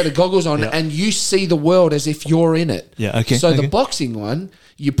 this big set of goggles on, Yeah. and you see the world as if you're in it. Yeah, okay, So the okay. boxing one,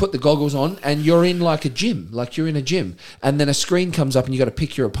 you put the goggles on, and you're in like a gym, like you're in a gym, and then a screen comes up, and you got to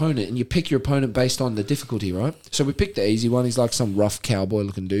pick your opponent, and you pick your opponent based on the difficulty, right? So we picked the easy one. He's like some rough cowboy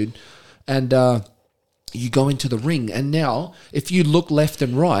looking dude, and you go into the ring, and now if you look left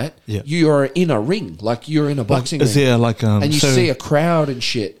and right, Yeah. you are in a ring, like you're in a boxing Is ring. there like And you so, see a crowd and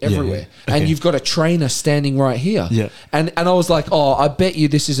shit everywhere, yeah. and Okay. you've got a trainer standing right here. Yeah. And I was like, oh, I bet you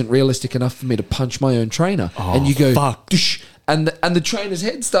this isn't realistic enough for me to punch my own trainer. and you go, fuck. "Dush," and the trainer's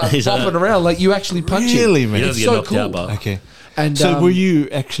head starts He's popping like- around like you actually punch Really, him. man? He It's doesn't get so knocked cool. out, but Okay. And So um, were you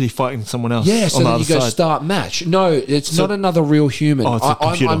actually fighting someone else? yeah, so on the then other you go side? start match. No, it's not another real human. Oh, it's a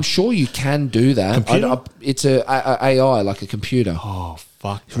computer. I'm sure you can do that. Computer? It's a AI, like a computer, Oh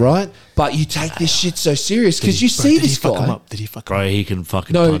fuck! right? But you take this shit so serious because you Bro, see did he this fuck him guy. up? Did he fuck him Bro, he can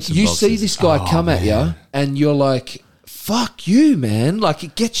fucking No, punch some you boxes. see this guy Oh, come at you, man. and you're like, "Fuck you, man!" Like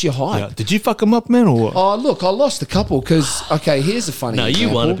it gets you hyped. Yeah. Did you fuck him up, man, or what? Oh, look, I lost a couple because okay, here's a funny. No, you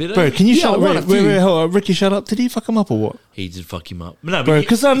example. won a bit. Bro, can you Yeah, shut I up? won a few. Hold on, Ricky, shut up. Did he fuck him up or what? He did fuck him up. No, Bro, but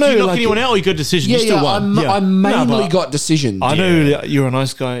 'cause I know, If you knock like- anyone out, or you got decision. Yeah, you still yeah. won. Yeah. I No, mainly but- got decision. I know that you're a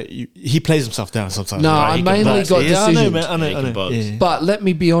nice guy. He plays himself down sometimes. No, right? I he can mainly box. got Yeah, I know, decision. man. I know. Yeah, he I can know. box. Yeah. But let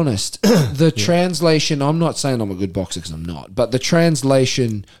me be honest, the translation. I'm not saying I'm a good boxer because I'm not. But the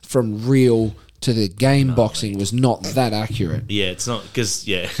translation from real to the game boxing was not that accurate. Yeah, it's not because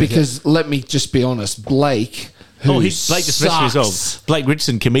Because let me just be honest, Blake, Oh, Blake just messaged me as well. Blake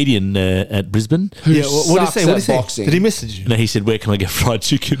Richardson, comedian at Brisbane. Who Yeah, what did he say? What did he say? boxing. Did he message you? No, he said, "Where can I get fried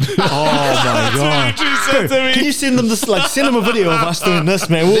chicken?" Oh my god! Bro, can you send them this? Like, send them a video of us doing this,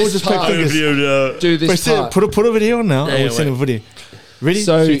 man. We'll This just play part. fingers. Do this Bro, part. put a video on now. Yeah, I will send wait. him a video. Ready?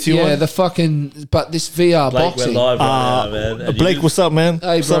 So, 3, 2, 1. the fucking... But this VR Blake, boxing... we're live right now, man. And Blake, you- what's up, man?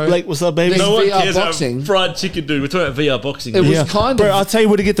 Hey, what's up, bro. Blake? What's up, baby? This no one VR cares boxing. about fried chicken, dude. We're talking about VR boxing. It was Yeah. kind Bro, of... I'll tell you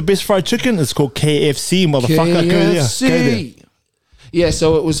where to get the best fried chicken. It's called KFC, motherfucker. Go there. KFC. Go there. Yeah,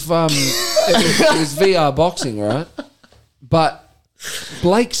 so it was it was VR boxing, right? But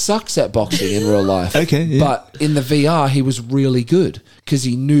Blake sucks at boxing in real life. Okay, yeah. But in the VR, he was really good because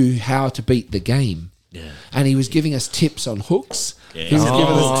he knew how to beat the game. Yeah. And he was giving us tips on hooks. Yeah. He was giving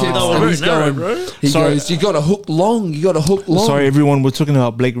us tips. No, and we're he's narrow, going, bro. he Sorry. goes, you got to hook long. You got to hook long. Sorry, everyone. We're talking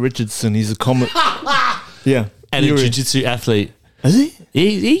about Blake Richardson. He's a comic. Yeah. And a You're jiu-jitsu athlete. Is he?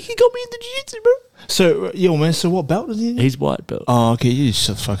 He got me into jiu-jitsu, bro. So, yo, man. So, what belt is he? He's white belt. Oh, okay. You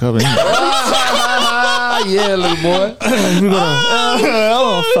shut the fuck up. Man. Yeah, little boy. We gotta,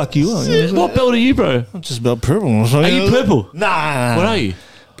 oh, fuck you. What belt are you, bro? I'm just about purple. Are you purple? Nah. What are you?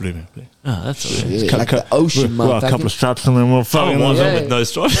 Blue, man. Blue. Oh, that's all right. Yeah, like the ocean, Well, a couple motherfucker. of straps on there, motherfucker. I'm a white yeah. belt with no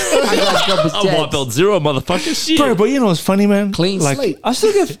stripes. I got double I'm white tats. belt 0, motherfucker. Shit. Bro, but you know what's funny, man? Clean like, slate. I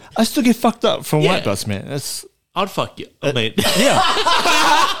still get fucked up from Yeah. white belts, man. That's I'd fuck you. I mean, yeah.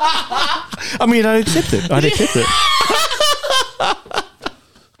 I mean, I accept it. I'd accept it.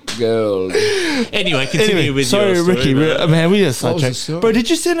 Girl. anyway, continue Anyway, with sorry, your story, Ricky. man. Man, we just What was the sidetracked. story? Bro, did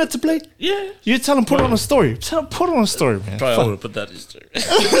you send it to Blake? Yeah. You tell him put it on a story. Tell him put it on a story, man. Probably I Fuck. would have put that in story.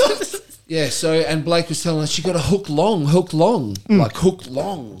 Yeah, so, and Blake was telling us, you got to hook long, like hook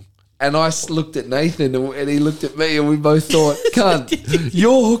long. And I looked at Nathan and he looked at me and we both thought, cunt,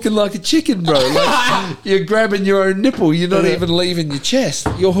 you're hooking like a chicken, bro. Like, you're grabbing your own nipple. You're not even leaving your chest.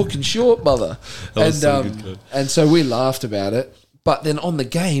 You're hooking short, mother. That was so And, good, good. and so we laughed about it. But then on the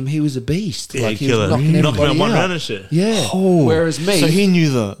game, he was a beast. Yeah, Like he killer. was knocking Knocking everybody out one out. round and shit. Yeah. Oh. Whereas me, So he knew he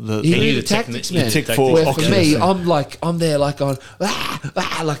the knew knew the the tactics, technique- man. tick tactics. for Where for oxygen. me, I'm there like going,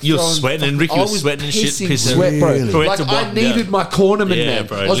 like You were throwing sweating and Ricky I was sweating and shit, pissing pissing. sweat, bro. Really? Bro, Like it's a I block, needed yeah. my cornerman, Yeah, man.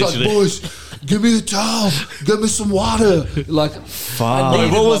 bro, I was literally. like, boys, give me the towel, give me some water. Like, Fuck.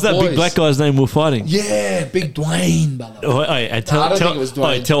 needed What was my that big boys. black guy's name we were fighting? Yeah, Big Dwayne, brother. Oh, I tell, I don't tell, think it was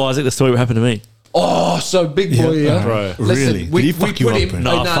Dwayne. tell Isaac the story what happened to me. Oh, so big boy, yeah. Bro. Listen, Really? we, Did he we fuck you put up, him. bro?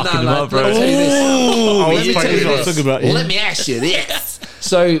 Nah, no, fucking him no, up, bro. Let me tell you this. Oh, Let it's me funny tell you what I was this. talking about, yeah. Let me ask you this.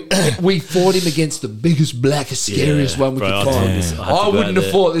 So we fought him against the biggest, blackest, scariest one we bro, could I told find. you this. I had to go wouldn't out have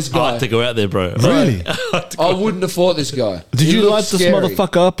there. fought this I guy. had to go out there, bro. Really? I wouldn't have fought this guy. Did He you looked light this scary.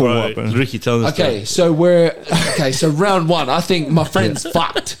 motherfucker up or Bro, what, man? Ricky, tell us. Okay, so round one. I think my friend's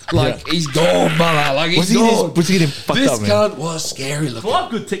fucked. Like he's gone, brother. Like he's gone. Was he getting fucked This up, man? cunt was scary looking. Well, I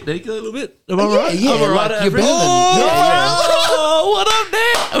have good technique a little bit. Am I Yeah, right? yeah, Am I right? like, you're average? better than- Oh, what up,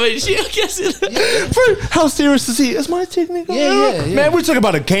 there? I mean, shit, I guess it. Bro, how serious is he? Is my technique? Yeah. Man, we're talking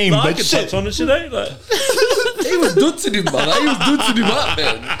about a game, I but can shit. touch on it today. Like, He was dutzing him, brother. He was dutzing him up,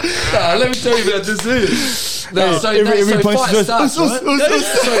 man. Nah, let me tell you about this. No, so every punch fight is- starts,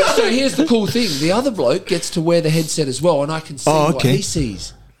 right? So here's the cool thing: the other bloke gets to wear the headset as well, and I can see Oh, what okay. he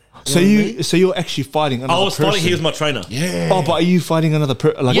sees. So you're actually fighting another I was person. fighting. He was my trainer. Yeah. Oh, but are you fighting another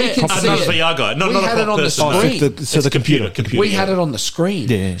person? Like, Yeah, you can see Another it. VR guy. No, We not had a it on the person. screen. so It's the computer. We had it on the screen,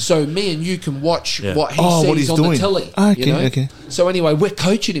 Yeah. so me and you can watch Yeah. what he Oh, sees what he's on doing. the telly. Okay, you know? okay. So anyway, we're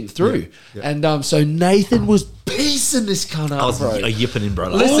coaching him through, and so Nathan was piecing this cunt I up, was bro. yipping him, bro.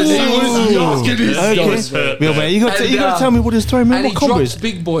 Like, Listen, he was knocking his Okay. guts, man. Yo, man, you gotta tell me what his story, man. And What he combo drops is?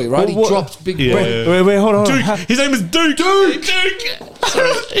 Big Boy, right? He What- drops Big Yeah. Boy. Wait, hold on. Duke. How- His name is Duke. Duke.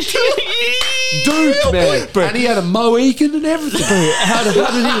 Duke, man. Bro. And he had a Mohican and everything.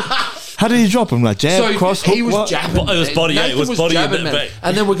 How did he drop him? Like jab, So cross, hook, he was what? jabbing. It was man. body, yeah, it Nathan was body and jabbing, then man. back.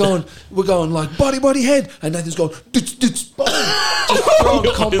 And then we're going like body, head, and Nathan's going, boom, just throwing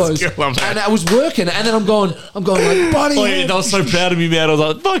Yo, this combos, girl, man. and I was working. And then I'm going like body. Oh, head. yeah, I was so proud of me, man. I was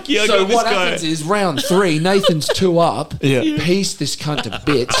like, fuck yeah, I So got this what guy. happens is round 3, Nathan's 2 up. Yeah. Pieced this cunt to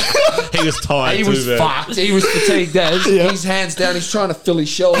bits. He was tired. He too, was man. fucked. He was fatigued as. Yeah. His hands down. He's trying to fill his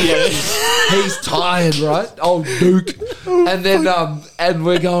shoulder. He's tired, right? Old Duke. And then and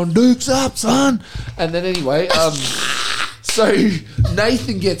we're going, Duke's up, son. And then anyway, so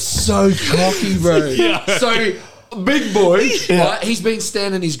Nathan gets so cocky, bro. Yeah. So Big Boy, right? He's been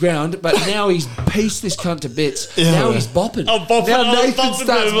standing his ground, but now he's pieced this cunt to bits. Yeah. Now he's bopping. I'm bopping, Now I was Nathan bopping,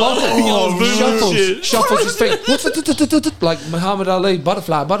 starts man. bopping. I was moving shit. Shuffles his feet. Like Muhammad Ali,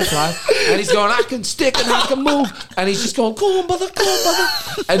 butterfly. And he's going, I can stick and I can move. And he's just going, come on, brother.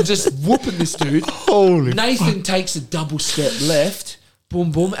 And just whooping this dude. Holy Nathan takes a double step left.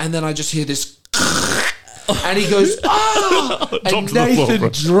 Boom, boom. And then I just hear this. and he goes, "Ah!" and Dropped to the floor, Nathan bro.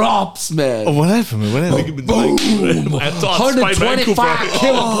 drops, man. Oh, what happened, man? What happened? Boom! 125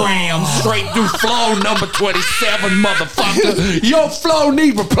 kilograms straight through flow number 27, motherfucker. Your flow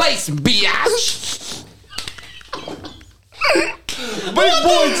need replacing, biatch. Big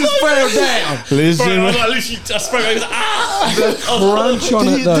boy just fell down. Listen, Bro, I man. literally just sprang over. Ah! Crunch on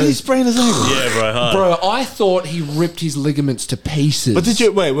Did it he though. sprain his ankle? Yeah, bro. Hard. Bro, I thought he ripped his ligaments to pieces. But did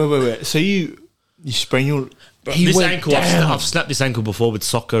you wait? So you sprain your He this went ankle, down. I've snapped this ankle before with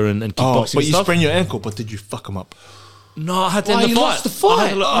soccer and kickboxing. but and you stuff. sprained your ankle, but did you fuck him up? No, I had to Why, end the you fight. lost the fight? I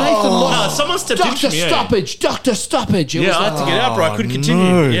had to- Nathan lost. No, someone stepped into Doctor me. Yeah, stoppage. Doctor stoppage. It yeah was I had like, to get out, bro. I couldn't continue.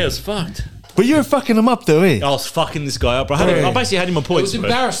 no. Yeah, it was fucked. But you're fucking him up, though, eh? I was fucking this guy up, bro. I basically had him on it points. was bro.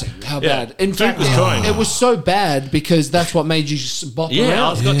 embarrassing how Yeah. bad. In Duke fact, was trying. it was so bad because that's what made you just bop Yeah, I around.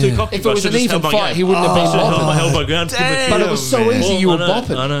 was got too cocky. If it bro. I was an should've even held my fight, game. he wouldn't have been I should've held bopping. my elbow ground. Damn. But it was so man. easy, you were I know,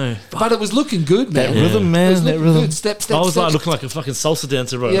 bopping. I know. But it was looking good, man. That rhythm, It man. was That looking rhythm. good. Step, step, I was step. like looking like a fucking salsa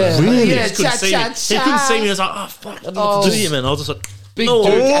dancer, bro. Yeah. Really? He Yeah, just couldn't see me. He couldn't see me. I was like, oh fuck, I don't know what to do here, man. I was just like, Big no.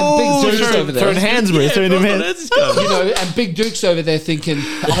 Duke and Big Duke's throwing- over there. throwing hands, bro. Yeah, Throwing bro, him I hands. thought, "Where's this guy?" You know, and Big Duke's over there thinking,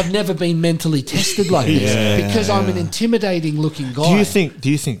 I've never been mentally tested like this Yeah. because I'm an intimidating looking guy. Do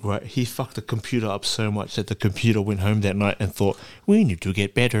you think, right, he fucked the computer up so much that the computer went home that night and thought, we need to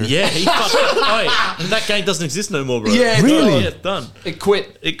get better? Yeah, he fucked up. Wait, that game doesn't exist no more, bro. Yeah, it Really? Yeah, it's done. It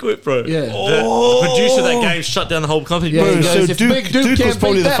quit. It quit, bro. Yeah. The producer of that game shut down the whole company. Yeah, bro. he goes, so if Duke- Big Duke Duke can't was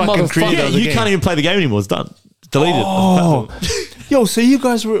probably beat the that fucking motherfucker. creator Yeah, of the you game. can't even play the game anymore. It's done. Deleted. Oh. Yo, so you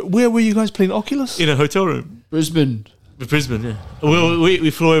guys where were you guys playing Oculus? In a hotel room. Brisbane. Brisbane, yeah. We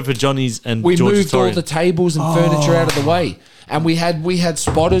flew over Johnny's and We George moved all Torrey. the tables and furniture out of the way. And we had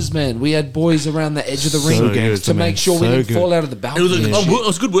spotters, man. We had boys around the edge of the So ring good, to man. make sure we So didn't good. fall out of the It balcony. was, and a, shit. it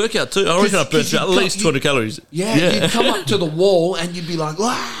was a good workout too. I reckon I burnt 'Cause at you least got- 200 calories. Yeah, you'd come up to the wall and you'd be like,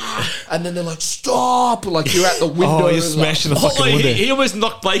 ah, and then they're like, stop, like you're at the window. Oh, you're and smashing like, the fucking window. He almost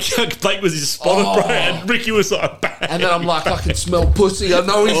knocked Blake. Blake was his spotter, bro, and Ricky was like, bang. and then I'm like, I can smell pussy. I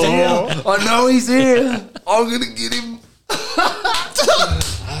know he's here. I know he's here. I'm gonna get him.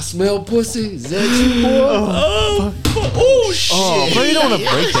 I smell pussy. Is that you, boy? Oh shit! Oh, bro, you don't want to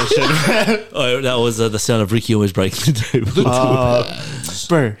break that shit, man. Oh, that was the sound of Ricky always breaking the table.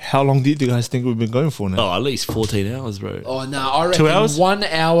 Bro, how long do you guys think we've been going for now? Oh, at least 14 hours, bro. Oh no, I reckon 2 hours? 1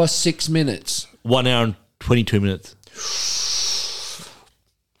 hour 6 minutes. 1 hour and 22 minutes.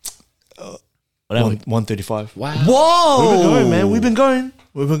 What happened? 1:35. Wow. Whoa! We've been going, man. We've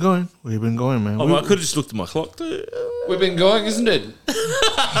been going. We've been going, man. Oh, well, I could have just looked at my clock. Too. We've been going, isn't it?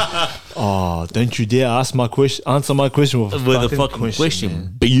 Oh, don't you dare answer my question with With a fucking question,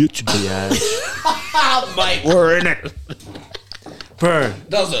 man. bitch. Mate, we're in it. Bro.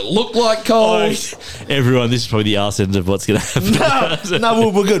 Does it look like coal? Everyone, this is probably the arse end of what's going to happen. No,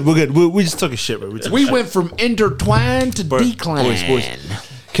 we're good. We're good. We just took a shit, bro. We took a We shit. went from intertwine to decline. Boys.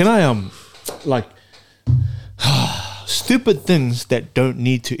 Can I like stupid things that don't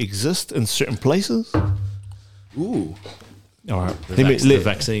need to exist in certain places? Ooh. All right. The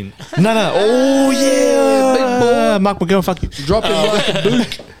vaccine. No. Oh yeah, big boy. Mark McGowan, fuck you. Drop it like a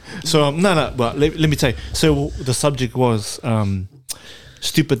boot. So no. But let me tell you. So the subject was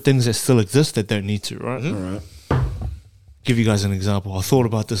stupid things that still exist that don't need to. Right. All right. Give you guys an example. I thought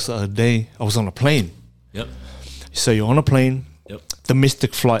about this the other day. I was on a plane. Yep. So you're on a plane, Yep.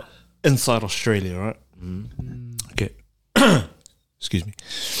 domestic flight inside Australia, right? Okay. Excuse me.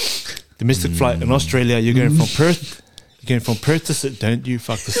 Domestic flight in Australia. You're going from Perth. You're going from Perth to Sydney. Don't you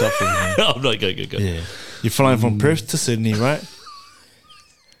fuck this up, man. I'm not going. Go. Yeah. You're flying from Perth to Sydney, right?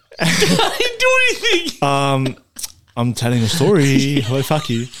 I didn't do anything. I'm telling a story. Oh, fuck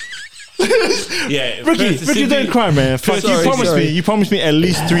you. Yeah, Ricky, don't cry, man. Fuck, Sorry, sorry. You promised me at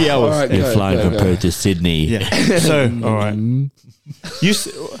least 3 hours. All right, They're go, flying go, from go. Perth to Sydney. Yeah. So, all right. You,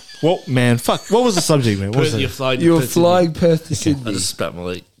 well, man, fuck. What was the subject, man? What was You're it? flying. You were to Perth to flying Perth to Sydney. I Sydney. just spat my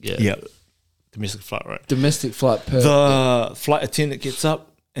leg. Yeah. Yeah. Domestic flight, right? Domestic flight Perth. The flight attendant gets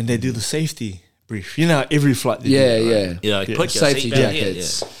up and they do the safety brief. You know, how every flight. They yeah, do, right? yeah. Yeah, like, Yeah. put your Safety seatbelt in,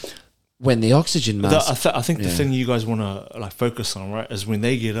 jackets. When the oxygen mask. I think the Yeah. thing you guys want to like focus on, right, is when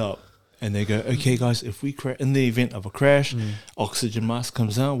they get up and they go, okay, guys, if we in the event of a crash, oxygen mask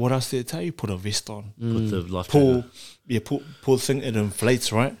comes down. What else did it tell you? Put a vest on. With the life Pull the thing. It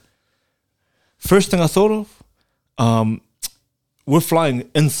inflates, right? First thing I thought of, we're flying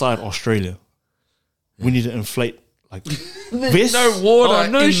inside Australia. We need to inflate like vest. No water. Oh,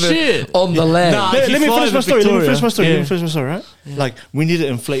 no shit. On the land. Nah. Let If you me fly finish my over story. Let me Victoria. finish my story. Yeah. Let me finish my story, right? Like, we need to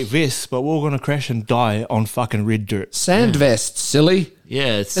inflate vests, but we're going to crash and die on fucking red dirt. Sand vest, silly.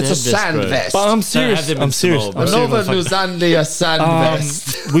 Yeah, It's a sand bro. vest. But I'm have serious. them in I'm serious. small, I'm bro. serious, Nova New motherfucker. Zealandia sand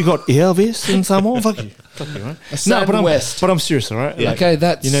vest. We got air vests in Samoa. Fuck you. Fuck you, right? sand vest. But I'm serious, all right? Like, Okay,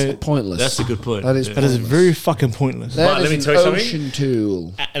 that's you know, pointless. That's a good point. That is that is pointless. very fucking pointless. That But let is me an tell you something. ocean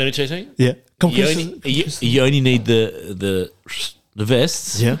tool. Let me tell you something. Yeah. You only need the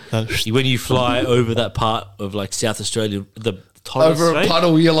vests. Yeah. When you fly over that part of like South Australia, the Torres Over a Strait.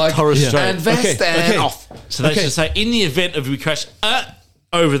 puddle, you're like, Torres Yeah. Strait. and vest and off. So they Okay. should say, in the event of we crash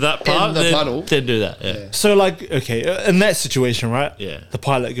over that part, the then, puddle. then do that. Yeah. So, like, okay, in that situation, right? Yeah. The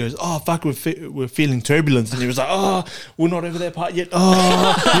pilot goes, "Oh fuck, we're feeling turbulence," and he was like, "Oh, we're not over that part yet."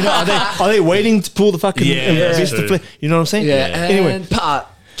 Oh, you know, are they waiting to pull the fucking Yeah, that's vest to true. play? You know what I'm saying? Yeah, Anyway, and part.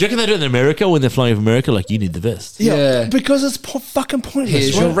 Do you reckon they do it in America when they're flying over America? Like, you need the vest. Yeah. because it's fucking pointless.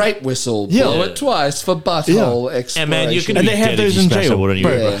 Here's right? your rape whistle. Yeah. Blow it twice for butthole exploration. And man, you can And be they have dead those if you in smash jail, that water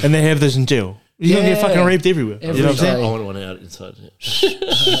anyway, bro. Yeah. And they have those in jail. You're gonna get Yeah. fucking raped everywhere. Every you know what I'm day. saying? I want one out inside.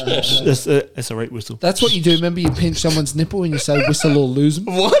 Yeah. That's a rape whistle. That's what you do. Remember, you pinch someone's nipple and you say whistle or lose them.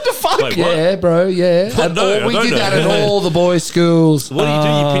 What the fuck? Wait, what? Yeah, bro. Yeah, and no, I we don't did know. that at all the boys' schools. What do?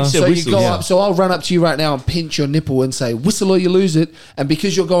 You pinch their So you whistles. go up. So I'll run up to you right now and pinch your nipple and say whistle or you lose it. And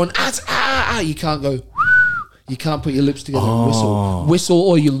because you're going you can't go. You can't put your lips together and whistle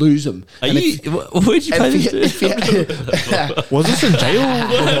or you lose them. Are you, where'd you play this? Was this in jail?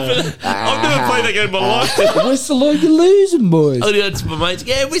 I've never played that game in my life. Whistle or you lose them, boys. Oh, yeah, it's my mates.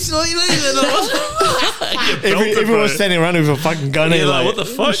 Yeah, whistle or you lose. Everyone was standing around with a fucking gun. Yeah, and like, what the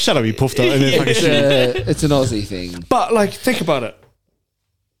fuck? Shut up, you puffed up. And then fucking shit. It's an Aussie thing. But like, think about it.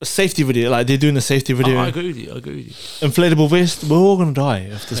 A safety video, like they're doing a safety video. I agree with you. Inflatable vest. We're all gonna die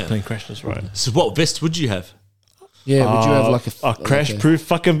if this plane crashes, right? So what vest would you have? Yeah, would you have like a crash-proof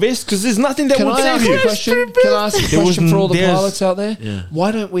fucking vest? Because there's nothing that Can would I save ask you. a question? Can I ask a There question for all the wasn't- pilots out there? Yeah.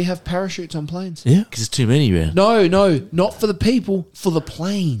 Why don't we have parachutes on planes? Yeah. Because there's too many, man. No, not for the people, for the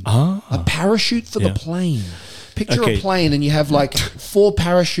plane. A parachute for the Yeah. plane. Picture Okay. a plane and you have like 4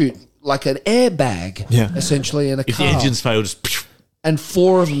 parachute, like an airbag, Yeah. essentially, in a If the car. engines fail, just And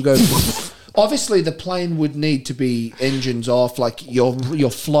 4 of them go. Obviously, the plane would need to be engines off, like your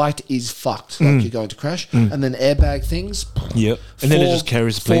flight is fucked, like you're going to crash, and then airbag things. Yep. And then it just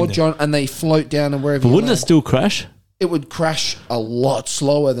carries the plane. There. and they float down and wherever. But you wouldn't it land. still crash? It would crash a lot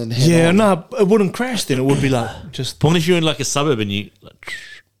slower than head Yeah, on. no, it wouldn't crash. Then it would be like just. But what if you're in like a suburb and you like,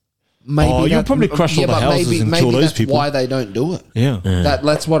 Maybe Oh, you'll probably crush all the but houses and kill those that's people. why they don't do it. Yeah.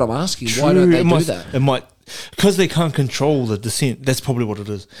 That's what I'm asking. Why don't they it do might, that? It might because they can't control the descent. That's probably what it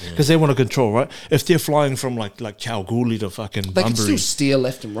is. Because they want to control, right? If they're flying from like Kalgoorlie to fucking They can Bunbury, still steer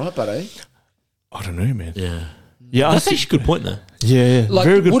left and right, but I don't know, man. yeah. Yeah, I That's see- actually a good point though. Yeah, like,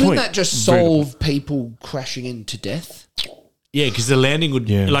 very good wouldn't point. that just Very good solve people crashing into death? Yeah, because the landing would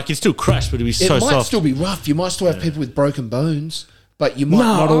Yeah. like it'd still crash, but it'd be It so might soft. still be rough. You might still have people with broken bones, but you might No,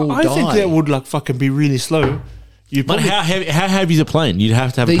 not all I die. think that would like fucking be really slow. You But probably how heavy is a plane? You'd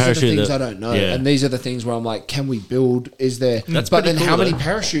have to have These a are the parachute. things that- I don't know, Yeah. and these are the things where I'm like, can we build? Is there? That's but pretty then cool, how many though.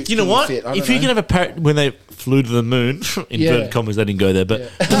 parachutes? You know can what? Fit? I If don't you can know. have when they flew to the moon, inverted Yeah. commas, they didn't go there, but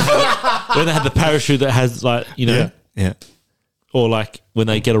when they had the parachute that has like yeah. or like when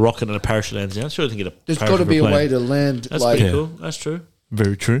they get a rocket and a parachute lands down, sure they can get a. There's parachute got to be a for plane. way to land. That's like, pretty cool. That's true.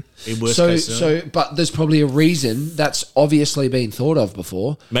 Very true. In worst case scenario. but there's probably a reason that's obviously been thought of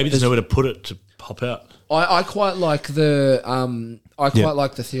before. Maybe there's nowhere to put it to pop out. I quite like the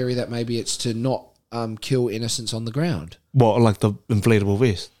like the theory that maybe it's to not kill innocents on the ground. What, like the inflatable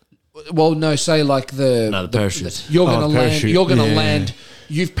vest? Well, no, say like the parachutes. You're gonna land. parachute. You're gonna Yeah. land.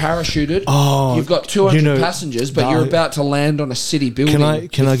 You've parachuted. Oh, you've got 200 you know, passengers, but you're about to land on a city building Can I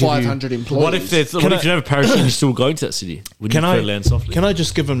with give you- 500 employees. What if there's? What Can if you don't have a parachute and you're still going to that city? Would you Can prefer I land softly? Can I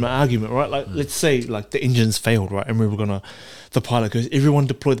just give them an argument, right? Like, let's say like the engines failed, right, and we were gonna. The pilot goes, "Everyone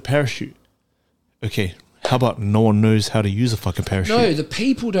deploy the parachute." Okay, how about no one knows how to use a fucking parachute? No, the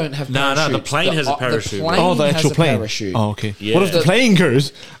people don't have No, parachutes. no, the plane has a parachute. The plane Oh, the has actual a plane. Parachute. Oh, okay. Yeah. What if the The- plane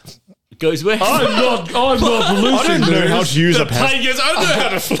goes? Goes where? I'm not know how to use a parachute. plane goes. I don't know how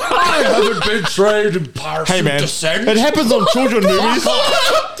to fly. I haven't been trained in parachute Hey man, descent. it happens on children movies.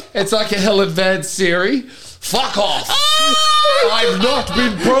 It's like a hell advanced Siri. Fuck off. I've not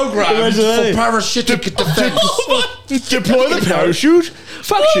been programmed Imagine for that. parachutic defense. Deploy the parachute.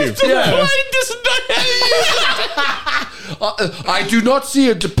 Fuck you. Yeah. doesn't know how to use it. I do not see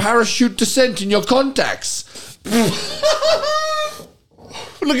a parachute descent in your contacts.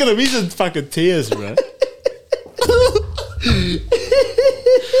 Look at him. He's in fucking tears, bro.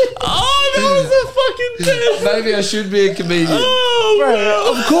 I'm that was the fucking best. Maybe I should be a comedian. Oh,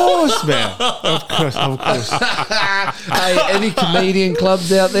 Bro, of course, man. Of course. Hey, any comedian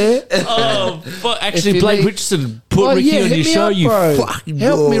clubs out there? oh, fuck. Actually, you Blake need- Richardson put Ricky on hit your me show. up, You bro. fucking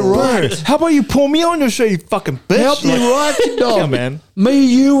Help me bro. write. How about you pull me on your show, you fucking bitch? Help me write it, dog. Yeah, man. Me,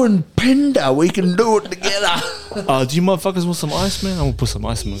 you, and Penda, we can do it together. Do you motherfuckers want some ice, man? I'm gonna put some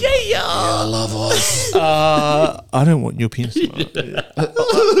ice in my I love ice. I don't want your penis.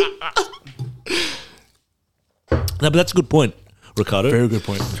 No, but that's a good point, Ricardo. Very good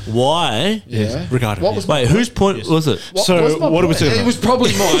point. Why? Yeah. Ricardo. What was Wait, whose point was it? So, was my what are we point? saying? It was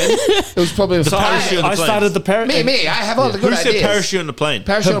probably mine. It was probably a parachute on the I plane. started the parachute. Me, I have all the good Who said ideas. parachute on the plane?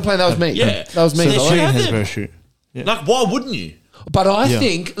 Parachute on plane, that was me. Yeah. That was me. So They the should plane have has them. parachute. Like, why wouldn't you? But I Yeah.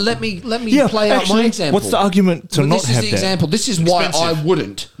 think, let me Yeah, play out my actually, example. what's the argument to Well, not this is have the that? example. This is why Expensive. I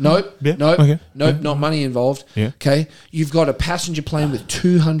wouldn't. Nope. Yeah, Nope. okay, Nope. Not money involved. Yeah. Okay. You've got a passenger plane with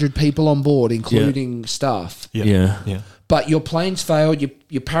 200 people on board, including staff. Yeah. Yeah. But your plane's failed.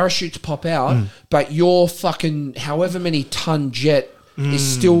 Your parachutes pop out. But your fucking however many ton jet is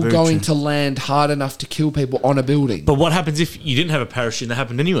still very going true. to land hard enough to kill people on a building. But what happens if you didn't have a parachute and that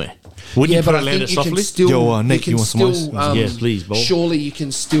happened anyway? Wouldn't you put it land it you can softly? still. Yo, Nick, you you can want some still. ice? Yes, please, Bob. Surely you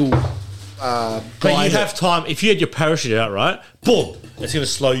can still. But guide you'd it. have time if you had your parachute out, right? Boom! It's going to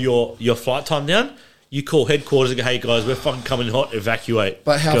slow your flight time down. You call headquarters and go, "Hey guys, we're fucking coming hot. Evacuate."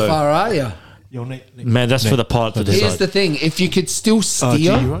 But how Go. far are you? Yo, Nick. Man, that's for the pilot to decide. Here's the thing: if you could still steer,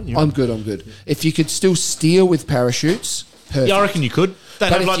 you're right, you're I'm good. I'm good. If you could still steer with parachutes, perfect. Yeah, I reckon you could. They'd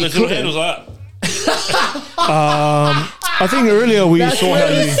But have if like you those little couldn't- handles like that. I think earlier we That's saw how where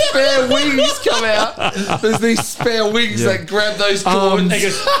the you. spare wings come out. There's these spare wings that grab those cords. It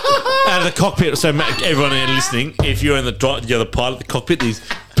goes out of the cockpit. So everyone there listening, if you're in the pilot, the cockpit, these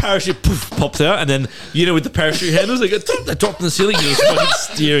parachute poof, pops out, and then with the parachute handles, they go they drop in the ceiling. You're just fucking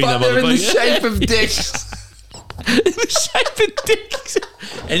steering but them. they're in the shape of dicks. in the shape of dicks,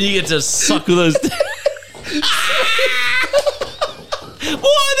 and you get to suckle those. Why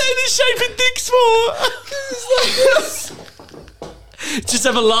are they in the shape of dicks for? Just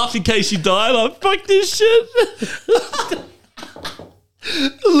have a laugh in case you die. Like fuck this shit.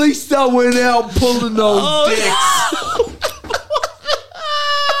 At least I went out pulling those dicks.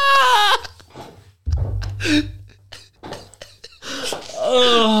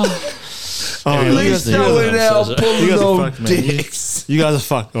 Oh, At you least guys- I went out you pulling guys are those fucked, man. dicks. You guys are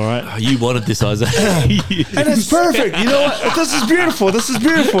fucked, all right? Oh, you wanted this, Isaac. And it's perfect. You know what? This is beautiful. This is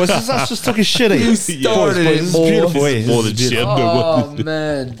beautiful. This is us just talking shit. You started boys, it, this is boy. beautiful. This is more than shit. Oh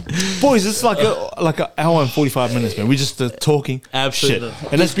man, Boys, it's like an hour and 45 minutes, man. We just talking Absolutely.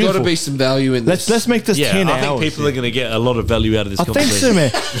 shit. And there's that's got to beautiful. be some value in this. Let's make this Yeah, 10 I think hours. people are going to get a lot of value out of this I think conversation.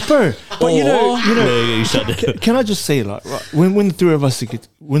 so, man. Bro, but you know, Yeah, you shut down. can I just say, like, right, when the three of us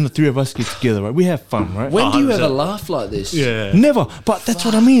get together, right, we have fun, right? When do you 100%. ever laugh like this? Yeah. Never, but that's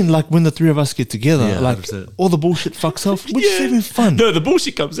what I mean. Like when the three of us get together, Yeah, like 100%. all the bullshit fucks off. We're just Yeah. having fun. No, the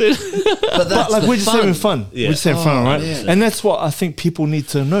bullshit comes in. But that's But like the we're just fun. having fun. Yeah. We're just having fun, right? man. And that's what I think people need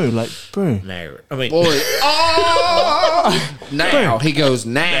to know. Like, bro, No, I mean, Boy, now he goes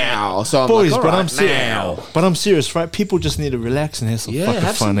now. So I'm boys, like, but all I'm right, serious. now. But I'm serious, right? People just need to relax and have some Yeah, fucking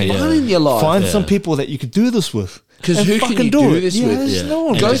have fun. some eh? fun in your life. Find Yeah. some people that you could do this with. Because and who can fucking you do this yeah, with? there's Yeah. no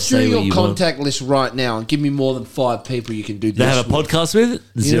one. And Go just through say what your you want. contact list right now and give me more than 5 people you can do they this have a with. podcast with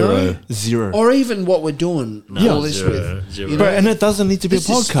You zero. know? Zero. Or even what we're doing all this zero, with. zero. You Bro, know? and it doesn't need to be This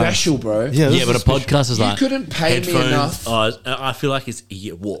a is podcast. special, bro. Yeah, this Yeah, but a is special. podcast is You like couldn't pay me headphones. enough. I feel like it's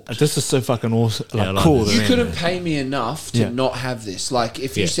warped. This is so fucking awesome. Like, Yeah, I like cool. this. You man. couldn't pay me enough to Yeah. not have this. Like,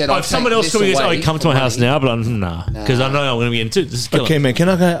 if you Yeah. said, Oh, I'll if someone else this coming, away come to my for house money. now, but I'm nah, because I know I'm going to be into this. Is killer. Okay, man. Can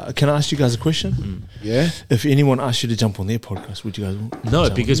I ask you guys a question? Yeah. If anyone asked you to jump on their podcast, would you guys? No,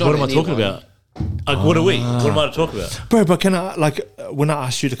 jump? because Not what am I talking anyone. about? Like, what are we? What am I to talk about? Bro, but can I when I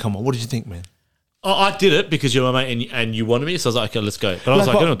asked you to come on? What did you think, man? Oh, I did it because you're my mate and you wanted me, so I was like, okay, let's go. But I was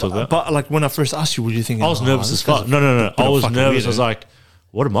like, I don't know what to talk about. But like when I first asked you, what did you think? I was nervous as fuck. No. I was nervous. I was like,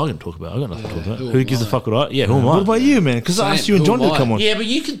 what am I going to talk about? I got nothing to talk about. Who gives a fuck what I? Yeah, who am I? what about you, man? Because I asked you and who John am to I? come on. Yeah, but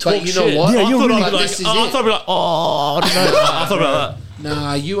you can talk But you know shit. what? Yeah, I you're thought really- I'd be This is like, I it. thought I'd be like, oh, I don't know. I thought about that.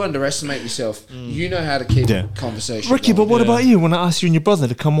 Nah, you underestimate yourself. You know how to keep Yeah. conversation Ricky, but going. what about you? When I asked you and your brother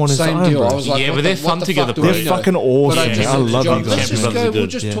to come on as the Same Iron deal. Bro? I was like, Yeah, what but they're the- fun what the together, fuck do bro. we They're know? fucking But awesome. I man. just I said to love John, you let's guys. just Champions go. are We'll good.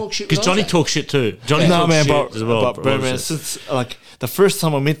 just Yeah. talk shit. Because Johnny talks shit too. Johnny No, talks man, shit but as well. bro, man, since like the first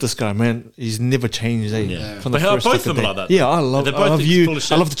time I met this guy, man, he's never changed. Eh? Yeah. From the But how first both look of them at are like that. Yeah, I love They're both you. full of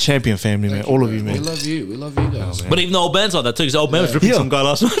shit. I love the champion family, man. All of you, We man. love you. We love you guys. But even the old band's like that too. Because the old man was ripping Yeah. some guy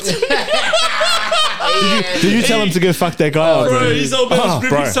last night. Did you tell him to go fuck that guy? Oh, out, Bro, he's all about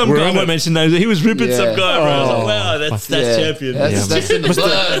ripping some we're guy. I in won't it. mention names. He was ripping some guy, bro. I was like, Oh. wow, that's Yeah. champion. That's in the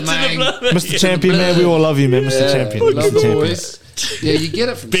blood, It's in the man. blood. Mr. Champion, man, we all love you, man. Mr. Champion. Love Mr. the Champion. boys. Yeah, you get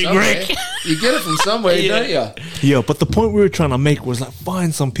it from Big somewhere. Rick. You get it from somewhere, don't you? Yeah, but the point we were trying to make was like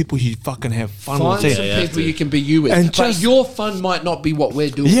find some people you fucking have fun Find with. some yeah, people yeah. you can be you with. And But just- your fun might not be what we're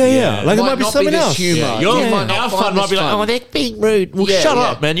doing. Yeah. Like it might be not something this else. Humor. Yeah, You your might not our find fun might this be like, fun. oh, they're being rude. Well, Yeah, shut yeah.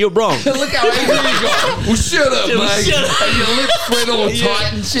 up, man. You're wrong. Look how angry you got. Well, shut up, mate. shut up. And your lips went all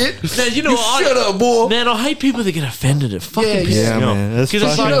tight and shit. Man, you know what? Shut up, boy. Man, I hate people that get offended. It fucking Yeah, pisses yeah, me off. man. That's 'Cause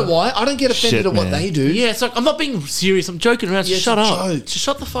it's You fucking- like, know why? I don't get offended Shit, at what man. they do. yeah, it's like I'm not being serious. I'm joking around. Yeah, Just it's shut a up. joke. Just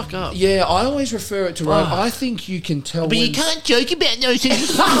shut the fuck up. Yeah, I always refer it to Ryan. I think you can tell But when... you can't joke about those things.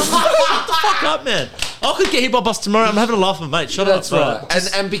 Shut the fuck up, man. I could get hit by a bus tomorrow. I'm having a laugh with my mate. Shut That's up, right.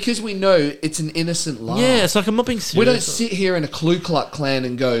 And because we know it's an innocent laugh. Yeah, it's like I'm not being serious. We don't sit here in a Ku Klux Klan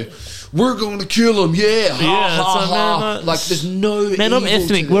and go, we're going to kill him, yeah, ha, Yeah, it's ha, like, ha. no, no. Like, there's no Man, I'm evil to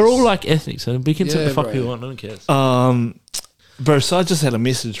ethnic. this. We're all like ethnic, so we can say Yeah, the fuck bro. we want. No one cares. Bro, so I just had a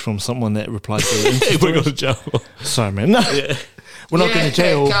message from someone that replied to the We're going to jail. Sorry, man. No, we're not going to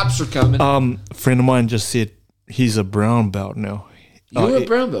jail. Cops are coming. A friend of mine just said he's a brown belt now. You're a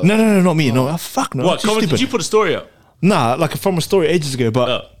brown belt? No, not me. No, fuck no. What? Too Comment, stupid. did you put a story up? Nah, like from a story ages ago. But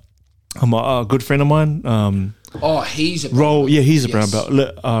Oh. I'm a good friend of mine. Oh, he's a brown Roll, belt. yeah, he's a brown Yes.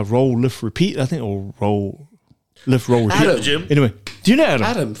 belt. Roll, lift, repeat. I think, or roll, lift, roll, repeat. Adam. Jim. Anyway, do you know Adam?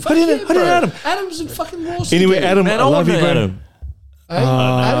 Adam. How do you know, how do you know Adam? Adam's a fucking raw. Anyway, Adam, Man, I I love want you, to bro. Adam.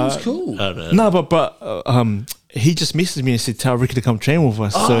 Adam's cool. I don't know. No, but he just messaged me and said, "Tell Ricky to come train with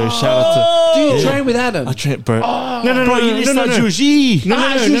us." So shout out to. Do you train with Adam? I train, bro. No, Bro, you need to start no. Juji.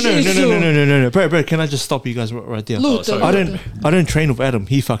 No, Jiu-jitsu. no, bro. Can I just stop you guys right there? Look, sorry. I don't train with Adam.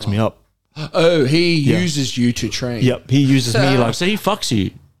 He fucks me up. Oh, he uses you to train. Yep, he uses me like So he fucks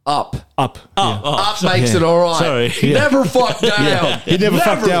you. Up. up. Oh, Up makes it all right. Sorry. He never fucked down. He never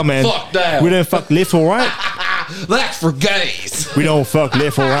fucked down, man. Fucked down. We don't fuck left or right. That's for gays. We don't fuck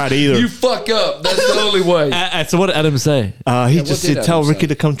left or right either. You fuck up. That's the only way. So what did Adam say? He what just did said, "Tell Adam Ricky say?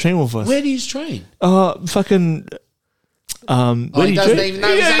 to come train with us." Where do you train? Fucking. Oh, he doesn't even know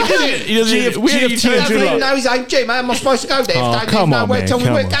his own gym. He doesn't even- GFT where do you and He doesn't Joondalup. even know his own gym. How am I supposed to go there? Oh, If they come know on, where, man. tell me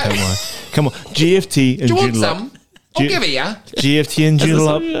Come where on, to go. come on. GFT and Do you want Joondalup. some? I'll give it you. GFT and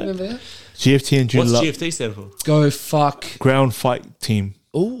Joondalup. Remember that? GFT and What's Joondalup. GFT stand for? Go fuck. Ground fight team.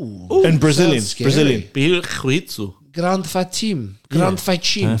 Ooh. And Brazilian. sounds scary. Brazilian. Jiu-Jitsu. Grand fight team. Grand fight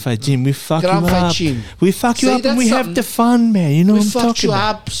team. Ground fight team. We fuck Ground you fight up. team. We fuck you See, up and we that's have the fun, man. You know We what I'm fucked talking you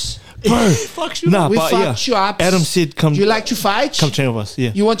about. up. Bro. Fucks you. Nah, We but fucked you yeah. up. Adam said, "Come, Do you like to fight? come train with us."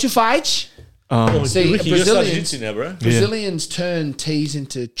 Yeah. You want to fight? See, Ricky, you're starting Brazilians, jiu-jitsu now, bro. Brazilians turn T's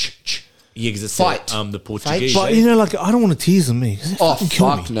into ch. Yeah, because it's Fight. the Portuguese. But you know, like I don't want to tease them, me. 'cause they Oh, fucking kill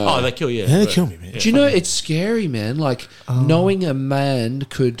fuck me. no. Oh, they kill you. Yeah, they bro. kill me, man. Do you know it's scary, man? Like knowing a man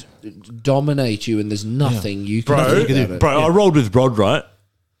could dominate you, and there's nothing you can do Bro, about it. bro, I rolled with Rod, right?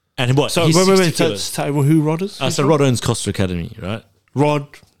 And what? So he's wait, 60 so, kilos. so who Rod is? So Rod owns Costa Academy, right? Rod.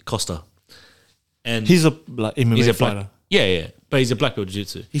 Costa. And He's a like MMA he's a fighter. black. Yeah. But he's a black belt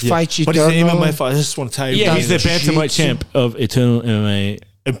jiu-jitsu. He fights you. But he's an don't know. MMA fighter. I just want to tell you. Yeah, he's the jiu-jitsu. bantamweight champ of Eternal MMA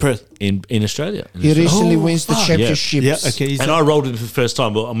in Perth. in Australia. He recently Oh, wins the fuck. championships. Yeah, okay. He's And I rolled him for the first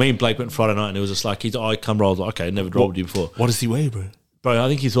time, but me and Blake went Friday night, and it was just like I come rolled. Like, okay, never rolled with you before, what does he weigh, bro? bro. I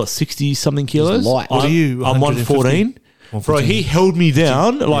think he's what 60 something kilos. light. What are you, I'm 150? 114. Bro, 114. he held me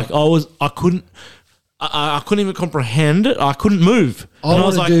down like I couldn't. I couldn't even comprehend it. I couldn't move. I And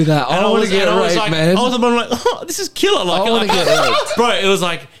was wanna do that. I and wanna was- get and I was raped, like, man. I was like, oh, this is killer. Like, I wanna get raped. bro. It was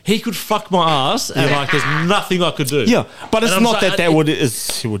like he could fuck my ass, and like there's nothing I could do. Yeah, but it's And I'm not like, that what it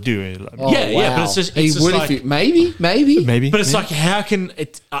is he would do. Like, Oh, Yeah, but it's just- he would like- if you, maybe. maybe. But it's like, how can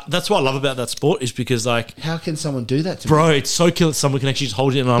it? That's what I love about that sport is because like, How can someone do that to me? bro, it's so killer. Someone can actually just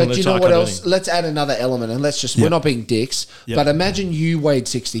hold it in an arm. But you know what else? Let's add another element, and let's just, we're not being dicks, but imagine you weighed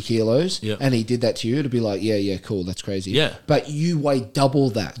 60 kilos Yeah. and he did that to you. It'd be like, yeah, cool, that's crazy. Yeah. But you weigh double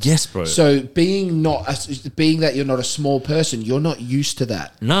that. Yes, bro. So being that you're not a small person, you're not used to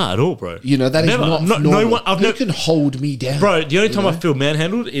that. Nah, at all, bro. You know, that is Never. not No normal. one. I've Who never. can hold me down? Bro, the only time know? I feel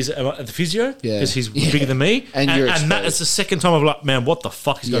manhandled is at the physio Yeah. because he's Yeah. bigger than me, And you're that exposed. is the second time I've like, man, what the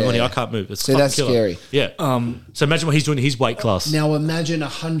fuck is going on here? I can't move. It's See, fucking that's killer. scary. Yeah. So imagine what he's doing in his weight class. Now imagine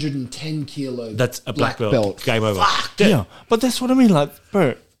 110 kilo That's a black belt. Game over. Fuck. yeah, but that's what I mean. Like,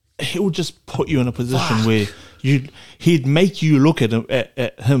 bro, he would just put you in a position where he'd make you look at him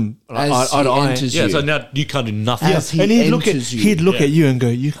like, As eye to he eye. enters Yeah. you. So now you can't do nothing. Yeah, As he and he'd look enters you. at you and go,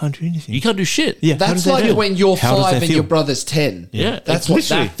 "You can't do anything. You can't do shit. Yeah, how That's does that like feel? when you're How does 5 that and feel? your brother's 10. Yeah. That's It's what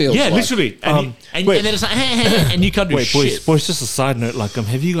literally- that feels Yeah, like. literally. And wait. then it's like, and you can't do Wait, shit. boys, just a side note. Like,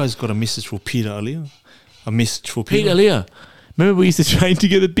 have you guys got a message for Peter earlier? a message for Pete people. Alia. Remember we used to train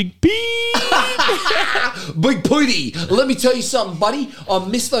together, Big Pete? Big Pooty, let me tell you something, buddy. I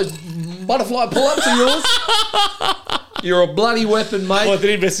miss those butterfly pull-ups of yours. You're a bloody weapon, mate. Did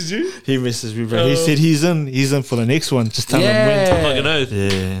he message you? He messaged me, bro. He said he's in for the next one. Just tell him when. Fucking oath.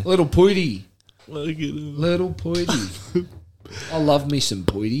 Yeah. Little Pooty. Look at him. Little Pooty. I love me some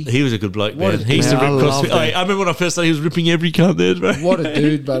Pooty. He was a good bloke, What man. a He used to man, I rip love CrossFit. that. I remember when I first started, he was ripping every cunt there, bro. What a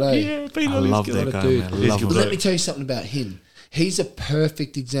dude, but hey. Yeah, Pete I Alia's love good. that What a guy, dude. man. I He's love good him. Let me tell you something about him. He's a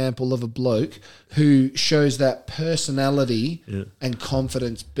perfect example of a bloke who shows that personality and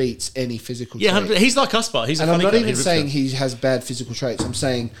confidence beats any physical Yeah, trait. 100%. He's like us, but he's a And I'm funny not cunt. even He rips saying it. he has bad physical traits. I'm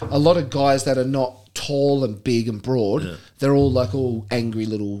saying a lot of guys that are not tall and big and broad, they're all like all angry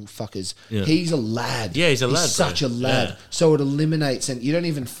little fuckers. Yeah. He's a lad. Yeah, he's a lad, bro. Such a lad. Yeah. So it eliminates, and you don't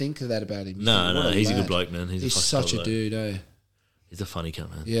even think of that about him. You No, think, what he's a good lad. bloke, man. He's a fucking such a bloke. dude, eh? He's a funny cunt,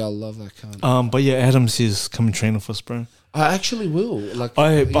 man. Yeah, I love that cunt. But yeah, Adam says come and train with us, bro. I actually will. Like,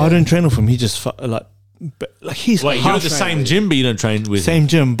 I don't train with him. He just like he's Wait, you're at half the trained same with gym, but you don't train with him. same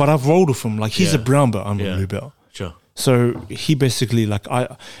gym, but I've rolled with him. Like he's Yeah. a brown belt, I'm Yeah. a blue belt. Sure. So he basically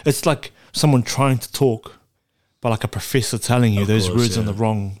it's like someone trying to talk, but like a professor telling you Of those course, words in yeah. the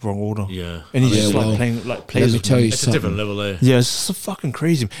wrong order. Yeah. And he's Yeah, just well, like playing like let plays me with tell me. you It's a different level there. Yeah, it's so fucking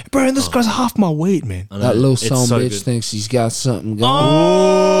crazy, bro. And this guy's half my weight, man. I know. that little It's son so bitch good. thinks he's got something going.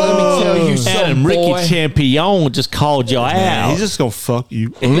 Oh, Let me tell you something, boy. Champion just called you Man, he's just gonna fuck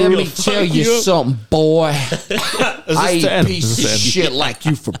you. Let me fuck tell you you up. something, boy. Is I this eat to Adam? pieces Is this of to Adam? shit like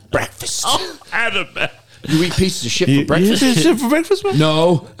you for breakfast. Adam, You eat pieces of shit You for breakfast? eat shit for breakfast, man?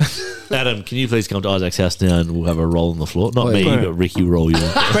 No. Adam, can you please come to Isaac's house now and we'll have a roll on the floor? Not Wait, me, bro. but Ricky will roll you.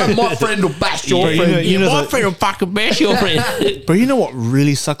 My friend will bash your Bro, friend. you know My the- friend will fucking bash your friend. But you know what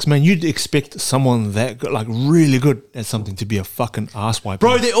really sucks, man? You'd expect someone that good, like really good at something to be a fucking ass wiper.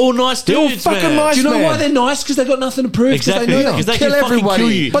 Bro, they're all nice They're all dudes, fucking man. nice. Do you know man. why they're nice? Because they got nothing to prove. Exactly, Because they know because they they kill can fucking everybody.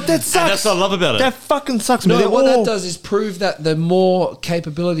 kill you. But that sucks. And that's what I love about it. That fucking sucks, man. No, They're what all- that does is prove that the more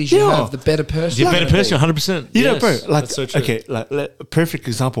capabilities you Yeah. have, the better person You're a you're better gonna person, be. 100%. You know, Yes, bro, like, that's so true. okay, like, a perfect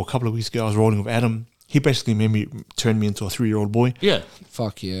example. A couple of weeks ago, I was rolling with Adam. He basically turned me into a 3-year-old boy. Yeah.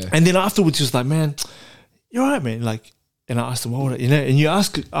 Fuck yeah. And then afterwards, he was like, man, you're right, man. Like, and I asked him, what, and you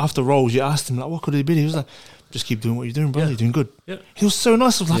ask after rolls, you asked him, like, what could it be? He was like, just keep doing what you're doing, bro. Yeah. You're doing good. Yeah. He was so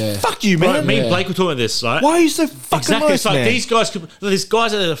nice. I was like, Yeah. fuck you, Bro, man. me and Yeah. Blake were talking about this, right? Why are you so fucking Exactly. nice, It's like man? these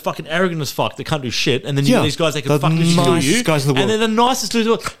guys that are fucking arrogant as fuck. They can't do shit, and then you Yeah. got these guys that can The fucking kill nicest you. guys in the and world. they're the nicest dudes.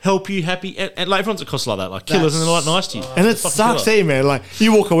 in the world. Help you, happy, and like everyone's a cost like that, like killers, and they're like nice to you. And it Fucking sucks, killer. man. Like,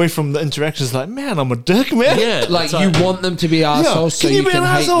 you walk away from the interactions like, man, I'm a dick, man. Yeah, Like, it's you want them to be Yeah. assholes so Can you be can an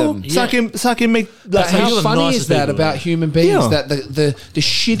hate asshole? them. So I can make But like, how how you're the funny nicest is that people, about man. human beings? Yeah. That the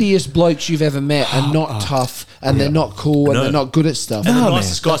shittiest blokes you've ever met are not tough and they're not cool and No. they're not good at stuff. And the No,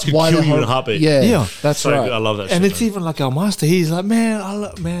 nicest man. guys could Why kill the you in a hell- heartbeat. Yeah, Yeah. that's So right. good. I love that. and shit, it's man. even like our master. He's like, man, I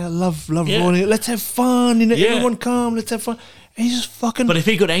love Yeah. rolling. Let's have fun. You know, Yeah. everyone come. Let's have fun. And he's just fucking. But if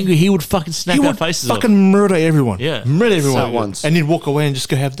he got angry, he would fucking snap he our would faces fucking off. murder everyone. Yeah. murder everyone At once. and he'd walk away and just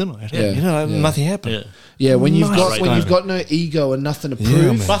go have dinner. Yeah. You know, like Yeah. nothing happened. Yeah. Yeah, when you've Nice got guy, when you've man. got no ego and nothing to Yeah,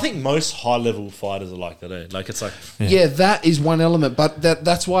 prove. man. But I think most high level fighters are like that. Like it's like Yeah, that is one element, but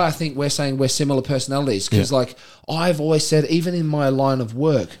that's why I think we're saying we're similar personalities. Because, Yeah. like, I've always said, even in my line of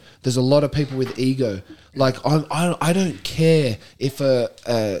work, there's a lot of people with ego. Like, I don't care if a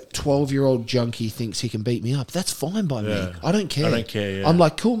 12-year-old junkie thinks he can beat me up. That's fine by me. Yeah. I don't care. I don't care, yeah. I'm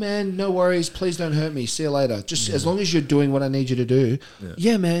like, cool, man. No worries. Please don't hurt me. See you later. Just as long as you're doing what I need you to do.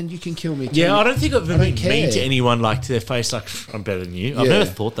 Yeah, man. You can kill me. Tell yeah. me- I don't think I've I ever don't been mean care. to anyone like to their face. Like I'm better than you. I've Yeah. never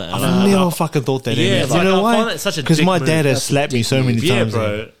thought that. I've never fucking thought that. Yeah, in. like, you know I why? find that such a Because dick my move. dad has That's a slapped me dick so many move. Yeah, times.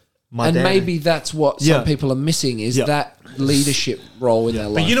 bro. My And dad- maybe that's what Yeah. some people are missing is Yeah. that leadership role in their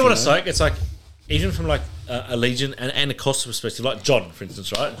life. But you know what it's like? It's like even from like a Legion and a Costa perspective, like John, for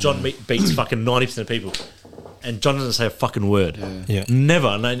instance, right? John beats fucking 90% of people. And John doesn't say a fucking word. Yeah. Never.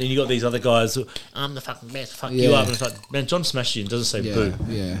 And then you got these other guys who, I'm the fucking best, fuck you Yeah. up. And it's like, man, John smashed you and doesn't say Yeah, boo.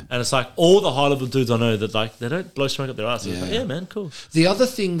 yeah. And it's like all the high level dudes I know that like they don't blow smoke up their ass. It's like, Yeah. yeah, man, cool. The other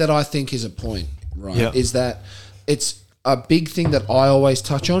thing that I think is a point, right, Yeah. is that it's a big thing that I always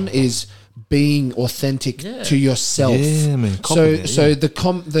touch on is being authentic Yeah. to yourself. Yeah, man. Copy So, that, so yeah.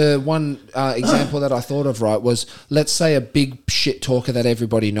 the one example that I thought of, right, was let's say a big shit talker that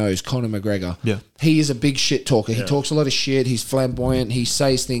everybody knows, Conor McGregor. Yeah. He is a big shit talker. He talks a lot of shit. He's flamboyant. He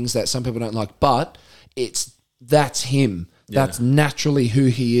says things that some people don't like, but that's him. That's naturally who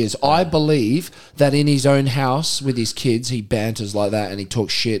he is. I believe that in his own house with his kids, he banters like that and he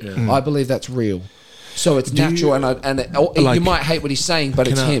talks shit. I believe that's real. So it's natural, you like- might hate what he's saying, but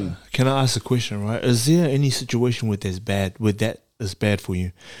it's him. Can I ask a question, right? Is there any situation where there's bad, where that is bad for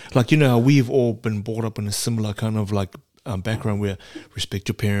you. Like, you know how we've all been brought up in a similar kind of like background where respect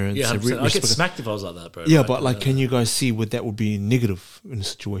your parents. Yeah, and 100%. I get respect- smacked if I was like that, bro. Yeah, Like, but like, can you guys see where that would be negative in a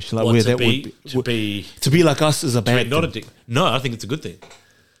situation like what, where to that be, would to be like us is a bad not a thing. dick. No, I think it's a good thing.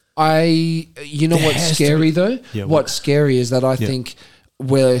 You know There what's has to scary be- though? Yeah, What's scary is that I think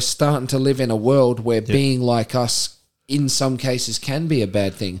we're starting to live in a world where being like us in some cases can be a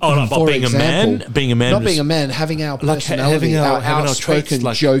bad thing. Oh, no, but For being a man- example, being a man not was- being a man, having our Like, personality, having our outspoken, traits,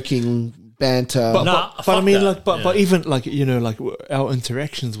 like- joking banter. But, Nah, but I fuck mean, that. like, but Yeah. even like, you know, like our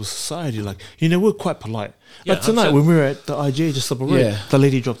interactions with society, like, you know, we're quite polite. Yeah, Like tonight 100%. when we were at the IGA just up the road, Yeah. the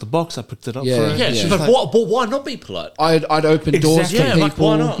lady dropped the box, I picked it up Yeah. for her. Yeah, she's Yeah. like, what? But why not be polite? I'd open doors Exactly. to Yeah, people. like,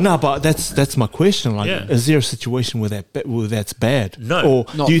 why not? No, but that's my question. Like, Yeah. is there a situation where that's bad? No. Or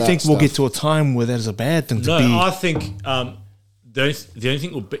Not do you that think we'll get stuff. to a time where that is a bad thing to No, be? I think the only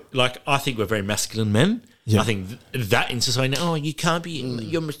thing will be like I think we're very masculine men. Yeah. I think that in society, oh, you can't be,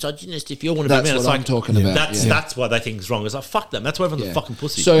 you're misogynist if you want to That's be a man. what It's I'm like, talking about. That's Yeah. that's why they think it's wrong. It's like fuck them. That's why everyone's a Yeah. fucking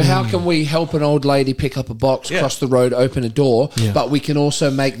pussy. So how can we help an old lady pick up a box, Yeah. cross the road, open a door, Yeah. but we can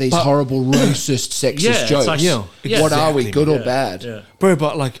also make these horrible, racist, sexist Yeah, it's jokes? like- Yeah, What are we, exactly, good or yeah, bad? yeah. Bro,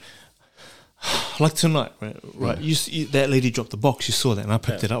 but like tonight, right? You that lady dropped the box, you saw that, and I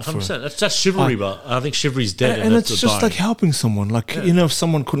picked it up for her. 100%. That's chivalry, but I think chivalry's dead. And it's that's just dying. like helping someone. Like, you know, if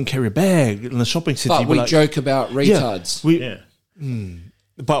someone couldn't carry a bag in the shopping city, But you'd we be like, joke about retards. we, yeah.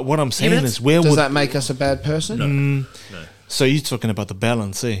 But what I'm saying that's- is, where Does would that make us a bad person? so you're talking about the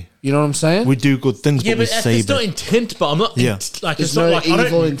balance, eh? You know what I'm saying? We do good things, Yeah, but we but say it's not bad. intent. But I'm not. Yeah. Like There's it's not no like I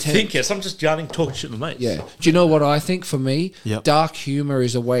evil don't intent. think it. I'm just yarning, talking shit with mates. Yeah. Do you know what I think for me? Yep. Dark humor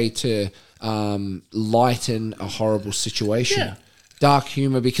is a way to lighten a horrible situation. Yeah. Dark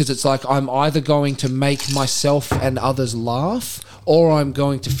humor, because it's like I'm either going to make myself and others laugh, or I'm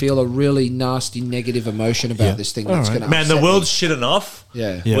going to feel a really nasty negative emotion about Yeah. this thing All that's right. going to Man, the world's shit enough.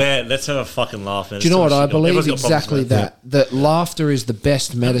 Yeah. Yeah. Where let's have a fucking laugh. Man. Do you know what I Everyone's believe? got problems, Exactly man. that. That laughter is the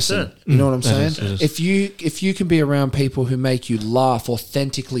best medicine. 100%. You know what I'm saying? is, it is. If you can be around people who make you laugh,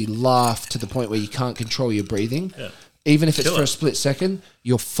 authentically laugh to the point where you can't control your breathing, even if it's Kill for it. a split second,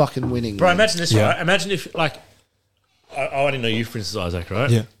 you're fucking winning. Bro, man. imagine this, Yeah. right? Imagine if, like, I already know you, for instance, Isaac, right?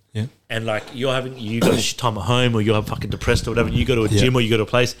 Yeah, yeah. And, like, you got shit time at home, or you're fucking depressed or whatever, and you go to a gym or you go to a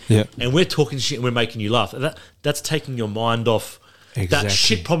place, Yeah. and we're talking shit and we're making you laugh. That's taking your mind off Exactly. that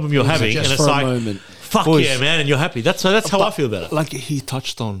shit problem you're having, Just and it's for a like, moment. fuck Boys. yeah, man, and you're happy. That's how I feel about it. Like he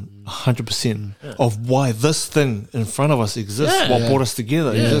touched on 100% of why this thing in front of us exists, Yeah. what Yeah. brought us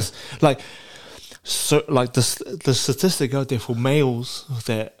together Yeah. exists. Like, so, like the statistic out there for males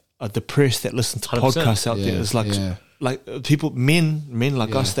that are depressed that listen to 100%. podcasts out there Yeah, is like, yeah. people, men like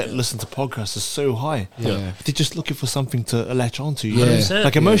Yeah. us that listen to podcasts is so high. Yeah. They're just looking for something to latch onto, you Yeah. know? 100%.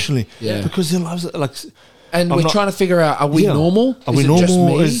 Like emotionally, Yeah. because their lives are like. And I'm we're not- trying to figure out: are we Yeah. normal? Are Is we it normal? just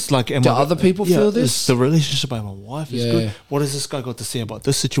me? Is like, am Do I- other people yeah, feel is this? the relationship by my wife is Yeah. good. What has this guy got to say about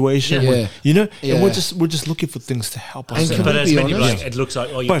this situation? Yeah. What- you know, Yeah. and we're just looking for things to help us. And out. can But we as be many, honest? like, it looks like,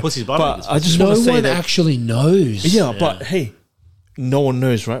 oh, you're But- pussies, but but I just no want to say one that. actually knows. Yeah, but hey, no one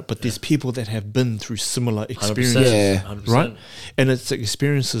knows, right? But there's people that have been through similar 100%. experiences, Yeah. 100%. right? And it's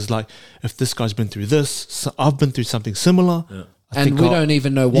experiences like if this guy's been through this, so I've been through something similar. I And think we I'll- don't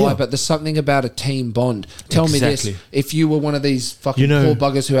even know why, Yeah. but there's something about a team bond. Tell me Exactly. this: if you were one of these fucking You know- poor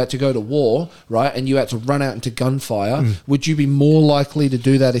buggers who had to go to war, right, and you had to run out into gunfire, would you be more likely to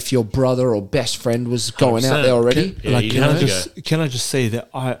do that if your brother or best friend was going out 100%. there already? Yeah, like, you can have I to just say that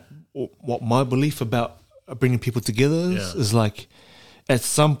what my belief about bringing people together is like, at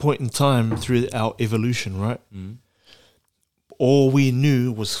some point in time through our evolution, right? All we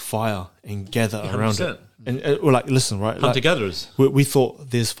knew was fire and gather around 100%. it. And we're like, listen, right? Hunter Like, gatherers. we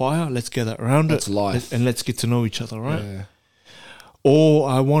thought there's fire, let's gather around That's it, life. and let's get to know each other, right? Yeah. All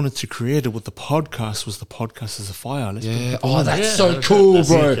I wanted to create with the podcast was the podcast as a fire. Let's Yeah. bring people Oh, in. that's Yeah, so that's cool, it,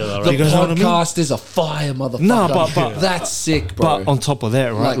 bro. right? The You guys know what I mean? podcast is a fire, motherfucker. No, but- that's sick, bro. But on top of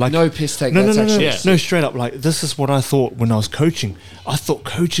that, right? Like, no piss take, No, that's no, no, actually no, sick. no. Straight up. Like, this is what I thought when I was coaching. I thought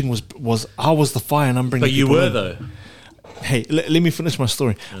coaching was I was the fire and I'm bringing. But you people were, in. though. Hey, let me finish my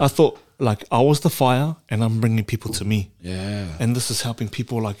story. I thought like I was the fire and I'm bringing people to me. yeah. And this is helping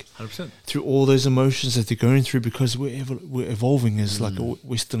people like 100%. through all those emotions that they're going through because we're evolving as like a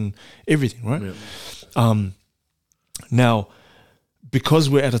Western everything, right? Now, because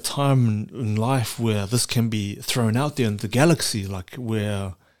we're at a time in life where this can be thrown out there in the galaxy, like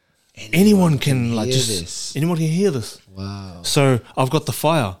where anyone can like hear just this. anyone can hear this. Wow. So I've got the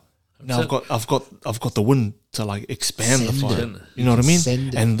fire. Now So- I've got the wind to like expand the Send fire. it. You know what I mean? Send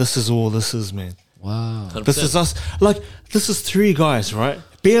it. And this is all this is, man. Wow. 100%. This is us. Like, this is three guys, right?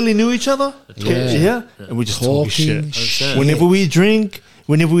 barely knew each other. Yeah. And we just talk Talking shit. shit. Whenever we drink,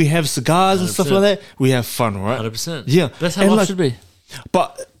 whenever we have cigars and stuff 100%. like that, we have fun, right? 100%. Yeah. That's how And life like- should be.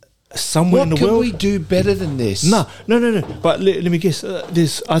 But somewhere in What the can world, we do better than this? No. But let me guess.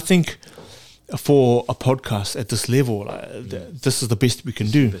 There's, I think, for a podcast at this level, this is the best we can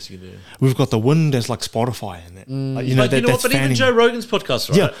do. Best you can do. We've got the wind that's like Spotify and that. Like, you know, But you know what? that's But even fanning. Joe Rogan's podcast,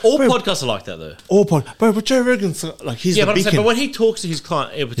 right? Yeah, All bro. podcasts are like that, though. All but Joe Rogan's like he's Yeah, the but I'm saying, beacon. but when he talks to his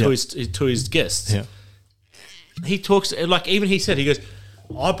client, Yeah. to his guests, Yeah. he talks like even he said he goes,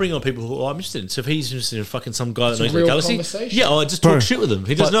 I bring on people who I'm interested in. So if he's interested in fucking some guy that knows a real locality, conversation. yeah, I just Bro, talk shit with him.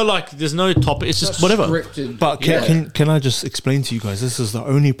 He does there's no topic. It's just Not whatever. scripted. But can I just explain to you guys? This is the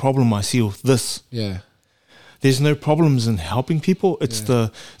only problem I see with this. Yeah. There's no problems in helping people. It's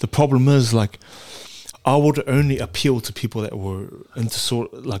the problem is like I would only appeal to people that were into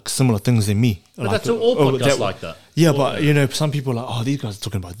like similar things than me. But like, that's all podcasts like that. Yeah, All- but you know, some people are like, oh, these guys are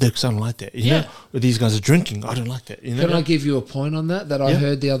talking about dicks. I don't like that. You Yeah. know, or these guys are drinking. I don't like that. You know, Can I give you a point on that I Yeah.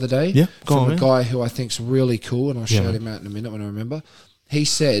 heard the other day? Yeah, go from on, a man. guy who I think's really cool, and I'll Yeah, shout man. him out in a minute when I remember. He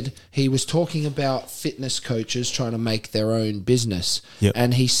said he was talking about fitness coaches trying to make their own business, Yep.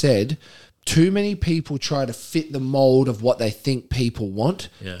 and he said too many people try to fit the mold of what they think people want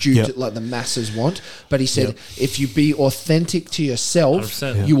Yeah. due Yep. to like the masses want. But he said if you be authentic to yourself,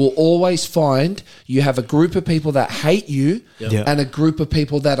 100%. you will always find you have a group of people that hate you Yep. Yeah. and a group of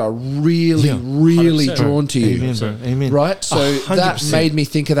people that are really, Yeah. really 100%. drawn to you. Amen, bro. Amen. Right? So 100%. that made me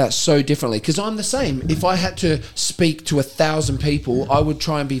think of that so differently because I'm the same. If I had to speak to 1,000 people, I would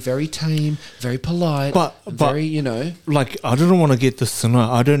try and be very tame, very polite, But- very, you know, like I don't want to get this tonight.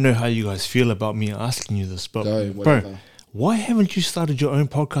 I don't know how you guys feel about me asking you this, but Go, bro, whatever. why haven't you started your own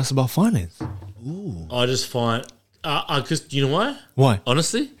podcast about finance? I just find because you know why? Why?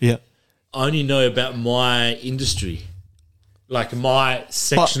 Honestly, Yeah. I only know about my industry, like my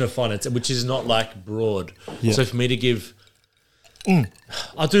section of finance, which is not like broad. Yeah. So for me to give,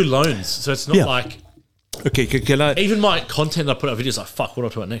 I do loans, so it's not Yeah. like Okay. Can I? even my content I put out videos like fuck. What do I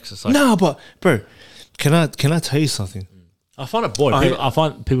talk about next? It's like No, but bro, can I tell you something? I find it boring. I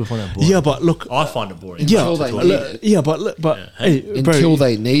find people find it boring. Yeah, but look. I find it boring. Yeah, Until they look, need it. yeah, but hey, bro, until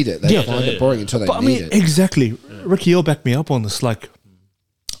they need it. They Yeah. find it boring until they But I need mean, it. exactly. Ricky, you'll back me up on this. Like,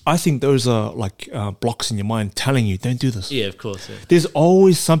 I think those are like blocks in your mind telling you don't do this. Yeah, of course. Yeah. There's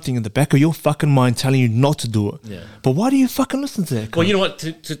always something in the back of your fucking mind telling you not to do it. Yeah. But why do you fucking listen to that? Well, cunt? you know what?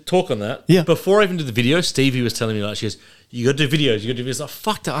 To talk on that, Yeah. before I even did the video, Stevie was telling me like she goes, "You got to do videos. You got to do videos." Like,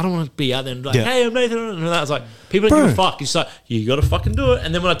 fuck that. I don't want to be out there and be like, Yeah. "Hey, I'm Nathan." And that. I was like, people don't give a Bro. fuck. It's like you got to fucking do it.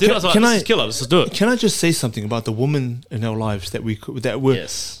 And then when I did it, I was like, "This is killer. Let's just do it." Can I just say something about the women in our lives that we're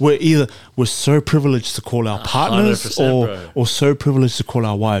Yes. we're so privileged to call our partners 100%, bro. or so privileged to call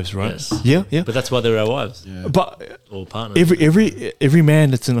our wives, right? Yes. Yeah. But that's why they're our wives But or partners. every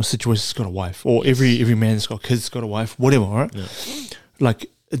man that's in a situation's got a wife, or every man that's got kids has got a wife, whatever, right? Like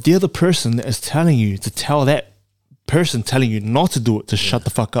the other person that is telling you to tell that person telling you not to do it to shut the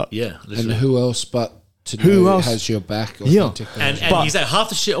fuck up. yeah, And literally. who else but to Who know else? has your back? Yeah. authentically? and But- he's like half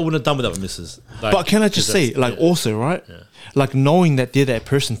the shit I wouldn't have done without missus. Like, But can I just 'cause say, that's- like, yeah. also, right? Like knowing that they're that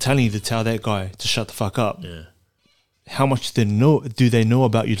person telling you to tell that guy to shut the fuck up. Yeah. How much do they know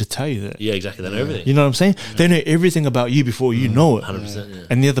about you to tell you that? Yeah, exactly. They know everything. You know what I'm saying? They know everything about you before you know it. 100%. Yeah.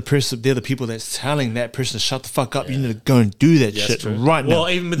 And they're the people that's telling that person to shut the fuck up. You need to go and do that Yeah, shit that's true. right now. Well,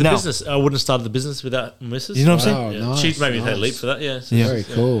 even with the Now. business, I wouldn't have started the business without missus. You know what I'm Wow, saying? nice, She's maybe nice. had a leap for that. Yeah. So- Yeah. Very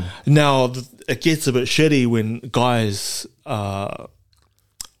cool. Now it gets a bit shitty when guys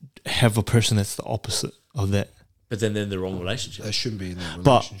have a person that's the opposite of that. But then they're in the wrong relationship. They shouldn't be in that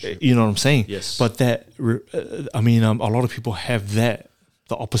But relationship. you know what I'm saying? Yes. But that, I mean, a lot of people have that,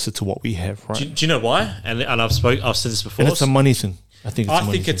 the opposite to what we have, right? Do you know why? And I've said this before. And it's a money thing. I think it's a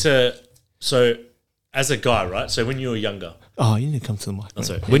money thing. so as a guy, right? So when you were younger, Oh, you need to come to the mic. I'm man.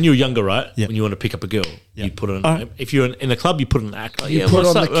 sorry, when you were younger, right? Yeah. When you want to pick up a girl, Yeah. you put on. Alright. If you're in a club, you put on an act. Like, You yeah, put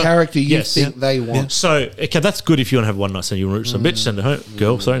what's on up? the character you Yes. think they want. So okay, that's good if you want to have one night stand. You want to some bitch, send her home.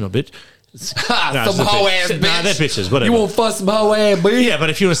 Girl, sorry, not bitch. No, Some it's a hoe bitch. ass Nah, bitch. they're bitches. Whatever. You want fuss some hoe ass bitch? Yeah, but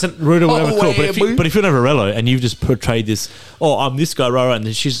if you want to send rude or whatever, Oh, cool. yeah, boo. But if you're in a Varello and you've just portrayed this, oh, I'm this guy, right, and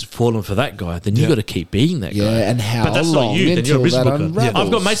then she's fallen for that guy, then you got to keep being that guy. Yeah, and how But that's long not you. Then you're a until business that booker. unravels?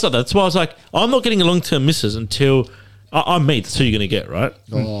 I've got mates like that. That's why I was like, I'm not getting a long-term missus until I'm me. That's who you're going to get, right?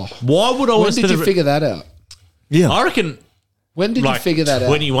 Oh. Why would I When want to did spend? you figure that out? Yeah. I reckon When did you like figure that out?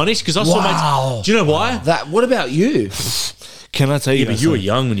 21ish because I saw Wow. mates. Do you know why? That. What about you? Can I tell you? Yeah, but guys you were something?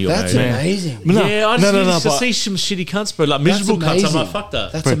 young when you were That's married. amazing. No, Yeah, I just no, used to but- see some shitty cunts, bro. Like That's miserable cunts. I'm amazing. like, fuck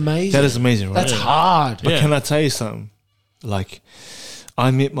that. That's Bro, amazing. That is amazing, right? That's hard. But Yeah. can I tell you something? Like,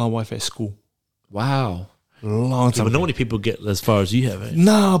 I met my wife at school. Wow. long time. But not many people get as far as you have. Eh?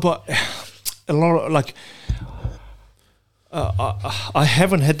 No, but a lot of like. I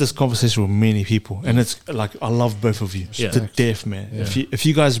haven't had this conversation with many people, and it's like I love both of you to death, man. Yeah. If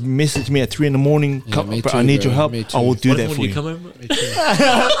you guys message me at 3 a.m, me bro, too, I need bro. your help. Me too. I will do When that would for you you. come over?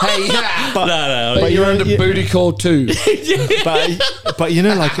 Hey, yeah. No. But you're under booty call too. But you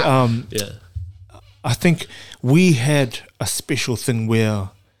know, like Yeah. I think we had a special thing where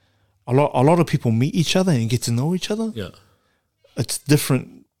a lot of people meet each other and get to know each other. Yeah. It's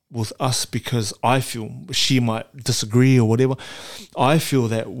different with us because I feel she might disagree or whatever. I feel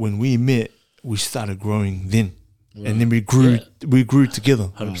that when we met, we started growing then, and then we grew together.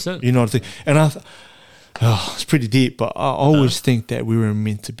 100%. You know what I think? And it's pretty deep, but I always think that we were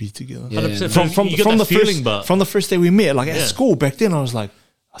meant to be together. Yeah. 100%. From You got the that feeling, first but from the first day we met, like at Yeah. school back then, I was like,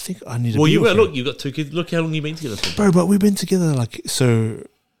 I think I need to. well, be you with were. her. Look, you got 2 kids. Look how long you've been together for. Bro, but we've been together like so.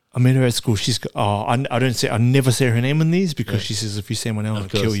 I met her at school. She's got, I never say her name in these because she says if you say my name, I'll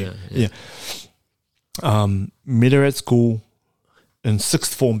kill you. yeah. Met her at school in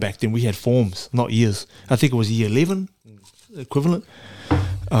 6th form back then. We had forms, not years. I think it was year 11 equivalent.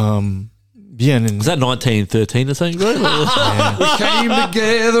 And then Was that 1913 or something, bro? We came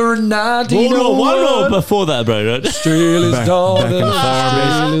together in One 1901. or before that, bro. Right? Steal his Back daughter. in the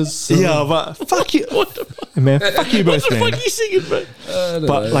farm steal his son. yeah, but fuck you, man. Fuck you both, What the man. fuck are you singing, bro?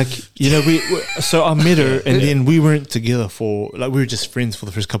 But like we so I met her, and then we weren't together for like we were just friends for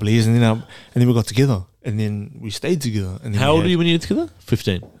the first couple of years, and then we got together, and then we stayed together. And then How old were you when you were together?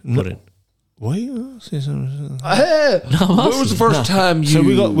 15. What? Wait, When was the first time you so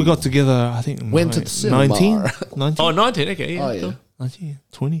we got together. I think went to the cinema? 19, Oh, 19. Okay. Yeah. Oh, yeah. 19,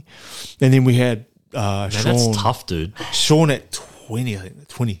 20, and then we had Man, Sean. that's tough, dude. Sean at 20, I think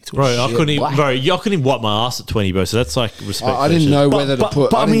 20. Bro, I Shit, couldn't even, black. bro, I couldn't even wipe my ass at 20, bro. So that's like respect. I didn't know whether to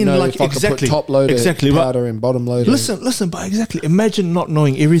put. but I I didn't mean, know like, if I could exactly, put top loader, exactly, but- powder, and bottom loader. Listen, but exactly. Imagine not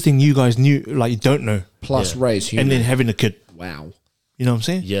knowing everything you guys knew, like you don't know, plus Yeah. race human. and then having a kid. wow. You know what I'm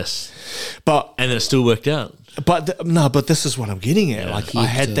saying? Yes. But And then it still worked out. but this is what I'm getting at. Yeah. Like Keep I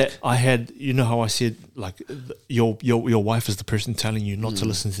had you know how I said like your wife is the person telling you not to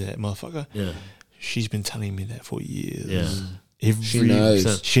listen to that motherfucker. Yeah. She's been telling me that for years. Yeah. Every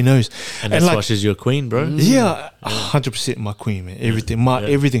knows. She knows. And that's like, why she's your queen, bro. yeah, 100% my queen, man. Everything,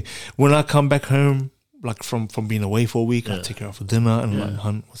 everything. When I come back home, like from being away for a week, I take her out for dinner and I'm like,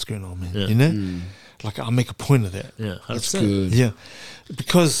 hun, what's going on, man? Yeah. You know, like I make a point of that. Yeah. 100%. That's good. Yeah,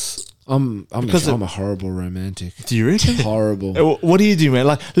 because I'm Because a horrible romantic. do you reckon? Horrible. What do you do, man?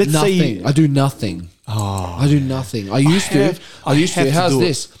 Like, let's say Nothing. you, I do nothing. oh, I do nothing. I used to. have to How's do it.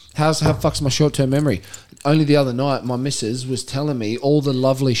 this? How fucks my short term memory? Only the other night, my missus was telling me all the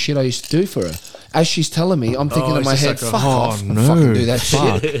lovely shit I used to do for her. As she's telling me, I'm thinking in it's my just head, like fuck oh, off. no, I fucking do that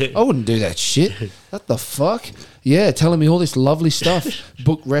fuck. shit. I wouldn't do that shit. What the fuck? Yeah, telling me all this lovely stuff.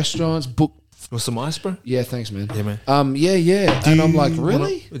 Book restaurants, book. want some ice, bro? Yeah, thanks, man. Yeah, man. Yeah. And I'm like,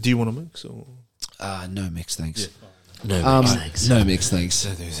 really? Do you want to mix? Or? No mix, thanks. No, thanks. No mix, thanks.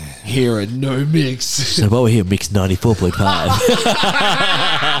 Here at No Mix. So while we're here, Mix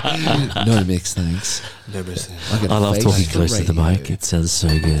 94.5. No mix, thanks. No, but I love talking close to the mic. It sounds so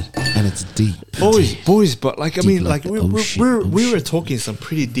good. And it's deep. boys, but like I Deep mean, like like the ocean, we were talking some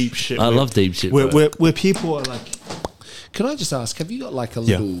pretty deep shit. I love deep shit, Where, bro. where people are like, Can I just ask, have you got like a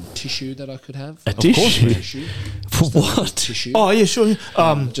Yeah. little tissue that I could have? A tissue? Tissue. For what? Tissue. oh yeah, sure.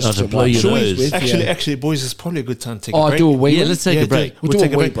 Just to blow wipe your your nose. nose with. Actually, boys, it's probably a good time to take Oh, a break. do a wee. Yeah, let's take a break. We'll do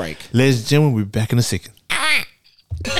a wee break. Ladies and gentlemen, we'll be back in a second.